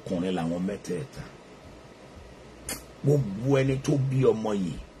lọ́wọ́lọ́wọ́ ọkùnrin làwọn mẹ́tẹ̀ẹ̀ta gbogbo ẹni tó bí ọmọ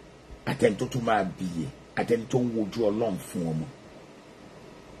yìí àtẹni tó tún máa bí yẹ àtẹni tó ń wojú Ọlọ́run fún ọmọ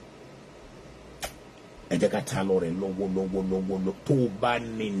ẹ jẹ́ ká ta lọ rẹ̀ lọ́wọ́lọ́wọ́ tó bá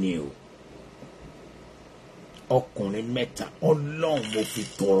níní o ọkùnrin mẹ́ta Ọlọ́run mo fi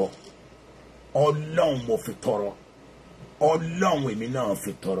tọrọ Ọlọ́run mo fi tọrọ Ọlọ́run èmi náà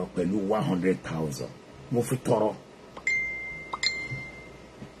fi tọrọ pẹ̀lú 100,000 mo fi tọrọ.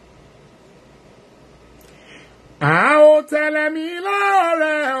 a ó tẹ̀lé mi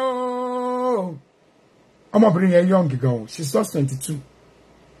lọ́rẹ̀ o ọmọbìnrin yẹn young gan o she's just 22.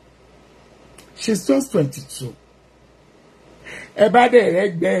 She's just 22. Ẹ bá dẹ̀ rẹ̀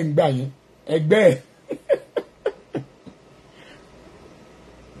ẹgbẹ́ ẹ̀ ń gbà yẹn ẹgbẹ́ ẹ̀.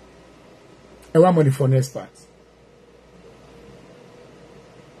 Ẹ wá mọ̀ the funniest part.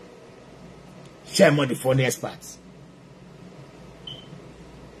 Ṣé ẹ mọ̀ the funniest part?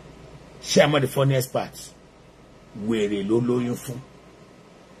 Ṣé ẹ mọ̀ the funniest part? Wèrè ló lóyún fún.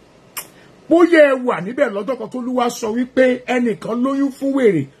 Bóyá ẹ wà níbẹ̀ lọ́jọ́ kan tó Olúwa sọ wípé ẹnìkan lóyún fún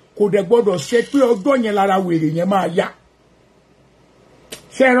wèrè kò dẹ̀ gbọ́dọ̀ ṣe pé ọjọ́ yẹn lára wèrè yẹn máa yá.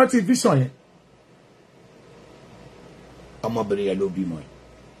 Ṣé ẹ rántí vision yẹn? Ọmọbìnrin yẹn ló bímọ yẹn.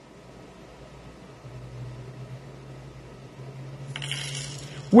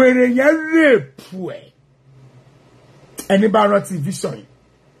 Wèrè yẹn rèpù ẹ̀. Ẹni bá rántí vision yẹn.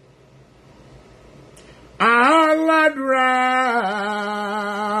 Aládùúrà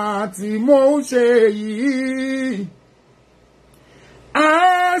tí mo ń ṣe yìí.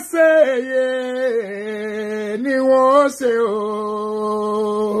 Àṣeyẹ ni wọ́n ṣe o.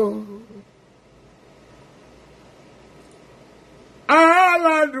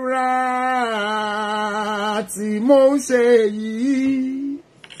 Aládùúrà tí mo ń ṣe yìí.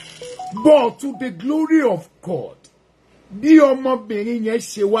 But to the glory of God, bí ọmọbìnrin yẹn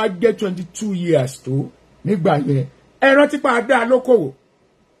ṣe wá jẹ́ 22 years tó nígbà yẹn, ẹ rántí pa dá lókòwò.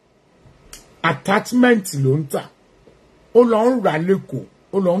 Attachment ló ń tà. Ó lọ ń rà lẹ́kọ̀ọ́,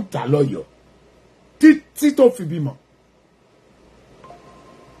 ó lọ ń tà lọ́yọ̀ọ́. Títí tó fi bímọ.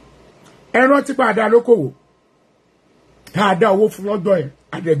 Ẹ rántí pa dá lókòwò. Tá a dá owó fún lọ́dọ̀ ẹ̀,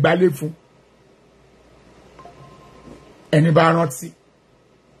 àdẹ̀gbálé fún. Ẹni bá rántí.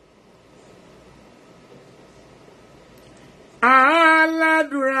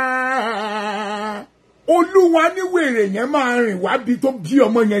 Aládùúrà Olúwa ní wèrè yẹn máa rìn wá bí tó bí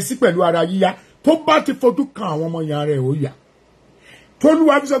ọmọ yẹn sí pẹ̀lú ara yíyá tó bá ti fojú kan àwọn ọmọ yẹn rẹ̀ ó yá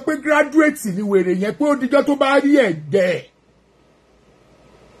tólúwa fi sọ pé graduate ni wèrè yẹn pé ó dijọ́ tó bá rí ẹ̀gbẹ́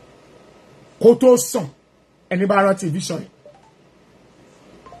kó tó sàn ẹni bá rántí vision yẹn.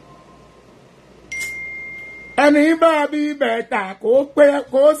 Ẹni bá bí bẹ̀tà kó pé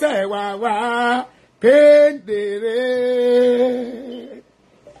kó sẹ̀ wá wá. Kendere.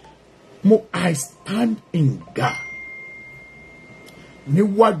 I stand in God.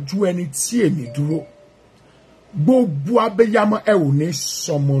 níwájú ẹni tí èmi dúró. Gbogbo abiyamọ ẹ ò ní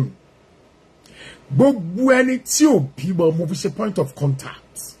sọmọ nù. Gbogbo ẹni tí ò bímọ mo fi ṣe point of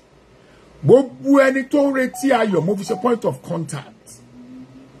contact. Gbogbo ẹni tó ń retí ayọ̀ mo fi ṣe point of contact.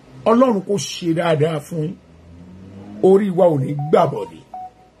 Ọlọ́run kò ṣe dáadáa fún yín. Orí wa ò ní gbàbọ̀dé.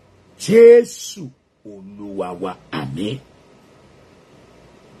 Jésù Olúwa wa, àmín.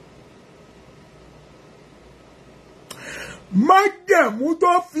 Májẹ̀mú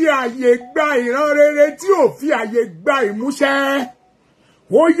tó fi àyè gba ìran rere tí ò fi àyè gba ìmúṣẹ,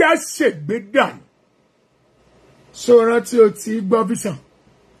 ó yá ṣègbé dànù. Sọ̀rọ̀ tí o ti gbọ́ bísàn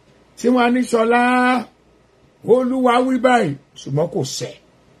tí wọ́n á ní Ṣọlá Olúwa wí báyìí ṣùgbọ́n kò ṣẹ.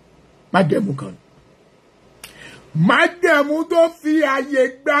 Májẹ̀mú kan. Májẹ̀mú tó fi àyè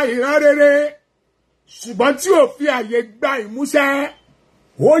gba ìran rere ṣùgbọ́n tí ò fi àyè gba ìmúṣẹ,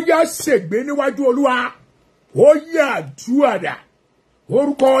 ó yá ṣègbé níwájú Olúwa. Ó yá àdúrà dà.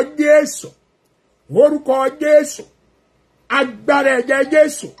 Orúkọ Jésù. Orúkọ Jésù. Agbára ẹ̀jẹ̀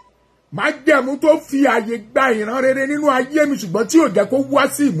Jésù. Májẹ̀mú tó fi àyè gba ìran rere nínú ayé mi ṣùgbọ́n tí ò jẹ́ kó wá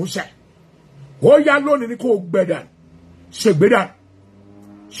sí ìmúṣẹ. Ó yá lónìí ní kó gbẹ dànù. Ṣègbé dànù.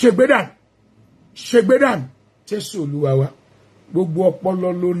 Ṣègbé dànù. Ṣègbé dànù. Jésù Olúwa wa. Gbogbo ọpọlọ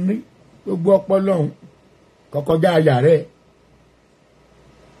ló ní. Gbogbo ọpọlọ ọ̀hún kọkọjá àyà rẹ̀.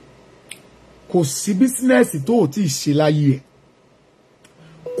 Kò sí bísínẹ́sì tó ò tí ì ṣe láyé ẹ̀.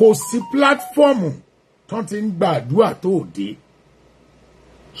 Kò sí pílátífọ́ọ̀mù tó ti ń gba àdúrà tó ò dé.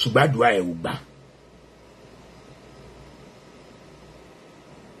 Ṣùgbọ́n àdúrà ẹ̀ ò gbà.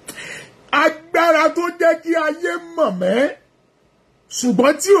 Agbára tó jẹ́ kí ayé mọ̀ mẹ́,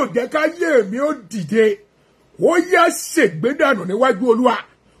 ṣùgbọ́n tí ò jẹ́ káyé mi ó dìde, ó yá ṣègbé dànù níwájú Olúwa.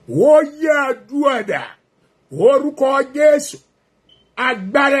 Ó yá àdúrà dà. Orúkọ Jésù.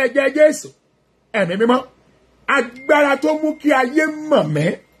 Agbára ẹ̀jẹ̀ Jésù. Ẹ̀mí mímọ́. Agbára tó mú kí ayé mọ̀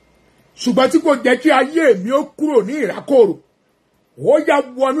mẹ́, ṣùgbọ́n tí kò jẹ́ kí ayé mi ó kúrò ní ìrákòrò. Ó yá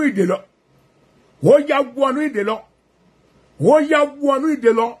wọnú ìdè lọ. Ó yá wọnú ìdè lọ. Ó yá wọnú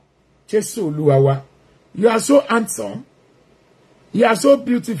ìdè lọ. Jésù Olúwa wa. You are so handsome. You are so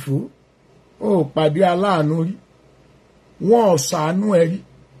beautiful. Ó pàdé aláàánú rí. Wọ́n ò ṣàánú ẹ rí.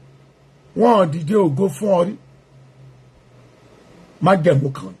 Wọ́n ò dìde ògo fún ọ rí. Májẹ̀mú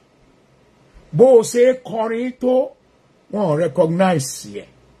kan. Bó o ṣe kọrin tó, wọ́n ò recognize ẹ.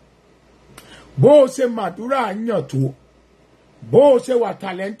 Bó o ṣe màdúrà yàn tó, bó o ṣe wà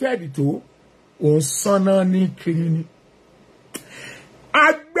talented tó, ò ń sánná ní kiri ni.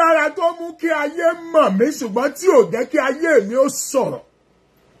 Agbára tó mú kí ayé mọ̀ mí ṣùgbọ́n tí ò jẹ́ kí ayé mi ó sọ̀rọ̀.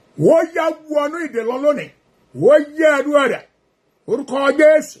 Ó yá wọnú ìdè lọ lónìí. Ó yá àdúrà dà. Orúkọ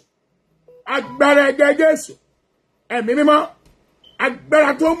Jésù. Agbára ẹ̀jẹ̀ Jésù. Ẹ̀mí mímọ́.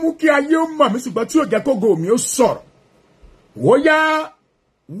 Agbára tó mú kí ayé ó mọ̀ mí ṣùgbọ́n tí ò jẹ́ kó go mi ó sọ̀rọ̀. Ó yá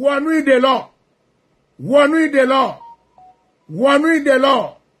wọnú ìdè lọ. Wọnú ìdè lọ. Wọnú ìdè lọ.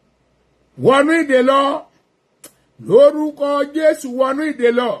 Wọnú ìdè lọ. Lórúkọ Jésù wọnú ìdè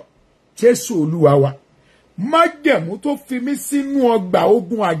lọ. Jésù Olúwa wa. Májẹ̀mú tó fi mí sínú ọgbà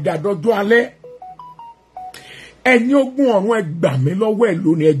ogun àjàdọ́jọ́ alẹ́. Ẹ̀yin ogun ọ̀run ẹ gbà mí lọ́wọ́ ẹ̀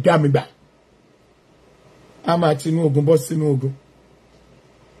lónìí, ẹ já mi gbà. A máa tinú ogun bọ́ sínú ogun.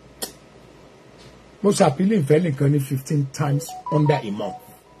 Mo ṣàpílì ìfẹ́ nìkan ní 15 times under a month.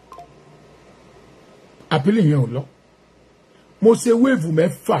 Àpílì yẹn ò lọ. Mo ṣe wéèvù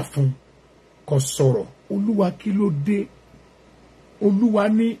mẹ́fà fún kó sọ̀rọ̀. Olúwa kí ló dé? Olúwa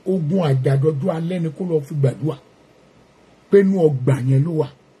ní ogun àjàdọ́jọ́ alẹ́ ni kó lọ fi gbàdúrà. Pé inú ọgbà yẹn ló wà.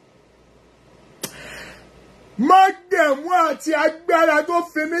 Májẹ̀mú àti agbára tó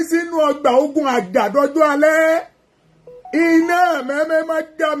fi mí sínú ọgbà ogun àjàdọ́jọ́ alẹ́. Iná mẹ́mẹ́ má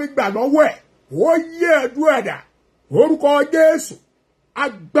dá mi gbà lọ́wọ́ ẹ̀. Ó yé àdúrà dà. Orúkọ Jésù.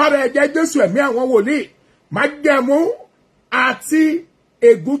 Agbára ẹ̀jẹ̀ Jésù ẹ̀mí àwọn wòlíì. Májẹ̀mú àti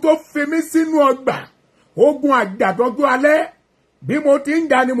ègún tó fi mí sínú ọgbà ogun àjàdọ́jọ́ alẹ́. Bí mo ti ń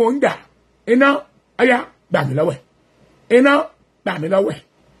jà ni mo ń jà. Iná ọ̀yá gbà mí lọ́wọ́ ẹ̀. Iná gbà mí lọ́wọ́ ẹ̀.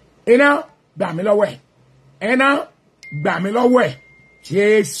 Iná gbà mí lọ́wọ́ ẹ̀. Iná gbà mí lọ́wọ́ ẹ̀.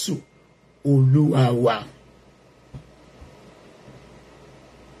 Jésù Olúwa wa.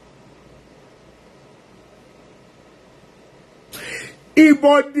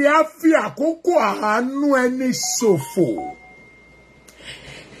 Ìbọ̀dé á fi àkókò àánú ẹni ṣòfò.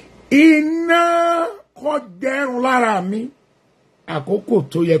 Iná kọ́ dẹrùn lára mi. Àkókò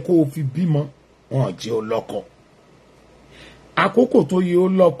tó yẹ kó o fi bímọ, wọn ò jẹ́ ó lọ́kọ. Àkókò tó yẹ ó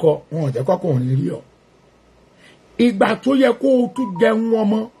lọ́kọ, wọn ò jẹ́ kọ́kọ́ ń rí ọ. Ìgbà tó yẹ kó o tún jẹun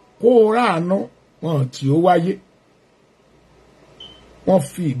ọmọ, kó o ráàánú, wọn ò tí ó wáyé. Wọ́n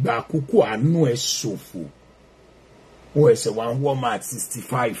fi ìgbà àkókò àánú ẹ ṣòfò. ó ẹsẹ̀ wá ń wọ́ máa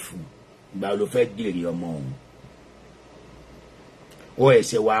 65 ìgbà ló fẹ́ gèrè ọmọ òun ó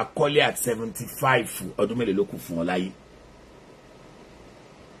ẹsẹ̀ wá kọ́lé at 75 ọdún mélòó ló kù fún ọ láyé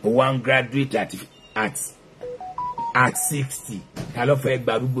ó wá ń graduate at 60 ta ló fẹ́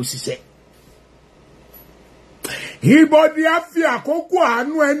gbarúgbó ṣiṣẹ́. Ìbọ̀dí á fi àkókò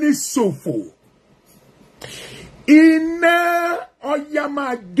àánú ẹni ṣòfò. Iná ọya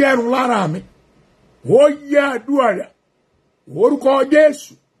máa gẹrun lára mi. Ó yẹ àdúrà rẹ̀. Orúkọ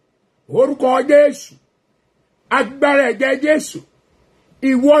Jésù. Orúkọ Jésù. Agbára ẹ̀jẹ̀ Jésù.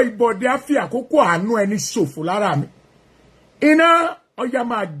 Ìwọ ìbọ̀dí á fi àkókò àánú ẹni ṣòfò lára mi. Iná ọya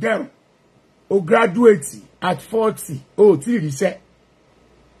máa gẹrun. O graduate at 40. O tí ríṣẹ́.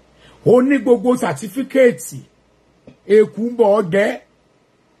 O ní gbogbo certificate. Eku ń bọ̀ ọ́ gẹ́.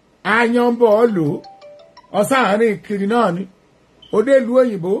 Ayan ń bọ̀ ọ́ lò. Ọ̀sáàrin kiri náà ni. Òde ìlú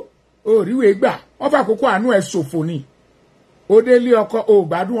òyìnbó. Òríwé gbà. Wọ́n fà àkókò àánú ẹ̀ ṣòfò ni. Òde ilé ọkọ. O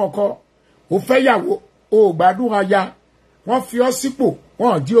gbádùn ọkọ. O fẹ́ yàwó. O gbádùn aya. Wọ́n fi ọ́ sípò.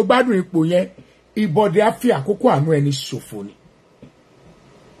 Wọ́n jí o gbádùn ipò yẹn. Ìbọ̀dé á fi àkókò àánú ẹni ṣòfò ni.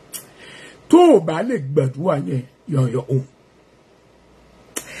 Tó o bá lè gbàdúrà yẹn yọ̀yọ̀ òun.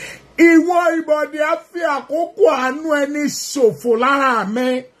 Ìwọ ìbọ̀dé á fi àkókò àánú ẹni ṣòfò lára mi.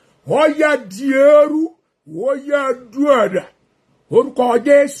 Ó yá di eérú. Ó yá dúọ̀dà. Orúkọ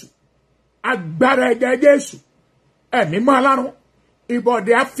Jésù. Agbára ẹ̀jẹ̀ Jésù. Ẹ̀mí mọ́ alárùn.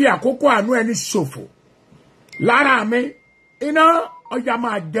 Ìbọ̀dé á fi àkókò àánú ẹni ṣòfò lára mi. Iná ọjà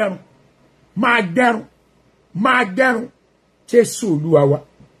máa dẹrùn. Máa dẹrùn. Máa dẹrùn. Jésù Olúwa wa.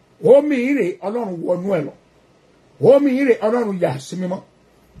 Omi ire Ọlọ́run wọnú ẹ lọ. Omi ire Ọlọ́run yà sí mímọ́.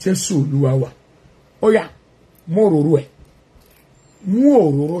 Jésù Olúwa wa. Ó yá, mú òróró ẹ̀. Mú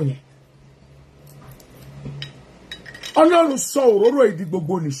òróró yẹn. Ọlọ́run sọ òróró ìdí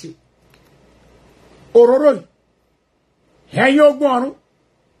gbogbo nìṣe. Òróró yìí. Ẹ̀yin ogun ọ̀run.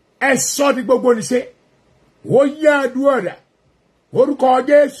 Ẹ sọ di gbogbo nìṣe. Ó yá àdúrà rẹ̀. Orúkọ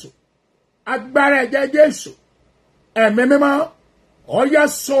Jésù. Agbára ẹ̀jẹ̀ Jésù. Ẹ̀mí mímọ́. Ó yá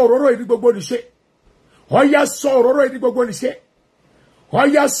sọ òróró ìdí gbogbo nìṣe. Ó yá sọ òróró ìdí gbogbo nìṣe. Ó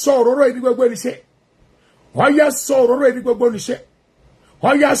yá sọ òróró ìdí gbogbo nìṣe. Ó yá sọ òróró ìdí gbogbo nìṣe. Ó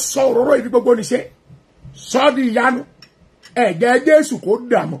yá sọ òróró ìdí gbogbo nìṣe. Sọ di ìyanu. Ẹ̀jẹ̀ Jésù kò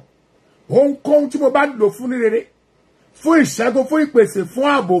dààmú. Ohunkóhun tí mo bá lò fún ní rere. Fún ìṣẹ́gun, fún ìpèsè, fún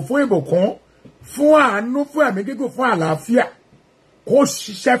ààbò, fún ìbùkún, fún àánú, fún ẹ̀mí gígùn, fún àlàáfíà. Kó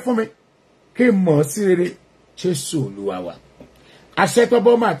ṣiṣẹ́ fún mi. Kí n mọ̀ sí rere. Jésù Olúwa wa. Àṣẹ tó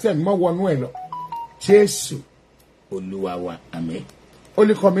bọ́ máa tẹ̀ mọ́ wọnú ẹ̀ lọ. Jésù Olúwa wa. Àmín.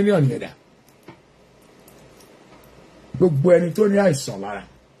 Holy Communion yẹn dà. Gbogbo ẹni tó ní àìsàn lára.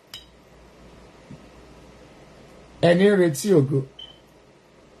 Ẹni ń retí ògo.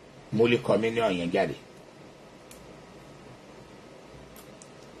 Holy Communion yẹn jáde.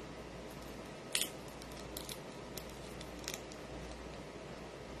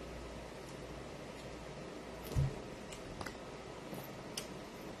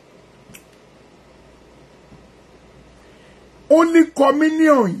 Holy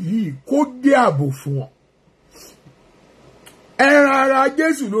Communion yìí kó jẹ́ ààbò fún wọn. Ẹran ara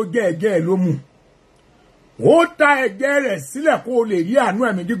Jésù ló jẹ́ ẹ̀jẹ̀ ẹ̀ ló mú. Ó ta ẹ̀jẹ̀ rẹ̀ sílẹ̀ kó o lè rí àánú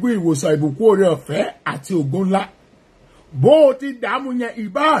ẹ̀mí gígùn ìwòsàn ìbùkún oore ọ̀fẹ́ àti ògo ńlá. Bó o ti dààmú yẹn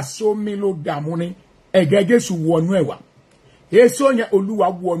ìbá àsomi ló dààmú ni ẹ̀jẹ̀ Jésù wọnú ẹ̀ wá. Èso yẹn Olúwa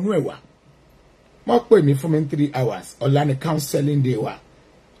wọnú ẹ̀ wá. Wọ́n pè mí fún mi 3 hours. Ọ̀la ni counseling day wa.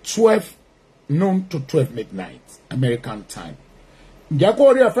 12 noon to 12 midnight American time. Ǹjẹ́ kó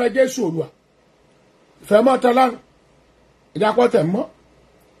rí ọ̀fẹ́ Jésù Olúwa. Ìfẹ́ mọ́ tọ́lá. Ìdápọ̀ tẹ̀ mọ́.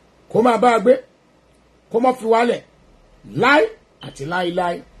 Kó máa bá a gbé. Kó má fi wálẹ̀. Láí àti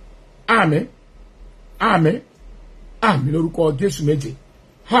láíláí. Àmín. Àmín. Àmín lórúkọ Jésù méje.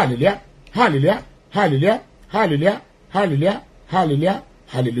 Hallelujah. Hallelujah. Hallelujah. Hallelujah. Hallelujah. Hallelujah.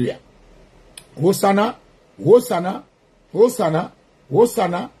 Hallelujah. Hosanna. Hosanna. Hosanna.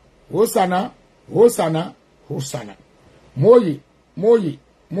 Hosanna. Hosanna. Hosanna. Hosanna. Moye. Moye.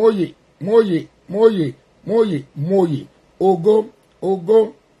 Moye. Moye. Moye. Moye. Moye. Ògo. Ògo.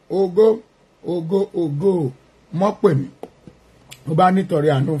 Ògo. Ògo. Ògo. Mọ́ pè mí. Tó bá nítorí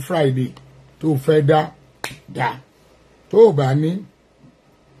àánú Friday tó fẹ́ dá. Tó bá ní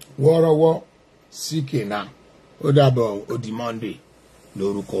wọ́rọ́wọ́ síkè náà. Ó dàbọ̀ ó di Monday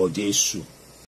lórúkọ Jésù.